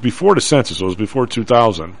was before the census. So it was before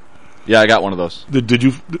 2000. Yeah, I got one of those. Did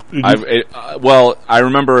you? I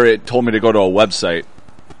remember it told me to go to a website.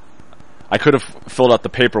 I could have filled out the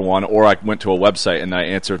paper one, or I went to a website and I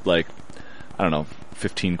answered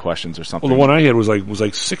 15 questions or something. Well, the one I had was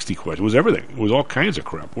like 60 questions. It was everything. It was all kinds of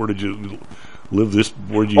crap. Where did you live?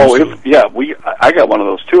 Where did you? I got one of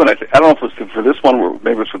those too, and I don't know if it was for this one, or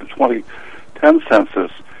maybe it was for the 2010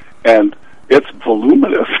 census, and it's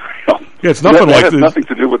voluminous. Yeah, it's nothing that like has nothing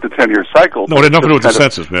to do with the 10-year cycle. No, it had nothing to do with the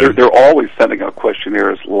census, man. They're always sending out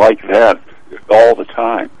questionnaires like that all the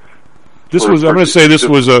time. I'm going to say this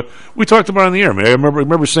was we talked about it on the air, man. I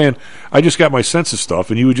remember saying, I just got my census stuff,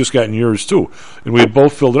 and you had just gotten yours too. And we had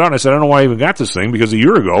both filled it out, and I said, I don't know why I even got this thing, because a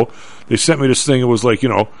year ago, they sent me this thing. It was like,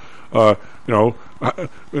 how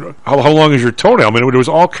long is your toenail? I mean, there was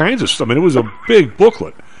all kinds of stuff. I mean, it was a big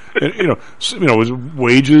booklet. And, his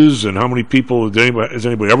wages and how many people has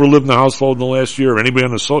anybody ever lived in the household in the last year, or anybody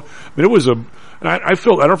on the I mean, it was I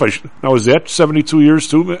felt, I don't know if now is that 72 years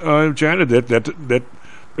too, Janet? That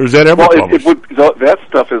or is that ever published? That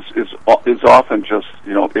stuff is often just,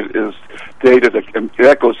 it is data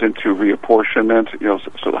that goes into reapportionment,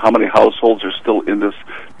 so how many households are still in this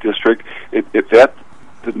district.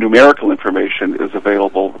 The numerical information is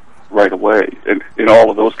available right away, and in all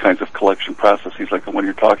of those kinds of collection processes, like the one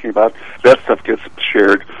you're talking about, that stuff gets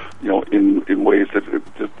shared, in ways that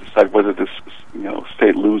decide whether this,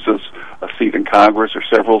 state loses a seat in Congress or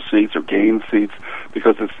several seats or gains seats,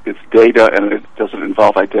 because it's data and it doesn't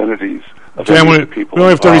involve identities of people. We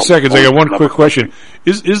only have 30 seconds. I got one quick question: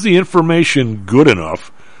 Is the information good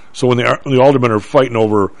enough so when the aldermen are fighting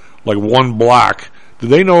over like one block, do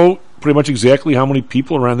they know pretty much exactly how many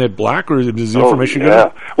people are on that block, or is the information good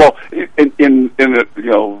enough? Well, in a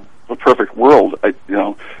perfect world,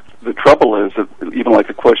 the trouble is that even like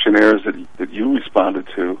the questionnaires that you responded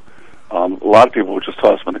to, a lot of people would just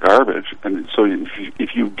toss them in the garbage, and so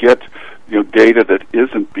if you get data that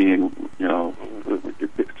isn't being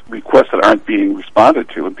requests that aren't being responded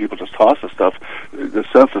to, and people just toss the stuff, the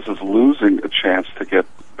census is losing a chance to get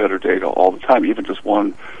better data all the time. Even just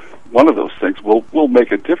one of those things will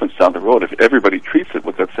make a difference down the road. If everybody treats it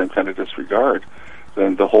with that same kind of disregard,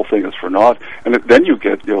 then the whole thing is for naught. And then you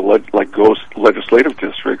get like ghost legislative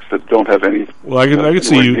districts that don't have any. Well, I can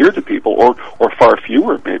see you near the people, or far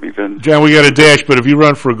fewer maybe than. John, we got a dash, but if you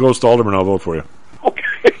run for a ghost alderman, I'll vote for you.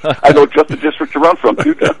 Okay, I know just the district to run from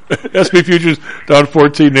too. SP futures down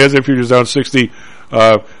 14, NASDAQ futures down 60.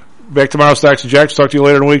 Back tomorrow, Stocks and Jacks. Talk to you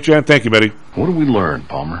later in the week, Jan. Thank you, Betty. What did we learn,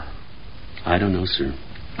 Palmer? I don't know, sir.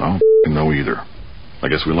 I don't know either. I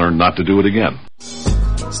guess we learned not to do it again.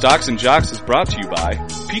 Stocks and Jocks is brought to you by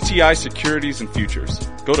PTI Securities and Futures.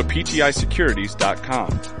 Go to PTIsecurities.com.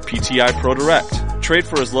 PTI Pro Direct. Trade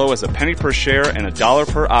for as low as a penny per share and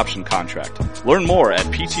 $1 per option contract. Learn more at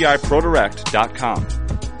PTIProDirect.com.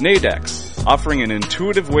 Nadex, offering an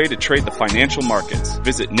intuitive way to trade the financial markets.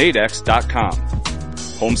 Visit Nadex.com.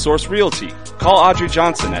 Home Source Realty. Call Audrey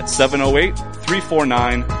Johnson at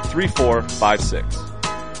 708-349-3456.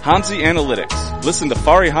 Hamzy Analytics. Listen to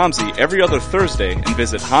Fari Hamzy every other Thursday and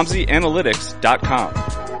visit HamzyAnalytics.com.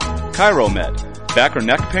 ChiroMed. Back or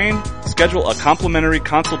neck pain? Schedule a complimentary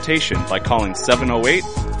consultation by calling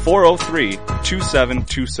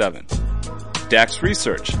 708-403-2727. DAX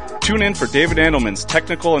Research. Tune in for David Andelman's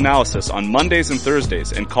technical analysis on Mondays and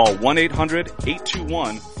Thursdays and call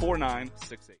 1-800-821-4968.